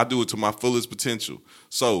to my fullest potential.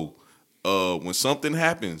 So, when something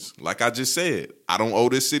happens, like I just said, I don't owe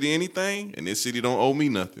this city anything, and this city don't owe me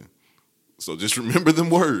nothing. So just remember them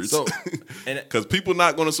words. So, because people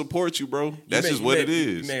not going to support you, bro. That's just what it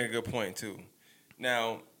is. You make a good point, too.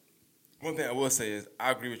 Now, one thing I will say is I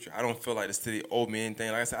agree with you. I don't feel like the city owed me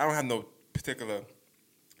anything. Like I said, I don't have no particular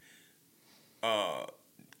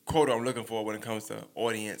quota I'm looking for when it comes to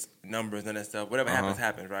audience numbers and that stuff. Whatever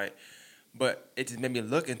happens, right? But it just made me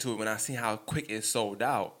look into it when I see how quick it sold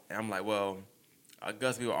out. And I'm like, well,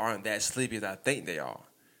 Augusta people aren't that sleepy as I think they are.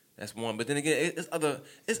 That's one. But then again, it's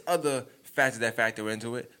other factors that factor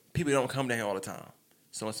into it. People don't come down here all the time.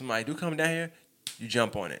 So when somebody do come down here, you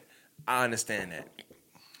jump on it. I understand that.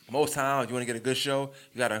 Most times, you want to get a good show,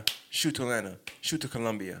 you got to shoot to Atlanta, shoot to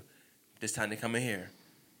Columbia. This time they come in here.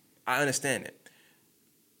 I understand it.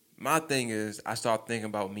 My thing is, I start thinking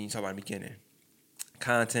about me, you talk about the beginning.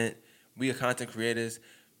 Content. We are content creators.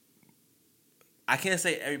 I can't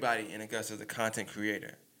say everybody in Augusta is a content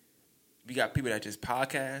creator. We got people that just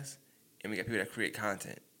podcast, and we got people that create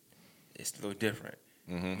content. It's a little different.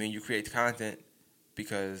 Mm-hmm. I mean, you create content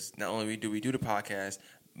because not only we do the podcast,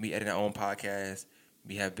 we edit our own podcast.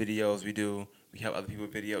 We have videos we help other people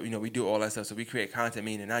with video. You know, we do all that stuff. So we create content,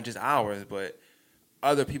 meaning not just ours, but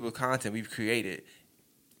other people's content we've created,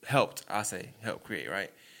 help create,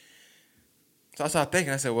 right? So I started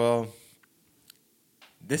thinking. I said, well,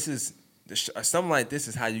 this is something like this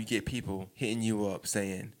is how you get people hitting you up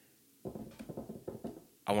saying,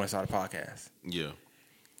 "I want to start a podcast." Yeah.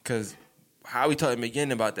 Because how we talked in the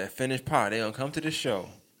beginning about that finished part, they're gonna come to the show,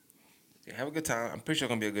 they have a good time. I'm pretty sure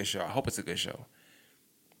it's gonna be a good show. I hope it's a good show.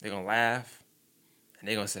 They're gonna laugh, and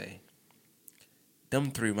they're gonna say, "Them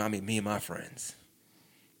three remind me of me and my friends."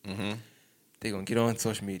 Mm-hmm. They're gonna get on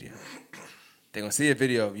social media. They're gonna see a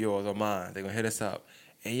video of yours or mine. They're gonna hit us up.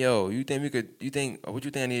 Hey, yo, what you think what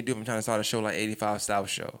you think I need to do if I'm trying to start a show like 85 South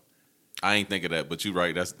Show? I ain't think of that, but you're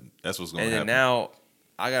right. That's what's going to happen. And then now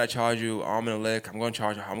I gotta charge you arm and a leg. I'm gonna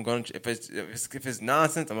charge you. If it's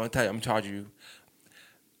nonsense, I'm gonna tell you. I'm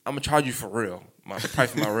gonna charge you for real. My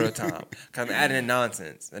price for my real time. Cause I'm adding in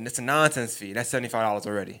nonsense, and it's a nonsense fee. That's $75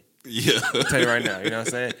 already. Yeah. I'll tell you right now. You know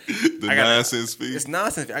what I'm saying? The nonsense fee. It's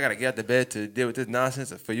nonsense. I gotta get out the bed to deal with this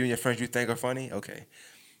nonsense for you and your friends you think are funny. Okay,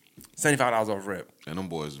 $75 off rip. And them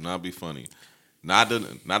boys do not be funny. Not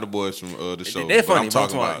the boys from the show. They're funny. I'm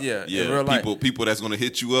talking about yeah, in real life. People that's gonna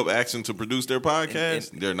hit you up asking to produce their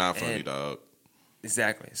podcast. They're not funny, dog.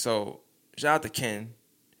 Exactly. So shout out to Ken.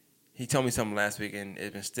 He told me something last week, and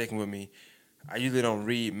it's been sticking with me. I usually don't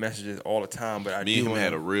read messages all the time, but Me and him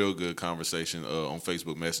had a real good conversation on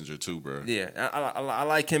Facebook Messenger too, bro. Yeah, I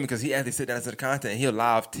like him because he actually sit down to the content and he'll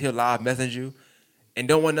live message you, and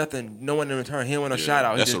don't want no one in return. He don't want no shout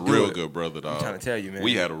out. That's a real good brother, dog. I'm trying to tell you, man.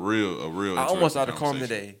 We had a real. I almost started to call him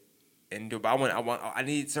today, but I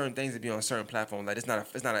need certain things to be on certain platforms. Like it's not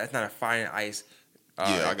a fire and ice.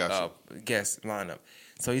 I got you. Guest lineup.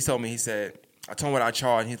 So he told me. He said I told him what I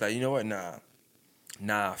charged. And he's like, you know what?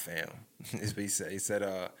 Nah, fam. That's what he said. He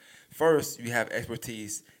said, first, you have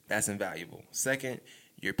expertise that's invaluable. Second,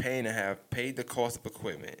 you're paying to have paid the cost of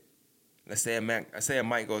equipment. Let's say a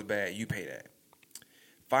mic goes bad, you pay that.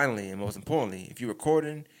 Finally, and most importantly, if you're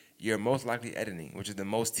recording, you're most likely editing, which is the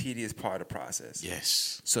most tedious part of the process.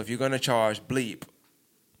 Yes. So if you're gonna charge bleep,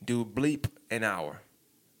 do bleep an hour.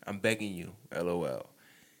 I'm begging you, LOL.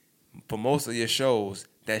 For most of your shows,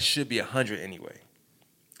 that should be 100 anyway.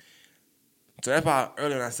 So that's why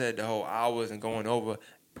earlier when I said the whole hours and going over,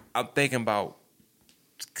 I'm thinking about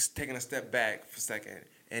taking a step back for a second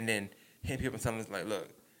and then hitting people telling us like, look,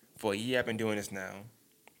 for a year I've been doing this now.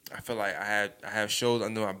 I feel like I have shows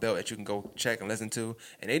under my belt that you can go check and listen to,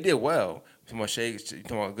 and they did well. You talking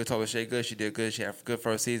about Good Talk with Shay Good, she did good. She had a good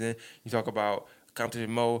first season. You talk about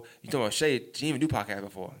Competition Mo. You talking about Shay? She didn't even do podcast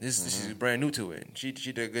before. She's brand new to it. She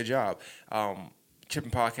did a good job.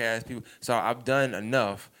 Chipping podcast people. So I've done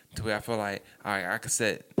enough to where I feel like, all right, I could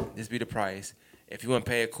set this be the price. If you want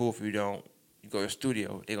to pay it, cool. If you don't, you go to the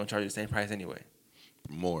studio. They're gonna charge you the same price anyway.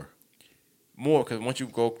 More, because once you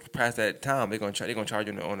go past that time, they're gonna charge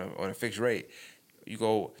you on a fixed rate. You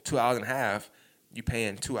go 2 hours and a half, you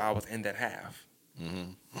paying 2 hours in that half.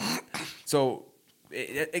 Mm-hmm. So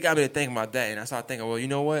it got me to think about that, and I started thinking, well, you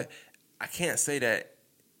know what? I can't say that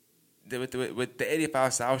with the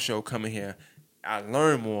 85 South show coming here, I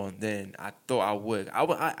learned more than I thought I would.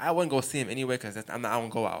 I wouldn't go see him anyway because I don't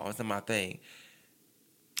go out. That's not my thing.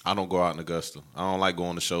 I don't go out in Augusta. I don't like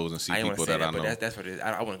going to shows and see people that I know. But that's what it is.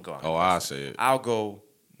 I wouldn't go out. Oh, I say it. I'll go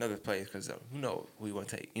another place because who knows who you want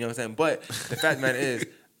to take. You know what I'm saying? But the fact of the matter is,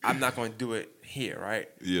 I'm not going to do it here, right?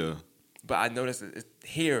 Yeah. But I noticed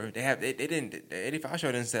here they didn't. The 85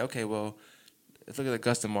 show didn't say, okay, well, let's look at the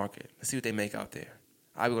Augusta market. Let's see what they make out there.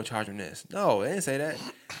 We're going to charge them this. No, they didn't say that.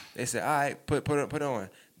 They said, all right, put it on.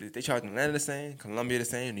 They charge Atlanta the same, Columbia the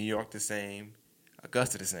same, New York the same,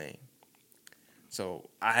 Augusta the same. So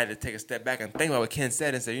I had to take a step back and think about what Ken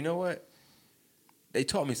said and say, you know what? They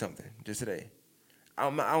taught me something just today. I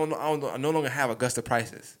no longer have Augusta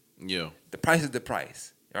prices. Yeah. The price is the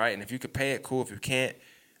price, all right? And if you could pay it, cool. If you can't,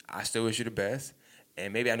 I still wish you the best.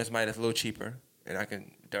 And maybe I know somebody that's a little cheaper, and I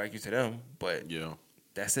can direct you to them. But yeah,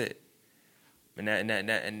 that's it.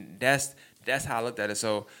 And that's how I looked at it.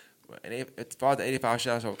 So, as far as the 85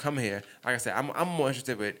 shows so coming here, like I said, I'm more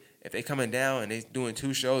interested with if they coming down and they doing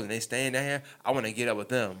 2 shows and they staying down here. I want to get up with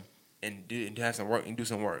them and have some work and do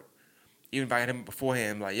some work. Even if I had them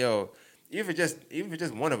beforehand, like yo, even if it's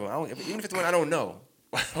just one of them, even if it's one I don't know,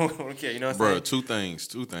 I don't care. You know what I'm saying? Bro, two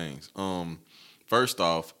things. First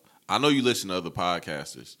off, I know you listen to other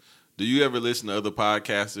podcasters. Do you ever listen to other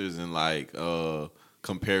podcasters and like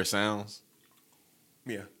compare sounds?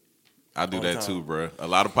 Yeah. I do that too, bro. A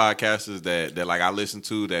lot of podcasters that like I listen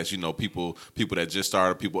to that's, people that just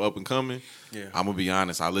started, people up and coming. Yeah. I'm gonna be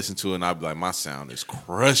honest, I listen to it and I be like, my sound is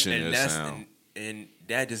crushing their sound. And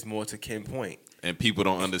that is more to Ken's point. And people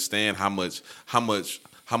don't understand how much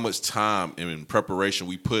how much time and preparation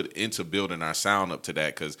we put into building our sound up to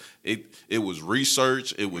that, because it was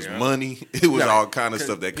research, it was money, it was all kind of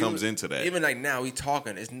stuff that comes into that. Even like now we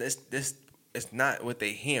talking, it's not what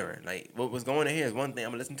they hearing. Like what was going on here is one thing.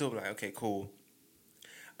 I'm gonna listen to it, like, okay, cool.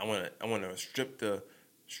 I wanna strip the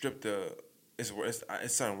it's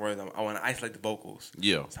certain words. I wanna isolate the vocals.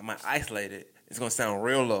 Yeah. So I'm gonna isolate it. It's gonna sound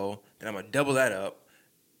real low. Then I'm gonna double that up.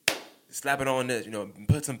 Slap it on this,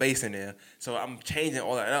 put some bass in there. So I'm changing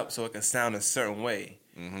all that up so it can sound a certain way.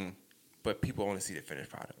 Mm-hmm. But people only see the finished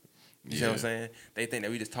product. You know what I'm saying? They think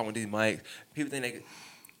that we just talking with these mics. People think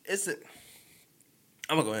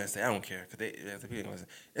I'm gonna go ahead and say I don't care because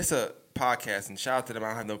it's a podcast, and shout out to them. I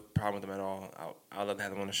don't have no problem with them at all. I'd love to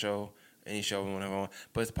have them on the show, any show we want to have on.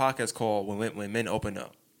 But it's a podcast called When Men Open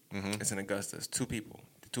Up. Mm-hmm. It's in Augusta. It's 2 people,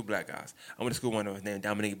 2 black guys. I went to school with one of them named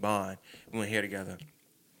Dominique Bond. We went here together.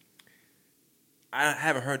 I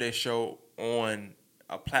haven't heard their show on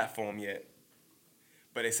a platform yet,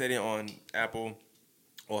 but they said it on Apple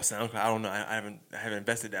or SoundCloud. I don't know. I haven't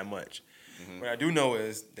invested that much. Mm-hmm. What I do know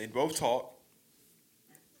is they both talk.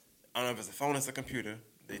 I don't know if it's a phone or it's a computer.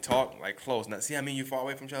 They talk like close. Now, see, you far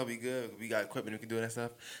away from each other, we good. We got equipment, we can do that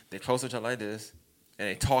stuff. They close to each other like this, and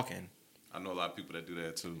they talking. I know a lot of people that do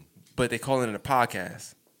that too. But they call it a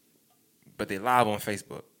podcast. But they live on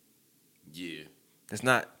Facebook. Yeah. That's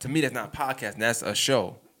not a podcast. That's a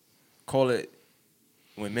show. Call it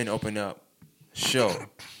When Men Open Up show.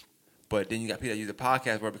 But then you got people that use the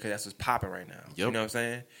podcast word because that's what's popping right now. Yep. You know what I'm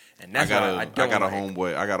saying? And that's I got a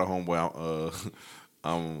homeboy.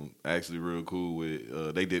 I'm actually real cool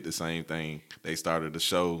with. They did the same thing. They started the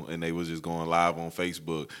show and they was just going live on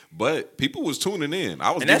Facebook. But people was tuning in. I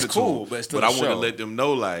was, and that's cool. But I want to let them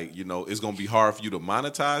know, like, it's gonna be hard for you to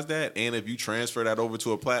monetize that. And if you transfer that over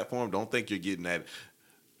to a platform, don't think you're getting that.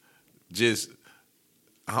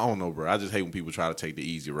 I don't know, bro. I just hate when people try to take the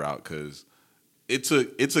easy route, because it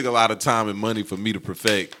took a lot of time and money for me to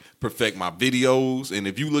perfect my videos. And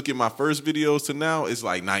if you look at my first videos to now, it's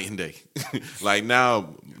like night and day. Like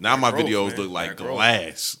now my videos look like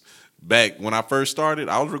glass. Back when I first started,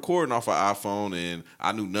 I was recording off an iPhone and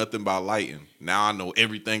I knew nothing about lighting. Now I know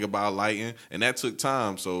everything about lighting, and that took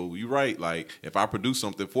time. So you're right. Like, if I produce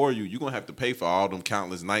something for you, you're going to have to pay for all them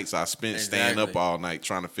countless nights I spent staying up all night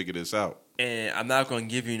trying to figure this out. And I'm not going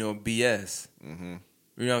to give you no BS. Mm-hmm.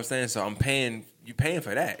 You know what I'm saying? So you paying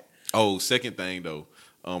for that. Oh, second thing though.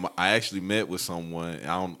 I actually met with someone.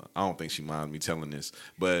 I don't think she minds me telling this,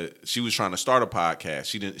 but she was trying to start a podcast.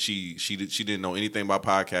 She didn't know anything about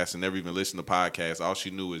podcasts and never even listened to podcasts. All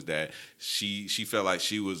she knew is that she felt like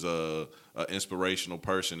she was a inspirational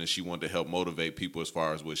person and she wanted to help motivate people as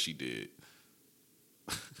far as what she did.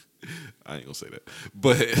 I ain't gonna say that,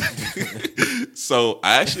 but so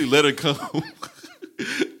I actually let her come.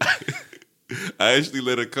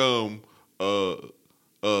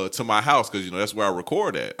 To my house, because that's where I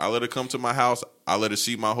record at. I let her come to my house. I let her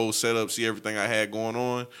see my whole setup, see everything I had going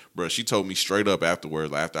on. Bro, she told me straight up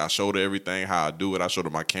afterwards, like, after I showed her everything, how I do it, I showed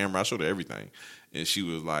her my camera, I showed her everything. And she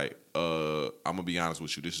was like, I'm going to be honest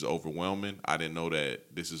with you, this is overwhelming. I didn't know that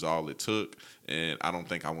this is all it took, and I don't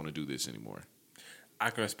think I want to do this anymore. I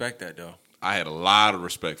can respect that, though. I had a lot of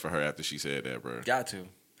respect for her after she said that, bro. Got to.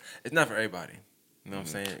 It's not for everybody. You know what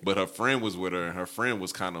I'm saying? But her friend was with her, and her friend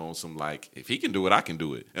was kind of on some, like, if he can do it, I can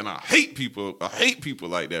do it. And I hate people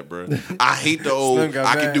like that, bro. I hate the old,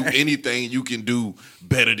 I can do anything you can do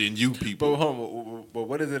better than you people. But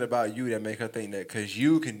what is it about you that make her think that because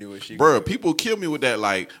you can do it, she can do it? People kill me with that.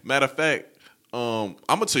 Like, matter of fact, I'm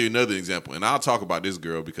going to tell you another example, and I'll talk about this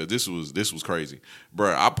girl because this was crazy.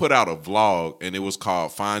 Bro, I put out a vlog, and it was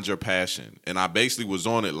called Find Your Passion. And I basically was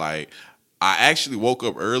on it like, I actually woke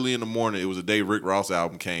up early in the morning. It was the day Rick Ross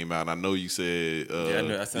album came out. And I know you said,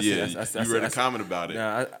 you read a comment about it.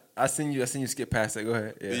 Nah, I seen you skip past that. Go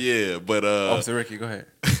ahead. Yeah, but so Ricky, go ahead.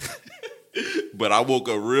 But I woke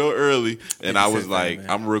up real early, and I was like,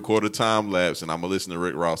 I'm gonna record a time lapse, and I'm gonna listen to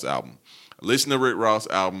Rick Ross album. Listen to Rick Ross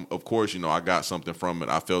album. Of course, I got something from it.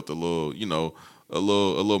 I felt a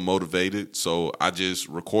little motivated, so I just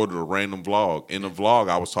recorded a random vlog. In the vlog,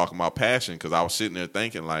 I was talking about passion because I was sitting there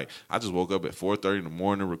thinking, like, I just woke up at 4:30 in the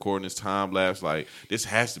morning recording this time lapse. Like, this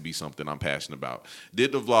has to be something I'm passionate about.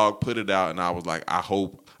 Did the vlog, put it out, and I was like, I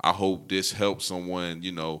hope this helps someone,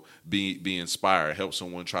 be inspired, help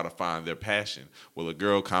someone try to find their passion. Well, a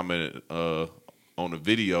girl commented on the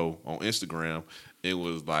video on Instagram. It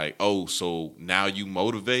was like, oh, so now you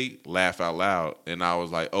motivate? Laugh out loud. And I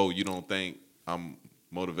was like, oh, you don't think I'm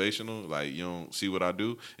motivational? Like, you don't see what I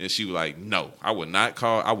do? And she was like, no, I would not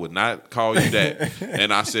call you that.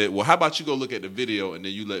 And I said, well, how about you go look at the video and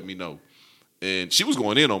then you let me know? And she was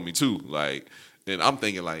going in on me too. Like, And I'm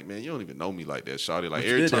thinking like, man, you don't even know me like that, shawty. Like But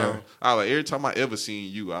you did, though. every time I ever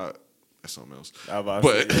seen you, that's something else. I was about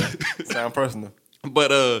But to say, yeah. Sound personal.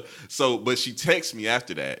 but she texted me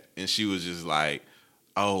after that, and she was just like,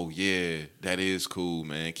 "Oh yeah, that is cool,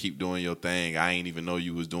 man. Keep doing your thing. I ain't even know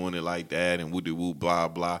you was doing it like that." And woo woo blah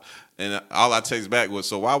blah. And all I text back was,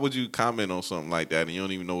 "So why would you comment on something like that and you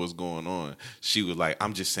don't even know what's going on?" She was like,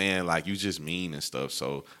 "I'm just saying, like, you just mean and stuff.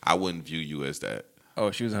 So I wouldn't view you as that."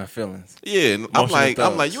 Oh, she was in her feelings. Yeah, and I'm like,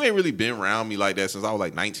 thugs. you ain't really been around me like that since I was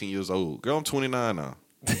like 19 years old. Girl, I'm 29 now.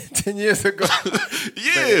 10 years ago.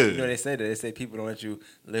 Yeah. You know, they say that. They say people don't let you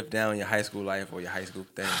live down your high school life or your high school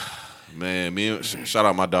thing. Man, shout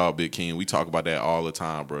out my dog Big King. We talk about that all the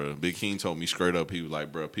time, bro. Big King told me straight up, he was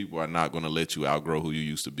like, bro, people are not going to let you outgrow who you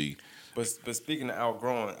used to be. But speaking of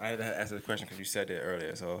outgrowing, I had to ask this question because you said that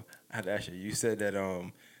earlier. So I had to ask you. You said that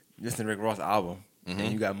you listened to Rick Ross album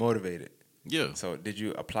and you got motivated. Yeah. So did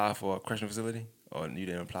you apply for a correctional facility or you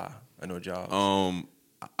didn't apply? Or no job?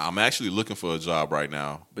 I'm actually looking for a job right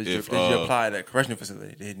now. But did you apply at a correctional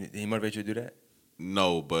facility? Did he motivate you to do that?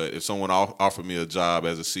 No, but if someone offered me a job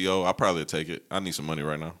as a CO, I'd probably take it. I need some money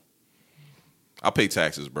right now. I pay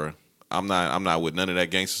taxes, bro. I'm not with none of that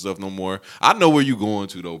gangster stuff no more. I know where you going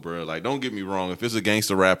to though, bro. Like, don't get me wrong. If it's a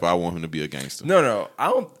gangster rapper, I want him to be a gangster. No, I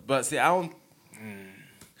don't. But see, I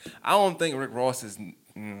don't think Rick Ross is.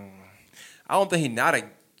 I don't think he's not a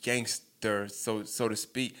gangster, so to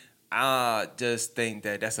speak. I just think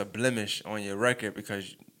that that's a blemish on your record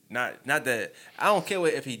because not that I don't care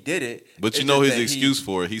if he did it. But you know his excuse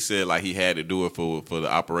for it. He said like he had to do it for the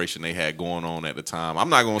operation they had going on at the time. I'm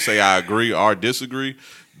not gonna say I agree or disagree,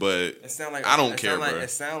 but I don't care, bro. It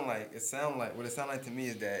sound like what it sound like to me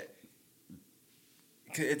is that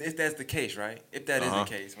if that's the case, right? If that is the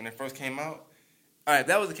case, when it first came out, all right, if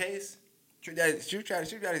that was the case. Shoot Daddy,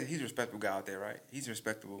 he's a respectable guy out there, right? He's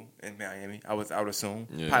respectable in Miami. I would assume.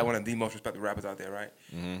 Yeah. Probably one of the most respectable rappers out there, right?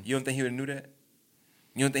 Mm-hmm. You don't think he would have knew that?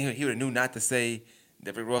 You don't think he would have knew not to say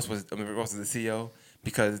that Rick Ross was the CEO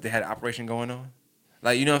because they had an operation going on?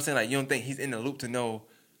 Like, you know what I'm saying? Like, you don't think he's in the loop to know?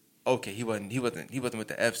 Okay, he wasn't with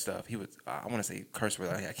the F stuff. He was. I want to say curse word.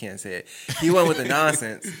 I can't say it. He wasn't with the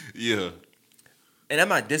nonsense. Yeah. And I'm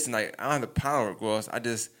not dissing. Like, I don't have the power of Rick Ross. I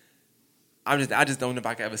just don't know if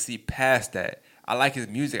I can ever see past that. I like his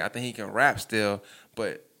music. I think he can rap still,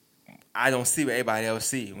 but I don't see what everybody else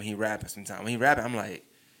see when he rapping sometimes. When he rapping, I'm like,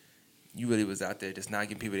 you really was out there just not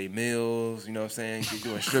giving people their meals, you know what I'm saying? You're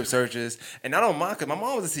doing strip searches. And I don't mind because my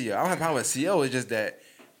mom was a CEO. I don't have a problem with CEO. It's just that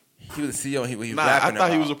he was a CEO and he was rapping I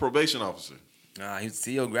thought he was a probation officer. Nah, he was a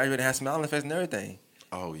CEO, graduated, had smile on his face and everything.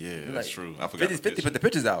 Oh, yeah, that's true. I forgot 50 put the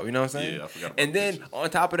pictures out, you know what I'm saying? Yeah, I forgot. And then on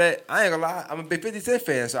top of that, I ain't gonna lie, I'm a big 50 Cent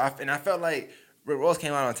fan, so I felt like Rick Ross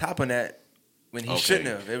came out on top of that when he shouldn't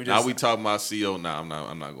have. It was just, now we talking about CO. Nah, I'm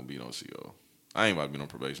not gonna be no CO. I ain't about to be no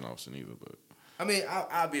probation officer neither. But I mean,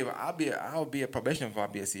 I'll be a probation officer if I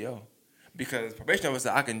be a CO because probation officer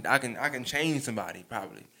I can change somebody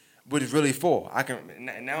probably, what it's really for. I can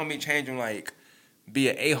now me changing like be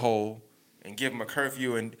an a-hole and give him a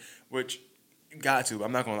curfew and which. Got to.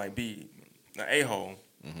 I'm not gonna like be an a-hole.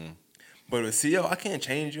 Mm-hmm. But with CO, I can't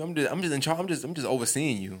change you. I'm just in charge. I'm just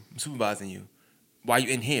overseeing you. I'm supervising you while you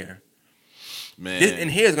in here. Man, this in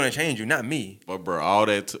here is gonna change you, not me. But bro, all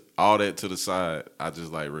that to the side. I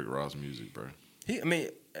just like Rick Ross music, bro. A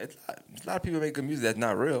lot of people make good music that's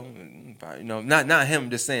not real. You know, not him.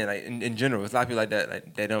 Just saying, like in general, it's a lot of people like that.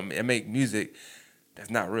 Like they make music that's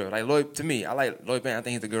not real. Like Lloyd, to me, I like Lloyd Banks. I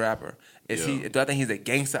think he's a good rapper. Do I think he's a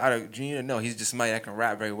gangster out of Junior? No, he's just somebody that can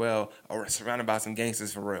rap very well or surrounded by some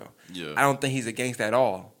gangsters for real. Yeah. I don't think he's a gangster at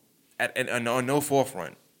all, on no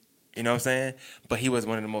forefront. You know what I'm saying? But he was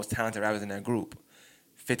one of the most talented rappers in that group.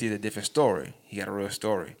 50 is a different story. He got a real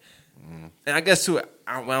story. Mm-hmm. And I guess too, where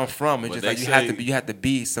I'm from, it's just like you have to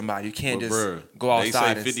be somebody. You can't just go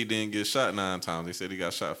outside. They say 50 didn't get shot 9 times. They said he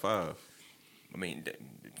got shot 5. I mean,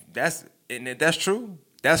 that's true.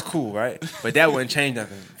 That's cool, right? But that wouldn't change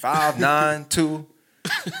nothing. 5, 9, 2.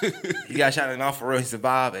 He got shot in the mouth for real. He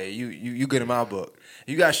survived. Hey, you good in my book.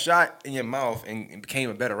 You got shot in your mouth and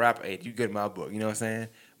became a better rapper. Hey, you good in my book. You know what I'm saying?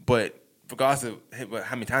 But regardless of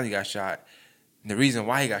how many times he got shot, the reason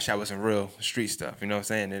why he got shot was some real street stuff. You know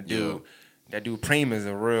what I'm saying? That dude Preem is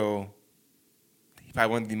he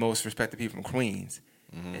probably one of the most respected people from Queens.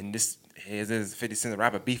 Mm-hmm. And this is 50 Cent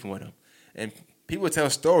rapper beefing with him. And people tell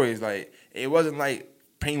stories like it wasn't like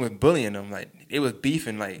Preem was bullying them, like it was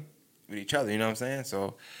beefing like with each other. You know what I'm saying?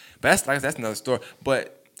 So, but that's another story.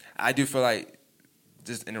 But I do feel like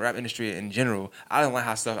just in the rap industry in general, I just like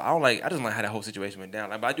how that whole situation went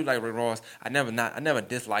down. Like, but I do like Rick Ross. I never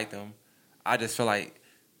disliked him. I just feel like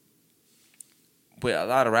with a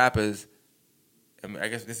lot of rappers, I mean, I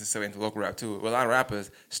guess this is so into local rap too. With a lot of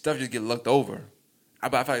rappers, stuff just get looked over. I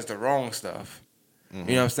feel like it's the wrong stuff. Mm-hmm.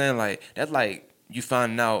 You know what I'm saying? Like that's like you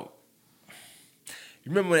find out. You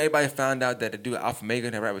remember when everybody found out that the dude Alpha Mega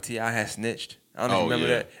that rap with T.I. had snitched? I don't know if you remember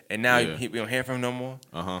that. And now we don't hear from him no more.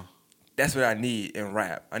 That's what I need in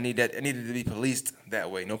rap. I need that. I need it to be policed that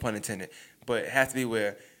way. No pun intended. But it has to be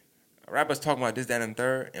where a rapper's talking about this, that, and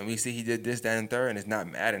third, and we see he did this, that, and third, and it's not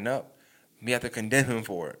adding up. We have to condemn him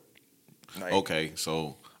for it. Like, okay,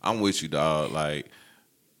 so I'm with you, dog. Like,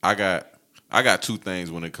 I got two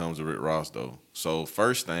things when it comes to Rick Ross, though. So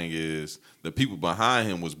first thing is the people behind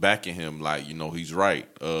him was backing him, like, you know, he's right.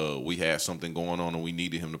 We had something going on and we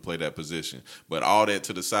needed him to play that position. But all that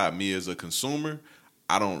to the side, me as a consumer,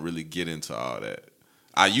 I don't really get into all that.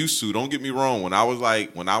 I used to. Don't get me wrong. When I was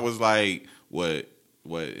like what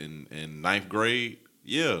in ninth grade,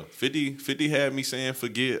 yeah, 50 had me saying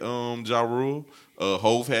forget Ja Rule.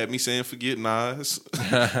 Hove had me saying forget Nas.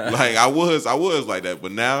 Like I was like that.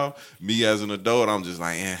 But now, me as an adult, I'm just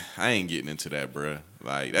like, I ain't getting into that, bruh.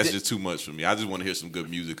 Like that's just too much for me. I just want to hear some good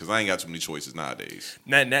music because I ain't got too many choices nowadays.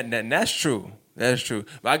 That's true. That's true.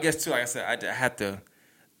 But I guess too, like I said, I have to.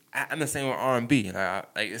 I'm the same with R&B.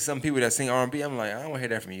 Like some people that sing R&B, I'm like, I don't want to hear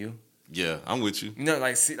that from you. Yeah, I'm with you. You know,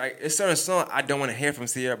 like it's certain song I don't want to hear from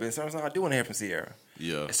Sierra, but it's certain song I do want to hear from Sierra.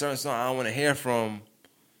 Yeah. It's certain song I don't want to hear from.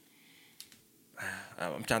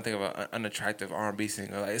 I'm trying to think of an unattractive R&B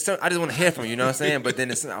singer. Like I just want to hear from you know what I'm saying? But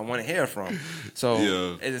then it's I want to hear from. So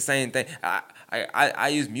It's the same thing. I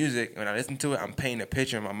use music when I listen to it. I'm painting a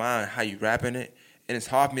picture in my mind how you rapping it, and it's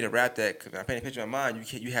hard for me to rap that because when I paint a picture in my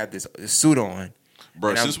mind, you have this suit on.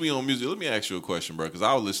 Bro, since we on music, let me ask you a question, bro. Because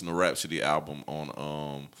I was listening to Rhapsody album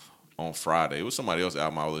on Friday. It was somebody else's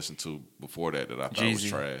album I was listening to before that I thought was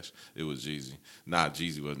trash. It was Jeezy. Nah,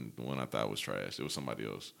 Jeezy wasn't the one I thought was trash. It was somebody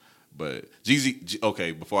else. But Jeezy,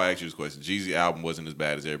 okay, before I ask you this question, Jeezy album wasn't as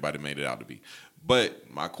bad as everybody made it out to be. But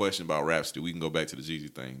my question about Rhapsody, we can go back to the Jeezy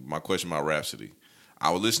thing. My question about Rhapsody,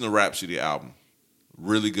 I would listen to Rhapsody album.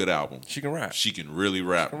 Really good album. She can rap. She can really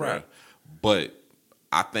rap, bro. But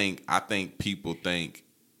I think people think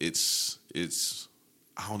it's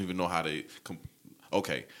I don't even know how to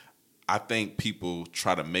okay. I think people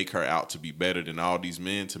try to make her out to be better than all these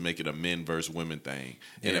men to make it a men versus women thing.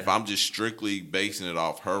 And if I'm just strictly basing it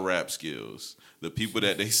off her rap skills, the people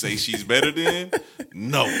that they say she's better than,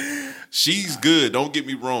 no. She's good, don't get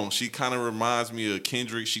me wrong. She kind of reminds me of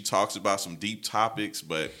Kendrick. She talks about some deep topics,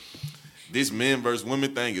 but this men versus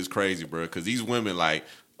women thing is crazy, bro, because these women like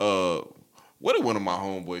what did one of my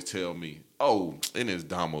homeboys tell me? Oh, and it's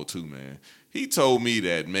Damo too, man. He told me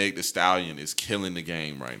that Meg Thee Stallion is killing the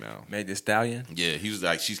game right now. Meg Thee Stallion? Yeah, he was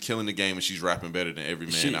like, she's killing the game and she's rapping better than every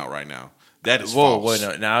man out right now. That is false.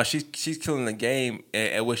 No. Now she's killing the game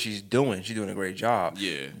at what she's doing. She's doing a great job.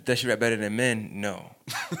 Yeah. Does she rap better than men? No.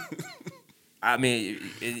 I mean,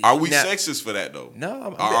 are we sexist for that though?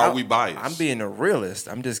 No. Are we biased? I'm being a realist.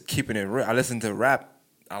 I'm just keeping it real. I listen to rap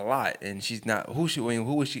a lot, and she's not. Who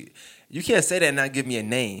was she? You can't say that and not give me a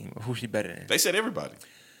name of who she better than. They said everybody.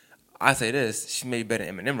 I say this: she may be better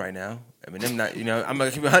than Eminem right now. Eminem not, I'm gonna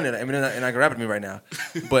keep it 100. Eminem not gonna rap with me right now,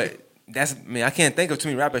 but I can't think of too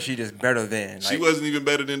many rappers she just better than. She wasn't even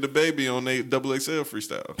better than DaBaby on the XXL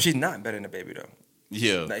freestyle. She's not better than DaBaby though.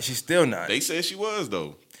 Yeah, like, she's still not. They said she was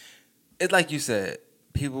though. It's like you said,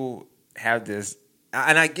 people have this,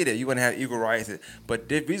 and I get it. You want to have equal rights, but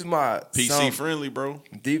the reason why PC friendly, bro.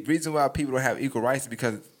 The reason why people don't have equal rights is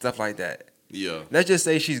because of stuff like that. Yeah. Let's just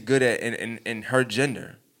say she's good at in her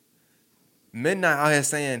gender. Men not out here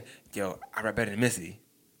saying, "Yo, I rap better than Missy.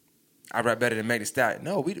 I rap better than Meg Thee Stallion."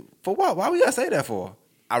 No, for what? Why we gotta say that for?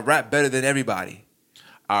 I rap better than everybody.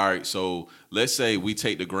 All right, so let's say we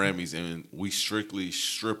take the Grammys and we strictly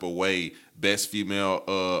strip away best female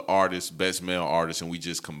artist, best male artist, and we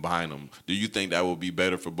just combine them. Do you think that would be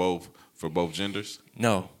better for both genders?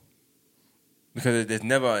 No, because there's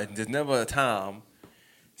never a time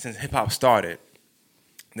since hip hop started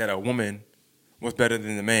that a woman was better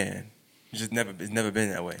than the man. It's never been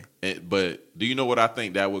that way. But do you know what I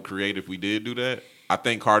think that would create if we did do that? I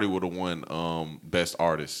think Cardi would have won best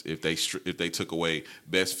artist if they took away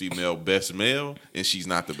best female, best male, and she's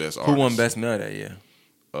not the best artist. Who won best male that year?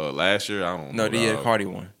 Last year, I don't know. No, the year Cardi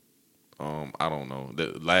won. I don't know.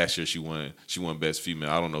 Last year she won best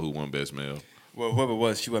female. I don't know who won best male. Well, whoever it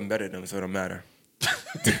was, she wasn't better than them, so it don't matter.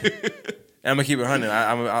 I'm gonna keep it 100.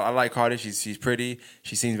 I like Cardi. She's pretty.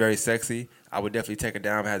 She seems very sexy. I would definitely take her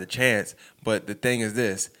down if I had the chance. But the thing is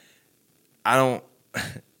this: I'm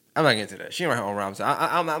not getting into that. She ain't her own rhymes.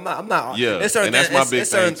 I'm not. Yeah, and that's my big thing.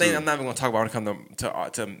 Certain things I'm not even gonna talk about when it comes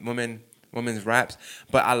to women's raps.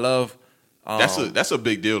 But I love That's a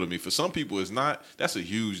big deal to me. For some people, it's not. That's a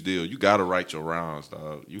huge deal. You got to write your rhymes,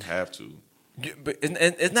 dog. You have to. But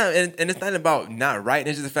it's not, and it's not about not writing.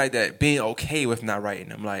 It's just the fact that being okay with not writing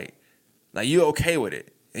them. Like you're okay with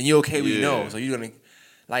it, and you're okay with so you're gonna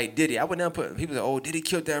like Diddy. I would never put people say, "Oh, Diddy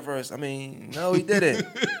killed that verse." I mean, no, he didn't.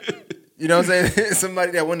 You know what I'm saying?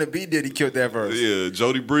 Somebody that wanted to be Diddy killed that verse. Yeah,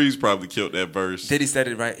 Jody Breeze probably killed that verse. Diddy said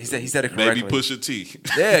it right. He said it correctly. Maybe Pusha T.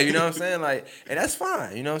 Yeah, you know what I'm saying? Like, and that's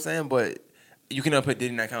fine. You know what I'm saying? But you cannot put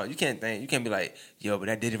Diddy in that count. You can't be like, yo, but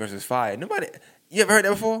that Diddy verse was fire. Nobody. You ever heard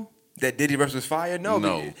that before? That Diddy verse was fire? No.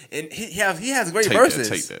 And he has great verses.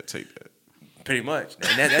 Take that. Pretty much.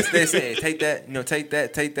 And that's what they say. Take that.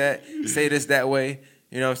 Take that. Say this that way.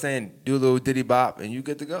 You know what I'm saying? Do a little Diddy bop, and you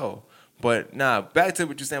good to go. But back to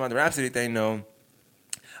what you're saying about the Rhapsody thing, though.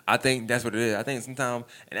 I think that's what it is. I think sometimes,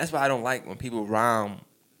 and that's why I don't like when people rhyme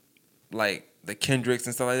like the Kendricks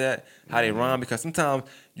and stuff like that, how they rhyme, because sometimes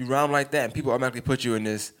you rhyme like that and people automatically put you in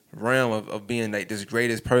this realm of being like this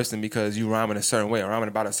greatest person because you rhyme in a certain way or rhyming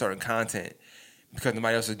about a certain content because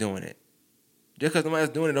nobody else is doing it. Just because nobody else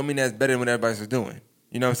is doing it don't mean that's better than what everybody else is doing.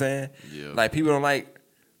 You know what I'm saying? Yeah. Like people don't like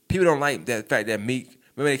that fact that Meek,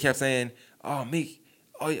 remember they kept saying, oh, Meek,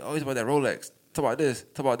 always about that Rolex. Talk about this,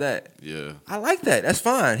 talk about that. Yeah. I like that. That's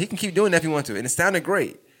fine. He can keep doing that if he wants to. And it sounded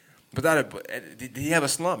great. But did he have a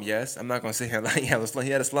slump? Yes. I'm not going to say he had a slump.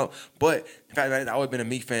 He had a slump. But the fact that I've always been a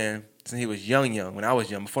Meek fan since he was young, when I was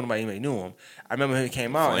young, before nobody even knew him. I remember when he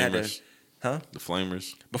came out. The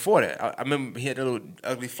Flamers. Before that, I remember he had the little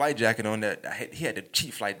ugly flight jacket on that. He had the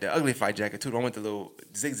cheap flight, the ugly flight jacket too. The one with the little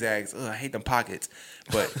zigzags. Ugh, I hate them pockets.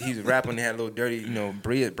 But he was rapping. They had a little dirty,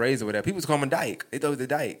 braids or whatever. People was calling him Dyke. They thought it was the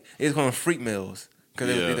Dyke. They was calling him Freak Mills because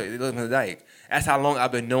they looked him the Dyke. That's how long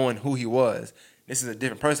I've been knowing who he was. This is a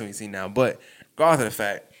different person we see now. But regardless of the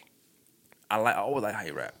fact, I always like how he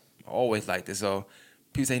rap. I always liked it. So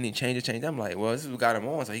people say he need to change. I'm like, well, this is what got him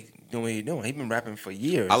on, so he doing what he doing. He been rapping for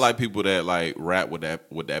years. I like people that like rap with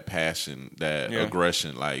that passion, that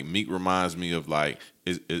aggression. Like Meek reminds me of like,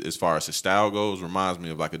 as far as his style goes, reminds me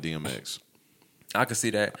of like a DMX. I can see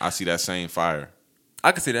that. I see that same fire.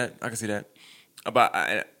 I can see that.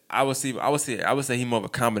 But I would say he more of a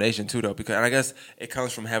combination too, though, because I guess it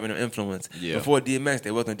comes from having an influence. Yeah. Before DMX,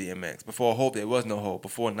 there was no DMX. Before Hope, there was no Hope.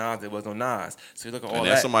 Before Nas, there was no Nas. So you look at all that. And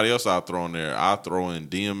that's somebody else I'll throw in there. I'll throw in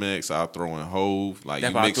DMX. I'll throw in Hove. Like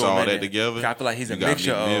you mix all that together. I feel like he's a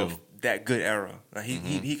mixture of that good era. Like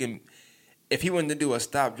he can, if he wanted to do a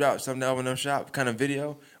stop drop, something over no shop kind of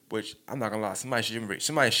video, which I'm not gonna lie, somebody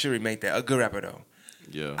should remake that. A good rapper though.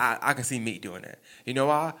 Yeah. I can see Meek doing that. You know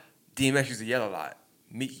why? DMX used to yell a lot.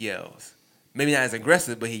 Meek yells. Maybe not as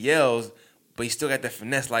aggressive, but he yells, but he still got that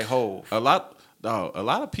finesse like Hove. A lot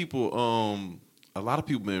of people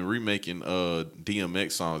been remaking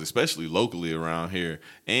DMX songs, especially locally around here.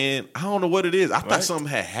 And I don't know what it is. I thought something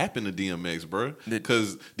had happened to DMX, bro.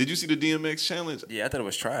 Because did you see the DMX challenge? Yeah, I thought it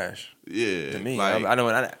was trash. Yeah. To me. Like, I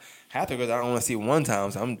have to because I don't want to see it one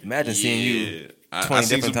time. So I'm imagine seeing you 20 I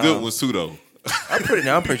seen some times. good ones too, though. I'm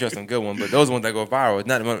pretty sure some good ones, but those ones that go viral,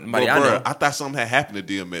 not nobody I know. I thought something had happened to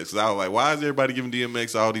DMX. Because I was like, why is everybody giving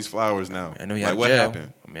DMX all these flowers now? I know he had what jail.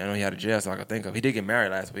 happened? I know he had a jail, so I can think of. He did get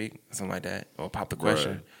married last week, something like that, or pop the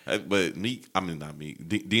question. Right. But not Meek.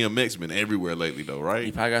 DMX been everywhere lately, though, right?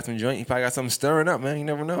 He probably got some joint. He probably got something stirring up, man. You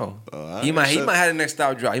never know. He might have the next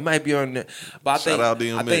style drop. He might be on the. But I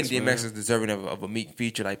think DMX is deserving of a Meek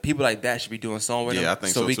feature. Like people like that should be doing song with him. I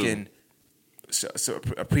think so we too. Can. So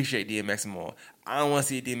appreciate DMX more. I don't want to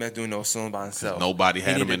see DMX doing no song by himself. Nobody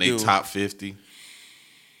had him in their top 50.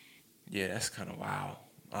 Yeah, that's kind of wild.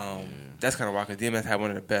 That's kind of wild because DMX had one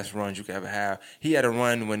of the best runs you could ever have. He had a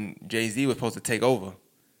run when Jay-Z was supposed to take over.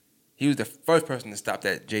 He was the first person to stop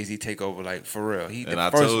that Jay-Z takeover, like for real. I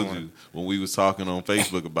told you when we was talking on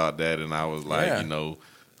Facebook about that, and I was like,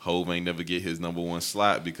 Hov ain't never get his number one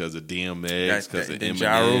slot because of DMX, because of Eminem.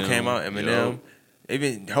 Ja Rule came out, Eminem.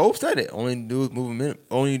 Even Hope said it. Only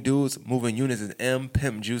dudes moving units is M,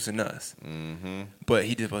 Pimp, Juice, and us. Mm-hmm. But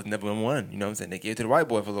he just was never one. You know what I'm saying? They gave it to the white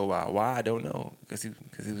boy for a little while. Why? I don't know. Because he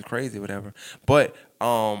was crazy or whatever. But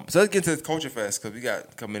so let's get to the Culture Fest because we got a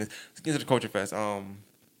couple minutes. Let's get to the Culture Fest.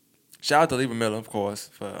 Shout out to Libra Miller, of course,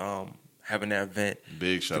 for having that event.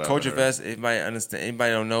 Big shout out. The Culture Fest.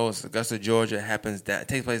 Anybody don't know, it's Augusta, Georgia. It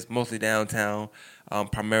takes place mostly downtown,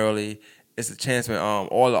 primarily. It's a chance when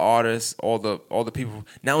all the artists, all the people,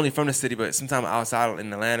 not only from the city, but sometimes outside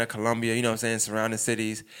in Atlanta, Columbia, you know what I'm saying, surrounding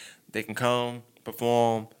cities, they can come,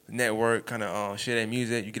 perform, network, kind of share their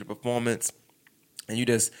music. You get a performance, and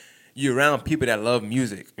you're around people that love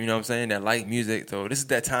music, you know what I'm saying, that like music. So this is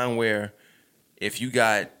that time where if you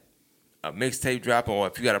got a mixtape drop, or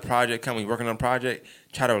if you got a project coming, you're working on a project,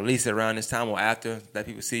 try to release it around this time or after, let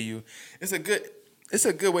people see you. It's a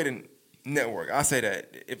good way to network. I'll say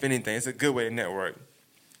that. If anything, it's a good way to network.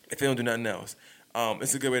 If they don't do nothing else,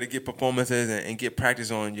 it's a good way to get performances and get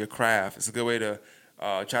practice on your craft. It's a good way to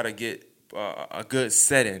try to get a good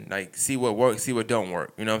setting, like see what works, see what don't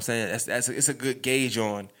work. You know what I'm saying? It's a good gauge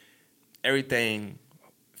on everything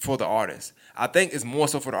for the artist. I think it's more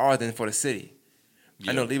so for the artist than for the city.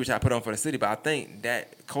 Yeah. I know Libra I put on for the city, but I think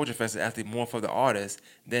that Culture Fest is actually more for the artist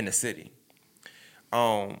than the city.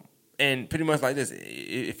 And pretty much like this,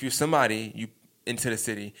 if you're somebody you into the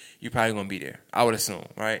city, you're probably gonna be there. I would assume,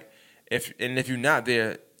 right? If you're not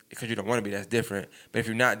there because you don't want to be, that's different. But if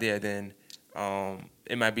you're not there, then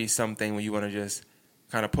it might be something where you want to just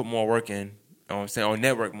kind of put more work in. You know what I'm saying, or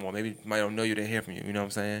network more. Maybe somebody don't know you, they hear from you. You know what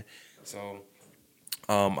I'm saying? So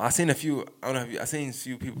I've seen a few. I don't know. I've seen a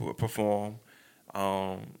few people perform.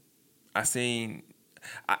 The thing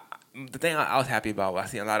I was happy about, I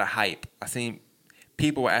seen a lot of hype. I seen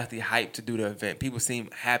people were actually hyped to do the event. People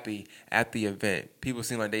seemed happy at the event. People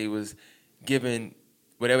seemed like they was giving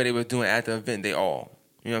whatever they were doing at the event, they all.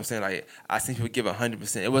 You know what I'm saying? Like, I seen people give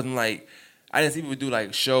 100%. It wasn't like, I didn't see people do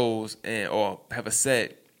like shows or have a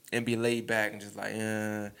set and be laid back and just like,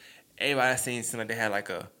 everybody I seen seemed like they had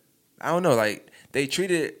like I don't know, like they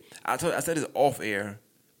treated, I said this off air,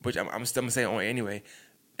 which I'm still saying on air anyway.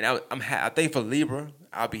 And I think for Libra,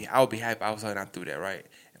 I would be happy if I was not through that, right?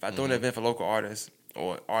 If I throw an event for local artists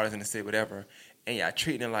or artists in the city, whatever, and y'all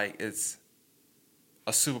treating it like it's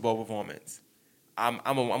a Super Bowl performance, I'm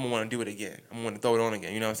gonna want to do it again. I'm gonna want to throw it on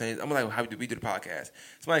again. You know what I'm saying? I'm like, how do we do the podcast?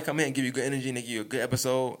 Somebody come in and give you good energy and they give you a good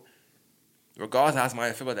episode. Regardless of how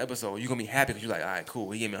somebody feel about the episode, you're gonna be happy because you're like, all right,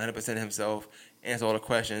 cool. He gave me 100% of himself, answer all the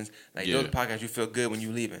questions. Like, those podcasts, you feel good when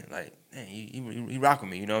you leaving. Like, man, he rock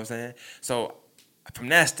with me. You know what I'm saying? So, from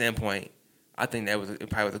that standpoint, I think it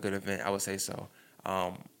probably was a good event. I would say so.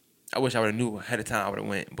 I wish I would have knew ahead of time I would have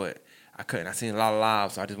went, but I couldn't. I seen a lot of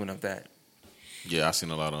lives, so I just went up that. Yeah, I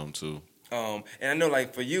seen a lot of them too. And I know,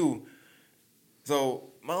 like, for you,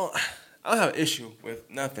 so I don't have an issue with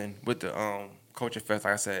nothing with the Culture Fest.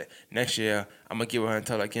 Like I said, next year I'm gonna get with her and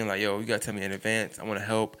tell her again, like, yo, you gotta tell me in advance. I want to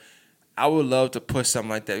help. I would love to push something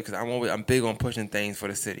like that because I'm big on pushing things for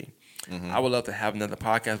the city. Mm-hmm. I would love to have another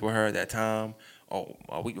podcast with her at that time, or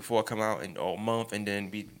a week before it come out, or a month, and then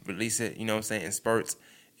release it. You know what I'm saying, in spurts,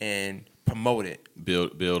 and promote it.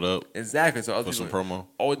 Build up. Exactly. So for some promo.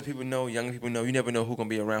 Older people know, younger people know. You never know who's gonna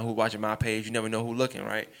be around, who's watching my page. You never know who's looking,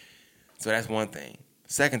 right? So that's one thing.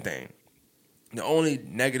 Second thing, the only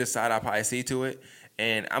negative side I probably see to it,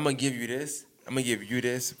 and I'm gonna give you this.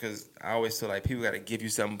 Because I always feel like people gotta give you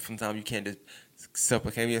something. Sometimes you can't just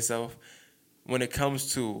self-proclaim yourself. When it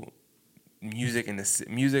comes to music and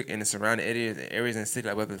the surrounding areas in the city,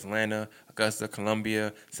 like whether it's Atlanta, Augusta,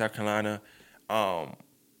 Columbia, South Carolina,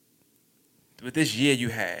 with this year you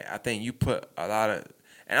had, I think you put a lot of,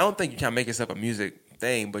 and I don't think you try to make yourself a music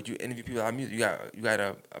thing, but you interview people about music. You got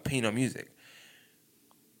a opinion on music.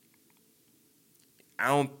 I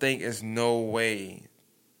don't think there's no way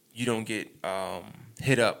you don't get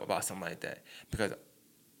hit up about something like that, because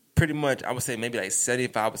pretty much I would say maybe like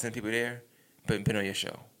 75% of people there been on your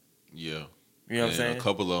show. Yeah. You know what I'm saying? A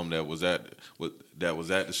couple of them that was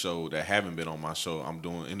at the show that haven't been on my show, I'm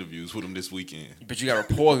doing interviews with them this weekend. But you got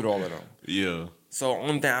rapport with all of them. Yeah. So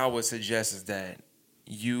only thing I would suggest is that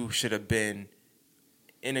you should have been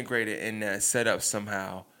integrated in that setup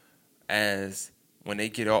somehow, as when they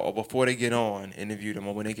get off or before they get on, interview them,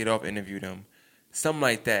 or when they get off, interview them. Something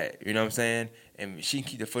like that, you know what I'm saying? And she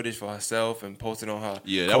can keep the footage for herself and post it on her.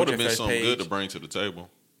 Yeah, that would have been something good to bring to the table.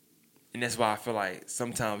 And that's why I feel like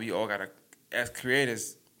sometimes we all gotta, as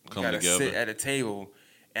creators, we gotta sit at a table.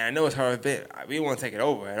 And I know it's her event. We don't want to take it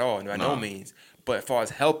over at all, by no means. But as far as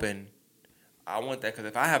helping, I want that, because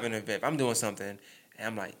if I have an event, if I'm doing something, and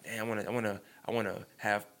I'm like, damn, I wanna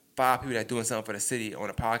have 5 people that doing something for the city on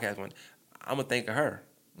a podcast one, I'm gonna think of her.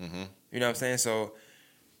 Mm-hmm. You know what I'm saying? So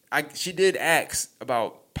she did ask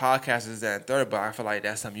about podcasters that and third, but I feel like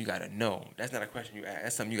that's something you gotta know. That's not a question you ask.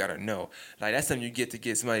 That's something you gotta know. Like, that's something you get to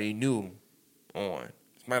get somebody new on.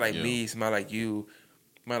 Somebody like me, somebody like you,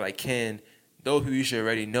 somebody like Ken. Those people you should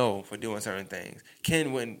already know for doing certain things.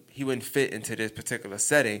 Ken wouldn't fit into this particular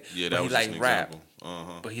setting. Yeah, that was just an rap,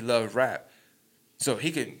 example. but he loved rap. So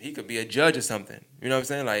he could be a judge or something. You know what I'm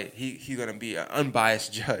saying? Like, he's gonna be an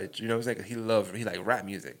unbiased judge. You know what I'm saying? Because he like rap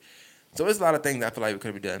music. So there's a lot of things that I feel like we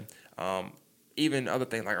could have done. Even other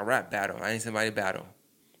things like a rap battle. I ain't somebody battle.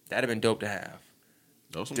 That'd have been dope to have.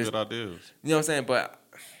 Those some good ideas. You know what I'm saying? But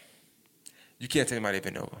you can't take anybody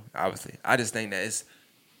event over, obviously. I just think that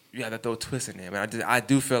you have to throw twists in there. Man, I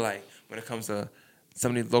do feel like when it comes to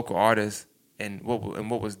some of these local artists and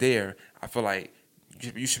what was there, I feel like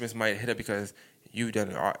you should be somebody to hit up because you've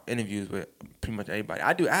done interviews with pretty much everybody. I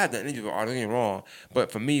have done interviews with artists, don't get me wrong,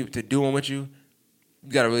 but for me to do one with you, you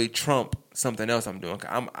gotta really trump something else I'm doing.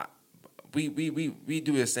 We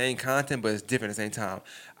do the same content, but it's different at the same time.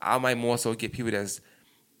 I might more so get people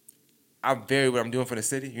I vary what I'm doing for the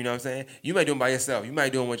city. You know what I'm saying? You might do it by yourself. You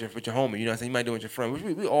might do it with your homie. You know what I'm saying? You might do it with your friend.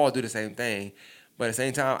 We all do the same thing, but at the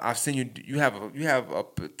same time, I've seen you. You have a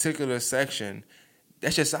particular section.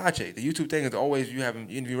 That's your side chick. The YouTube thing is always you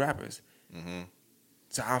interview rappers. Mm-hmm.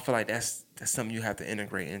 So I feel like that's something you have to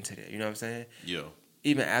integrate into there. You know what I'm saying? Yeah.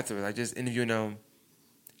 Even afterwards, like just interviewing them.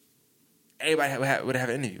 Everybody would have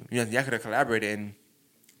an interview. You know, y'all could have collaborated and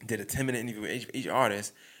did a 10-minute interview with each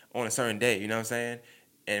artist on a certain day. You know what I'm saying?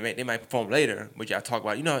 And they might perform later, but y'all talk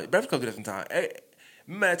about, Breakfast Club did it sometimes.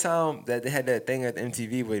 Remember that time that they had that thing at the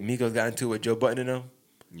MTV where Migos got into it with Joe Button and them?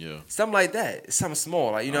 Yeah. Something like that. Something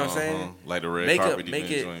small, like, you know what I'm saying? Like the red carpet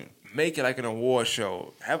joint. Make it like an award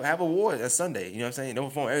show. Have awards at Sunday. You know what I'm saying? Don't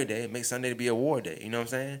perform every day. Make Sunday to be award day. You know what I'm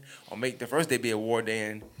saying? Or make the first day be award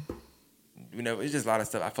day, and it's just a lot of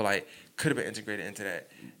stuff I feel like could have been integrated into that.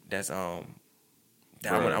 That's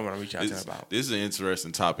that I want to reach out to her about. This is an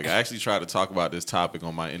interesting topic. I actually tried to talk about this topic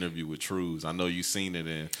on my interview with Trues. I know you seen it,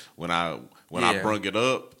 and when I brung it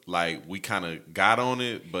up, like we kind of got on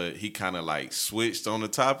it, but he kind of like switched on the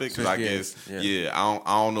topic. Cause I guess, I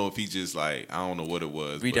don't know if he just like, I don't know what it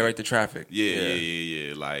was. Redirect the traffic.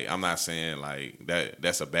 Yeah. Like I'm not saying like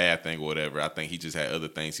that's a bad thing or whatever. I think he just had other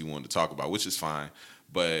things he wanted to talk about, which is fine.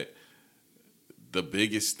 But the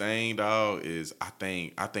biggest thing, dog, is I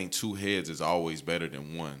think two heads is always better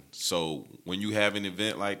than one. So when you have an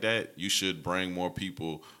event like that, you should bring more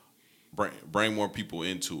people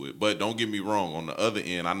into it. But don't get me wrong, on the other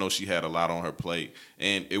end, I know she had a lot on her plate,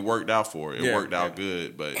 and it worked out for her. It worked out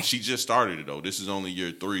good, but she just started it, though. This is only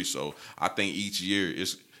year 3, so I think each year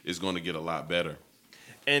is going to get a lot better.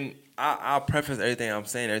 And I'll preface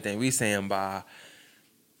everything we saying by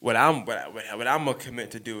what I'm gonna commit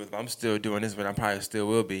to do is I'm still doing this, but I probably still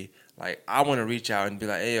will be. Like I want to reach out and be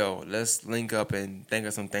like, "Hey, yo, let's link up and think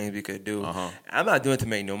of some things we could do." I'm not doing it to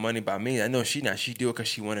make no money by me. I know she not. She do it because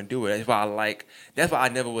she want to do it. That's why I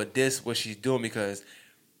never would diss what she's doing because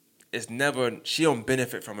she don't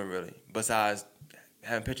benefit from it really. Besides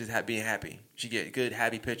having pictures, being happy, she get good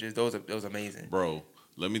happy pictures. Those are amazing. Bro,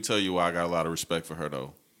 let me tell you why I got a lot of respect for her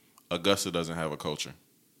though. Augusta doesn't have a culture.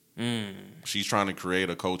 She's trying to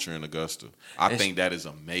create a culture in Augusta. I think that is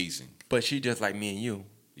amazing. But she just like me and you.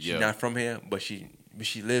 She's not from here, but she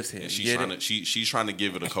lives here. And she's trying to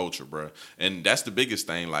give it a culture, bro. And that's the biggest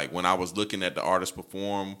thing. Like when I was looking at the artists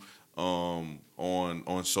perform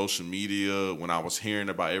on social media, when I was hearing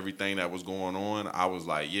about everything that was going on, I was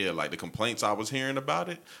like, like the complaints I was hearing about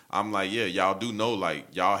it, I'm like, y'all do know, like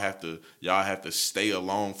y'all have to stay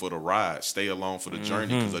along for the ride, stay along for the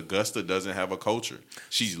journey, because Augusta doesn't have a culture.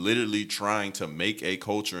 She's literally trying to make a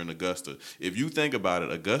culture in Augusta. If you think about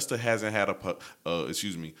it, Augusta hasn't had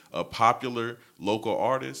a popular local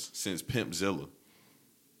artist since Pimpzilla.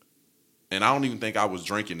 And I don't even think I was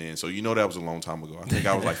drinking then, so that was a long time ago. I think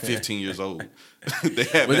I was like 15 years old.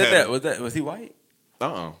 Was he white?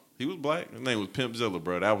 He was black. His name was Pimpzilla,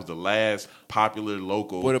 bro. That was the last popular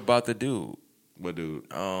local. What about the dude? What dude?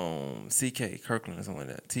 CK Kirkland or something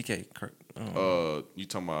like that. TK Kirk. You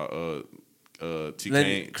talking about TK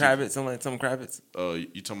Lenny Kravitz, something Kravitz.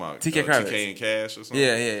 You talking about TK Kravitz. TK and Cash or something?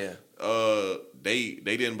 Yeah.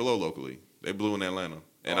 They didn't blow locally. They blew in Atlanta.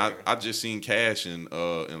 And I just seen Cash in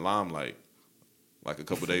Limelight like a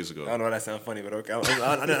couple days ago. I don't know why that sounds funny, but okay. I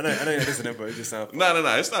know you're listening, but it just sounds funny.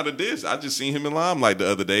 No, it's not a diss. I just seen him in Limelight the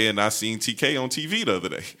other day, and I seen TK on TV the other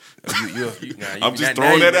day. I'm just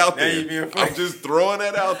throwing that out there. I'm just throwing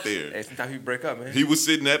that out there. Hey, sometimes you break up, man. He was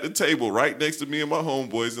sitting at the table right next to me and my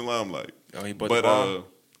homeboys in Limelight. Oh, he bought the ball?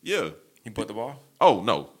 Yeah. He bought the ball? Oh,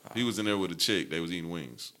 no. He was in there with a chick. They was eating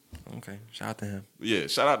wings. Okay, shout out to him. Yeah,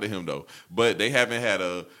 shout out to him though. But they haven't had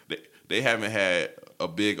a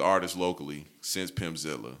big artist locally since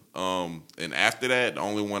Pimpzilla. And after that, the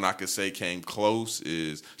only one I could say came close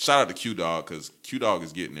is shout out to Q Dog because Q Dog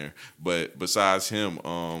is getting there. But besides him,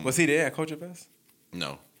 was he there at Culture Fest?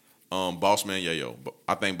 No. Bossman Yayo.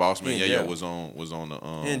 I think Bossman Yayo was on the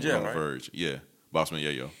Verge. Yeah, Bossman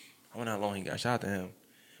Yayo. I wonder how long he got. Shout out to him.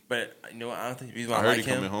 But I don't think the reason why I heard he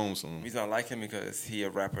coming home soon. The reason I like him because he a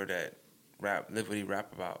rapper that live what he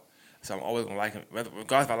rap about. So I'm always gonna like him,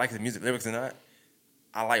 regardless if I like his music lyrics or not.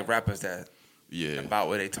 I like rappers that about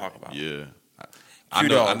what they talk about. Yeah, I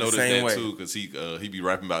noticed that too because he be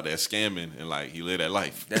rapping about that scamming and like he live that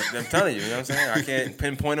life. I'm telling you, you know what I'm saying. I can't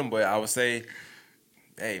pinpoint him, but I would say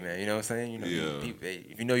hey man, you know what I'm saying? You know, Yeah.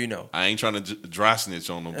 if you know, you know. I ain't trying to dry snitch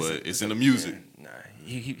on him, but it's in the music. Nah,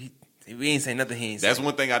 we ain't saying nothing. That's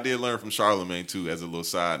one thing I did learn from Charlemagne too. As a little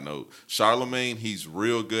side note, Charlemagne, he's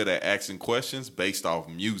real good at asking questions based off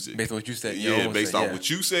music, based on what you said. Based off what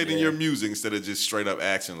you said in your music, instead of just straight up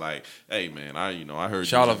asking like, "Hey man, I heard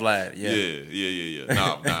Charlotte Vlad." Yeah.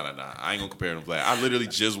 Nah. I ain't gonna compare him to Vlad. I literally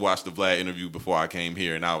just watched the Vlad interview before I came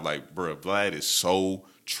here, and I was like, "Bro, Vlad is so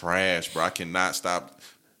trash, bro. I cannot stop."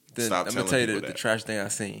 I'm gonna tell you the trash thing I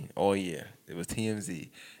seen all year. It was TMZ.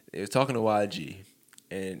 They was talking to YG,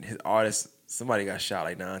 and his artist. Somebody got shot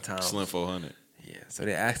like 9 times. Slim 400. Yeah. So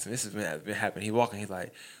they asked him. This has been happening. He walking. He's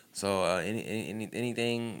like, so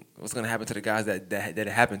anything? What's gonna happen to the guys that it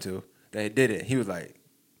happened to? That did it? He was like,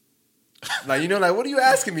 what are you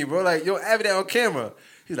asking me, bro? Like, you're having that on camera.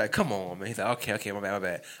 He's like, come on, man. He's like, okay, my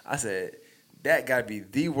bad. I said, that gotta be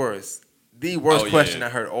the worst question I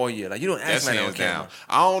heard all year. Like, you don't ask me that on camera.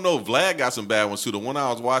 I don't know. Vlad got some bad ones too. The one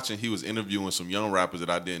I was watching, he was interviewing some young rappers that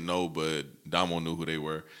I didn't know, but Damo knew who they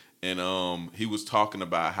were. And he was talking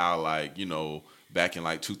about how, like, back in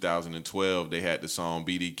like 2012, they had the song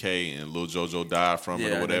BDK and Lil JoJo died from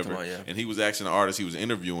it or whatever. And he was asking the artist he was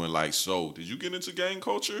interviewing, like, so did you get into gang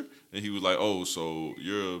culture? And he was like, oh, so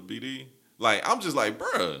you're a BD? Like, I'm just like,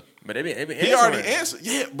 bruh. But they be he already answered.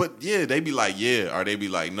 Yeah, but yeah, they be like, yeah, or they be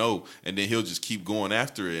like, no. And then he'll just keep going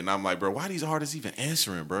after it. And I'm like, bro, why these artists even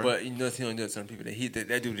answering, bro? But he don't do it to some people.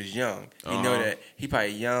 That dude is young. He know that he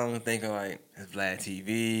probably young, thinking like, it's Vlad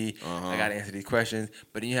TV. I got to answer these questions.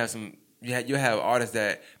 But then you have artists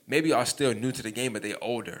that maybe are still new to the game, but they're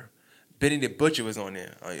older. Benny the Butcher was on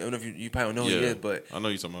there. I don't know if you probably don't know who he is, but I know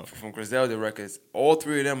you're talking about. From Griselda Records, all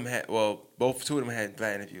three of them had, two of them had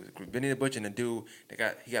Vlad interviews. Benny the Butcher and the dude, he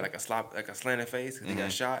got like a slanted face because he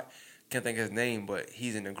got shot. Can't think of his name, but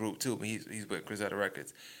he's in the group too. But he's with Griselda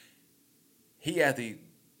Records. He actually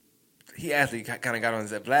kind of got on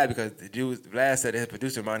Vlad because Vlad said that his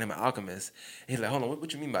producer reminded him of Alchemist. And he's like, hold on,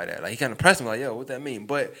 what you mean by that? Like, he kind of pressed him like, yo, what that mean?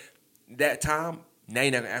 But that time, now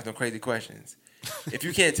you're not gonna ask no crazy questions. If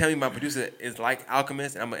you can't tell me my producer is like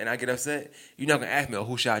Alchemist and I get upset, you're not gonna ask me,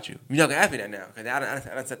 who shot you? You're not gonna ask me that now because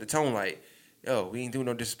I done set the tone like, yo, we ain't doing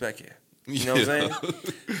no disrespect here. You know what I'm saying?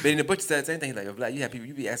 Benny the Butcher said the same thing. He's like, Vlad, you have people,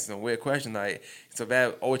 you be asking some weird questions like, so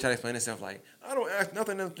Vlad always try to explain himself like, I don't ask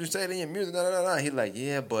nothing that you say in your music. He's like,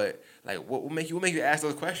 yeah, but like, what make you ask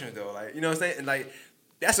those questions though? Like, you know what I'm saying? And like,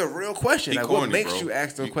 that's a real question. Like, corny, what makes you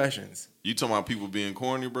ask those questions? You talking about people being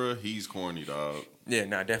corny, bro? He's corny, dog. Yeah,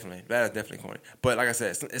 definitely. That is definitely corny. But like I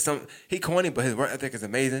said, he corny, but his work ethic is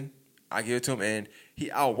amazing. I give it to him, and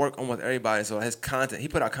he outwork almost everybody. So his content, he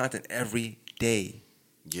put out content every day.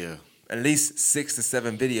 Yeah. At least 6 to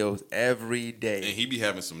 7 videos every day. And he be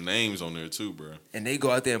having some names on there too, bro. And they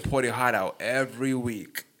go out there and pour their heart out every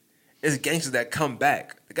week. It's gangsters that come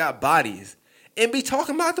back. They got bodies. And be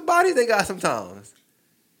talking about the bodies they got sometimes.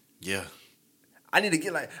 Yeah. I need to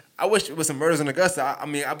get I wish it was some murders in Augusta.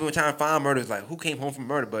 I've been trying to find murders like who came home from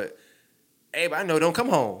murder, but everybody I know don't come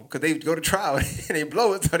home because they go to trial and they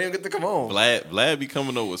blow it so they don't get to come home. Vlad be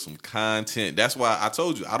coming up with some content. That's why I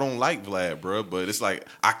told you I don't like Vlad, bro. But it's like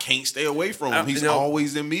I can't stay away from him. He's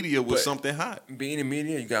always in media with something hot. Being in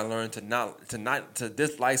media, you gotta learn to not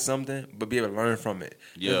dislike something, but be able to learn from it.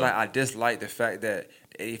 Yeah. It's like I dislike the fact that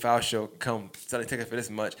the 85 show come selling tickets for this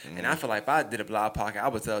much, and I feel like if I did a blog podcast, I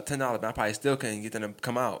would sell $10, but I probably still couldn't get them to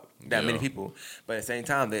come out that many people. But at the same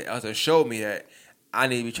time, they also showed me that I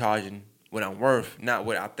need to be charging what I'm worth, not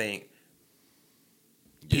what I think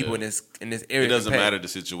people in this area. It doesn't matter the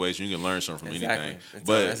situation. You can learn something from anything.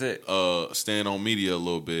 But that's it. Staying on media a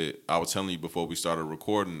little bit, I was telling you before we started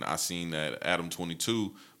recording, I seen that Adam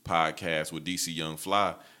 22 podcast with DC Young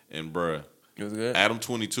Fly, and bruh, it was good. Adam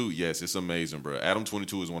 22, yes, it's amazing, bro. Adam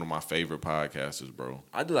 22 is one of my favorite podcasters, bro.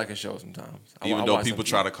 I do like his show sometimes. Even though people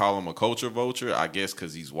try to call him a culture vulture, I guess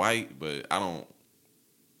because he's white, but I don't.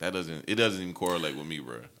 It doesn't even correlate with me,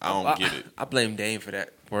 bro. I don't get it. I blame Dame for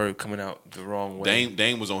that word coming out the wrong way.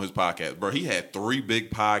 Dame was on his podcast, bro. He had 3 big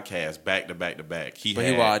podcasts back to back to back. He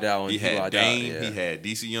wilded out. He had Dame. He had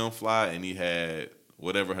DC Young Fly, and he had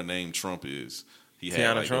whatever her name Trump is. He Tiana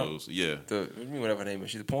had like Trump? those. Yeah. What do you mean whatever her name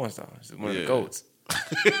is? She's a porn star. She's one of the GOATs.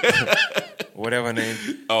 Whatever her name.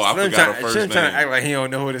 Oh, I forgot her first name. Trying to act like he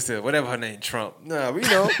don't know who this is. Whatever her name, Trump. Nah, we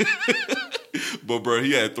know. But bro,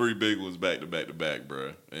 he had 3 big ones back to back to back,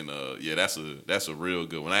 bro. And yeah, that's a real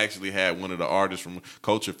good one. I actually had one of the artists from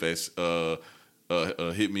Culture Fest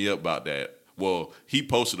hit me up about that. Well, he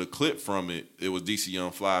posted a clip from it. It was DC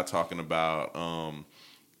Young Fly talking about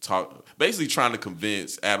basically trying to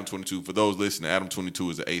convince Adam 22. For those listening, Adam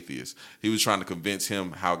 22 is an atheist. He was trying to convince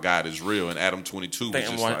him how God is real, and Adam 22 was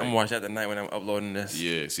just like, I'm watching that tonight when I'm uploading this.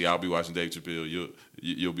 Yeah, see, I'll be watching Dave Chappelle.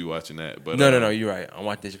 You'll be watching that. But No, you're right. I'm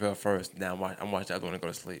watching Dave Chappelle first. Now I'm watching the other one to go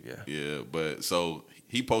to sleep. Yeah. Yeah, but so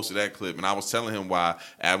he posted that clip, and I was telling him why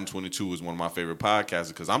Adam 22 is one of my favorite podcasters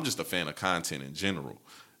because I'm just a fan of content in general.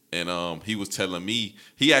 And he was telling me,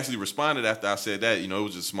 he actually responded after I said that. You know, it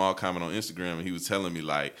was just a small comment on Instagram, and he was telling me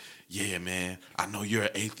like, yeah, man, I know you're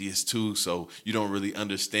an atheist too, so you don't really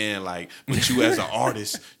understand, like, but you as an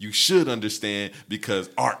artist, you should understand because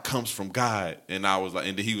art comes from God. And I was like,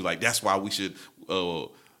 and then he was like, that's why we should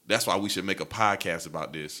make a podcast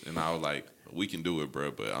about this. And I was like, we can do it,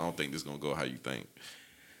 bro, but I don't think this is gonna go how you think.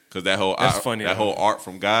 Cause that whole whole art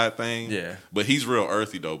from God thing, yeah. But he's real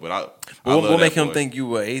earthy though. But what make him think you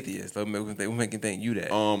were atheist? What make him think you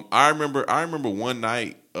that? I remember one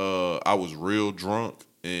night I was real drunk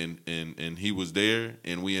and he was there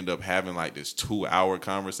and we ended up having like this 2-hour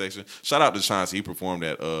conversation. Shout out to Chauncey, he performed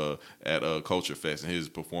at Culture Fest and his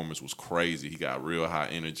performance was crazy. He got real high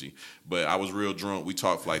energy. But I was real drunk. We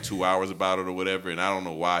talked for like 2 hours about it or whatever, and I don't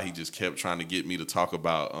know why he just kept trying to get me to talk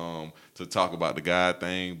about the God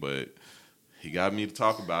thing, but he got me to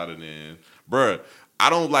talk about it. And bruh,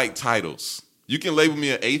 I don't like titles. You can label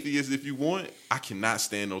me an atheist if you want. I cannot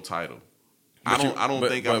stand no title. I don't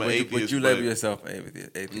think I'm an atheist. Would you label yourself an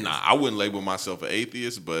atheist? Nah, I wouldn't label myself an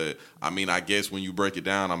atheist, but I mean, I guess when you break it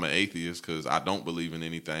down, I'm an atheist because I don't believe in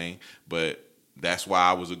anything. But that's why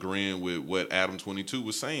I was agreeing with what Adam 22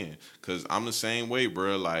 was saying because I'm the same way,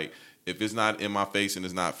 bro. Like, if it's not in my face and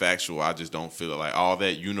it's not factual, I just don't feel it. Like, all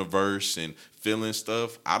that universe and feeling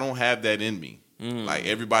stuff, I don't have that in me. Like,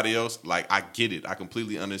 everybody else, like, I get it. I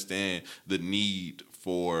completely understand the need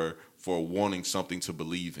for wanting something to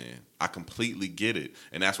believe in. I completely get it.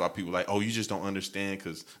 And that's why people are like, oh, you just don't understand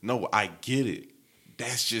because, no, I get it.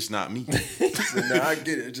 That's just not me. No, I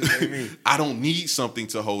get it. It just ain't me. I don't need something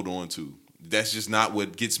to hold on to. That's just not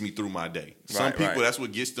what gets me through my day. Some people, that's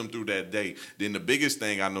what gets them through that day. Then the biggest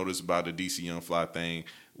thing I noticed about the DC Young Fly thing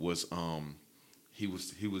was he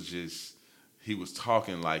was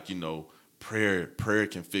talking like, you know, prayer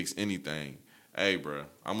can fix anything. Hey, bro,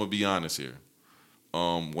 I'm going to be honest here.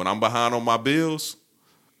 When I'm behind on my bills,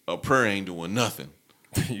 a prayer ain't doing nothing.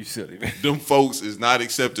 You silly, man. Them folks is not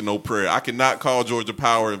accepting no prayer. I cannot call Georgia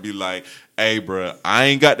Power and be like, hey, bro, I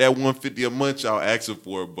ain't got that $150 a month y'all asking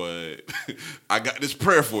for, but I got this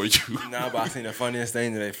prayer for you. Nah, but I seen the funniest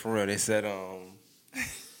thing today, for real. They said,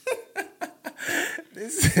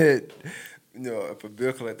 you know, if a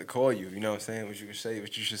bill collector call you, you know what I'm saying? What you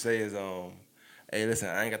should say is, hey, listen,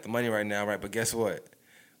 I ain't got the money right now, right? But guess what?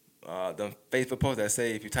 The Facebook post that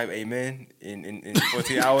say if you type amen in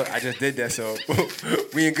 14 hours, I just did that, so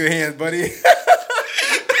we in good hands, buddy.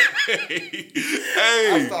 Hey,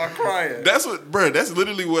 I start crying. That's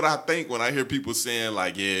literally what I think when I hear people saying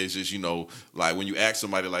like, yeah, it's just, you know, like when you ask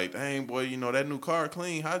somebody like, dang boy, you know, that new car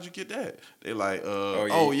clean, how'd you get that? They like,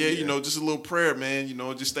 yeah, you know, just a little prayer, man, you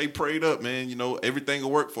know, just stay prayed up, man, you know, everything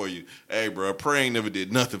will work for you. Hey, bro, praying never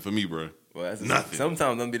did nothing for me, bro. Well, that's nothing.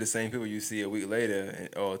 Sometimes them be the same people you see a week later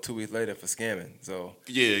or 2 weeks later for scamming. So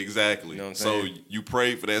yeah, exactly. You know what I'm saying? So you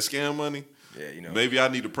prayed for that scam money? Yeah, you know. Maybe I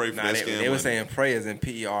need to pray for that scam money. They were saying prayers in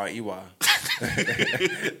Perey. You know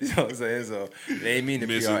what I'm saying? So they ain't mean to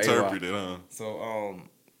misinterpreted, huh? So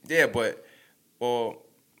yeah, but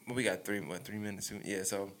we got 3 minutes. Yeah,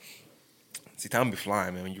 so see, time be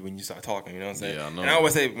flying, man, when you start talking. You know what I'm saying? Yeah, I know. And I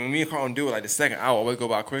always say when me and Carlton do it, like the second hour always go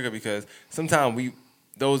by quicker because sometimes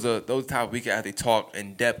those topics we can actually talk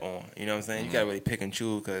in depth on. You know what I'm saying? You gotta really pick and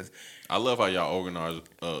choose because I love how y'all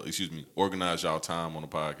organize y'all time on the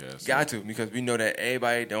podcast. Got to, because we know that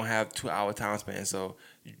everybody don't have 2-hour time span. So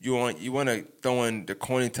you want to throw in the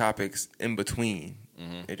corny topics in between,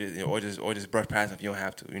 or just brush past them if you don't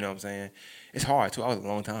have to. You know what I'm saying? It's hard. 2 hours is a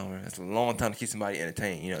long time, man. It's a long time to keep somebody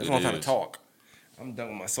entertained. You know, it's a long time to talk. I'm done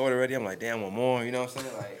with my soda already. I'm like, damn, one more. You know what I'm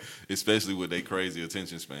saying? Like, especially with they crazy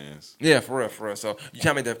attention spans. Yeah, for real. So you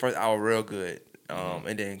try to make the first hour real good,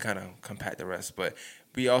 and then kind of compact the rest. But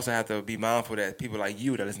we also have to be mindful that people like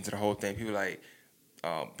you that listen to the whole thing, people like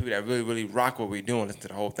people that really, really rock what we're doing, listen to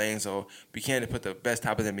the whole thing. So we can't put the best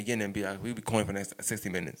topics in the beginning and be like, we'll be going for the next 60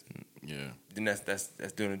 minutes. Yeah. Then that's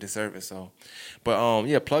doing a disservice. So, but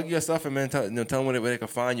yeah, plug your stuff and man, tell them where they can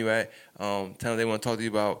find you at. Tell them they want to talk to you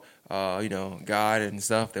about God and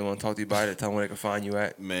stuff. They want to talk to you about it. Tell them where they can find you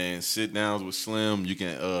at. Man, Sit Downs with Slim. You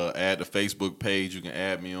can add the Facebook page. You can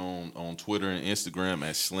add me on Twitter and Instagram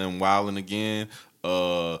at Slim Wildin' again.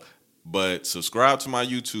 But subscribe to my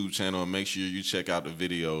YouTube channel and make sure you check out the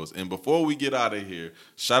videos. And before we get out of here,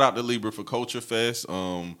 shout out to Libra for Culture Fest.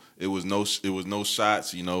 It was no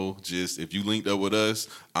shots, you know. Just if you linked up with us,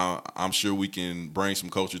 I'm sure we can bring some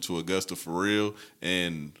culture to Augusta for real.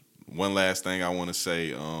 And one last thing I want to say,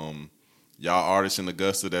 y'all artists in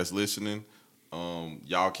Augusta that's listening,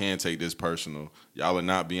 y'all can take this personal. Y'all are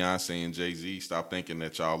not Beyonce and Jay-Z. Stop thinking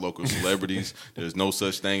that y'all local celebrities. There's no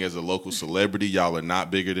such thing as a local celebrity. Y'all are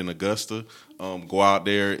not bigger than Augusta. Go out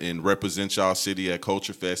there and represent y'all city at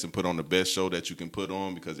Culture Fest and put on the best show that you can put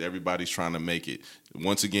on, because everybody's trying to make it.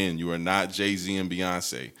 Once again, you are not Jay-Z and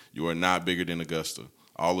Beyonce. You are not bigger than Augusta.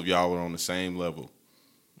 All of y'all are on the same level.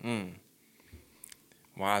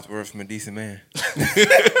 Wise words from a decent man.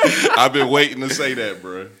 I've been waiting to say that,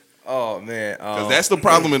 bro. Oh man, because that's the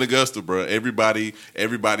problem in Augusta, bro. Everybody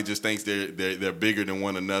just thinks they're bigger than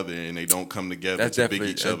one another, and they don't come together to big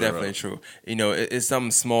each other up. That's definitely true. You know, it's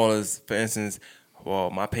something small as, for instance,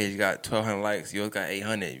 well, my page got 1,200 likes, yours got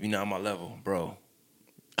 800. You're not on my level, bro.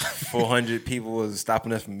 400 people was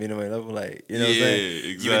stopping us from being on my level. Like, you know what I'm saying?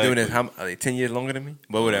 Exactly. You've been doing this like 10 years longer than me?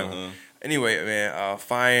 But whatever. Anyway, man,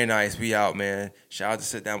 Fire and Ice, we out, man. Shout out to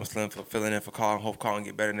Sit Down with Slim for filling in for Carl. Hope Carl can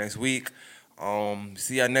get better next week.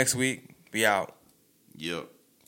 See y'all next week. Be out. Yep.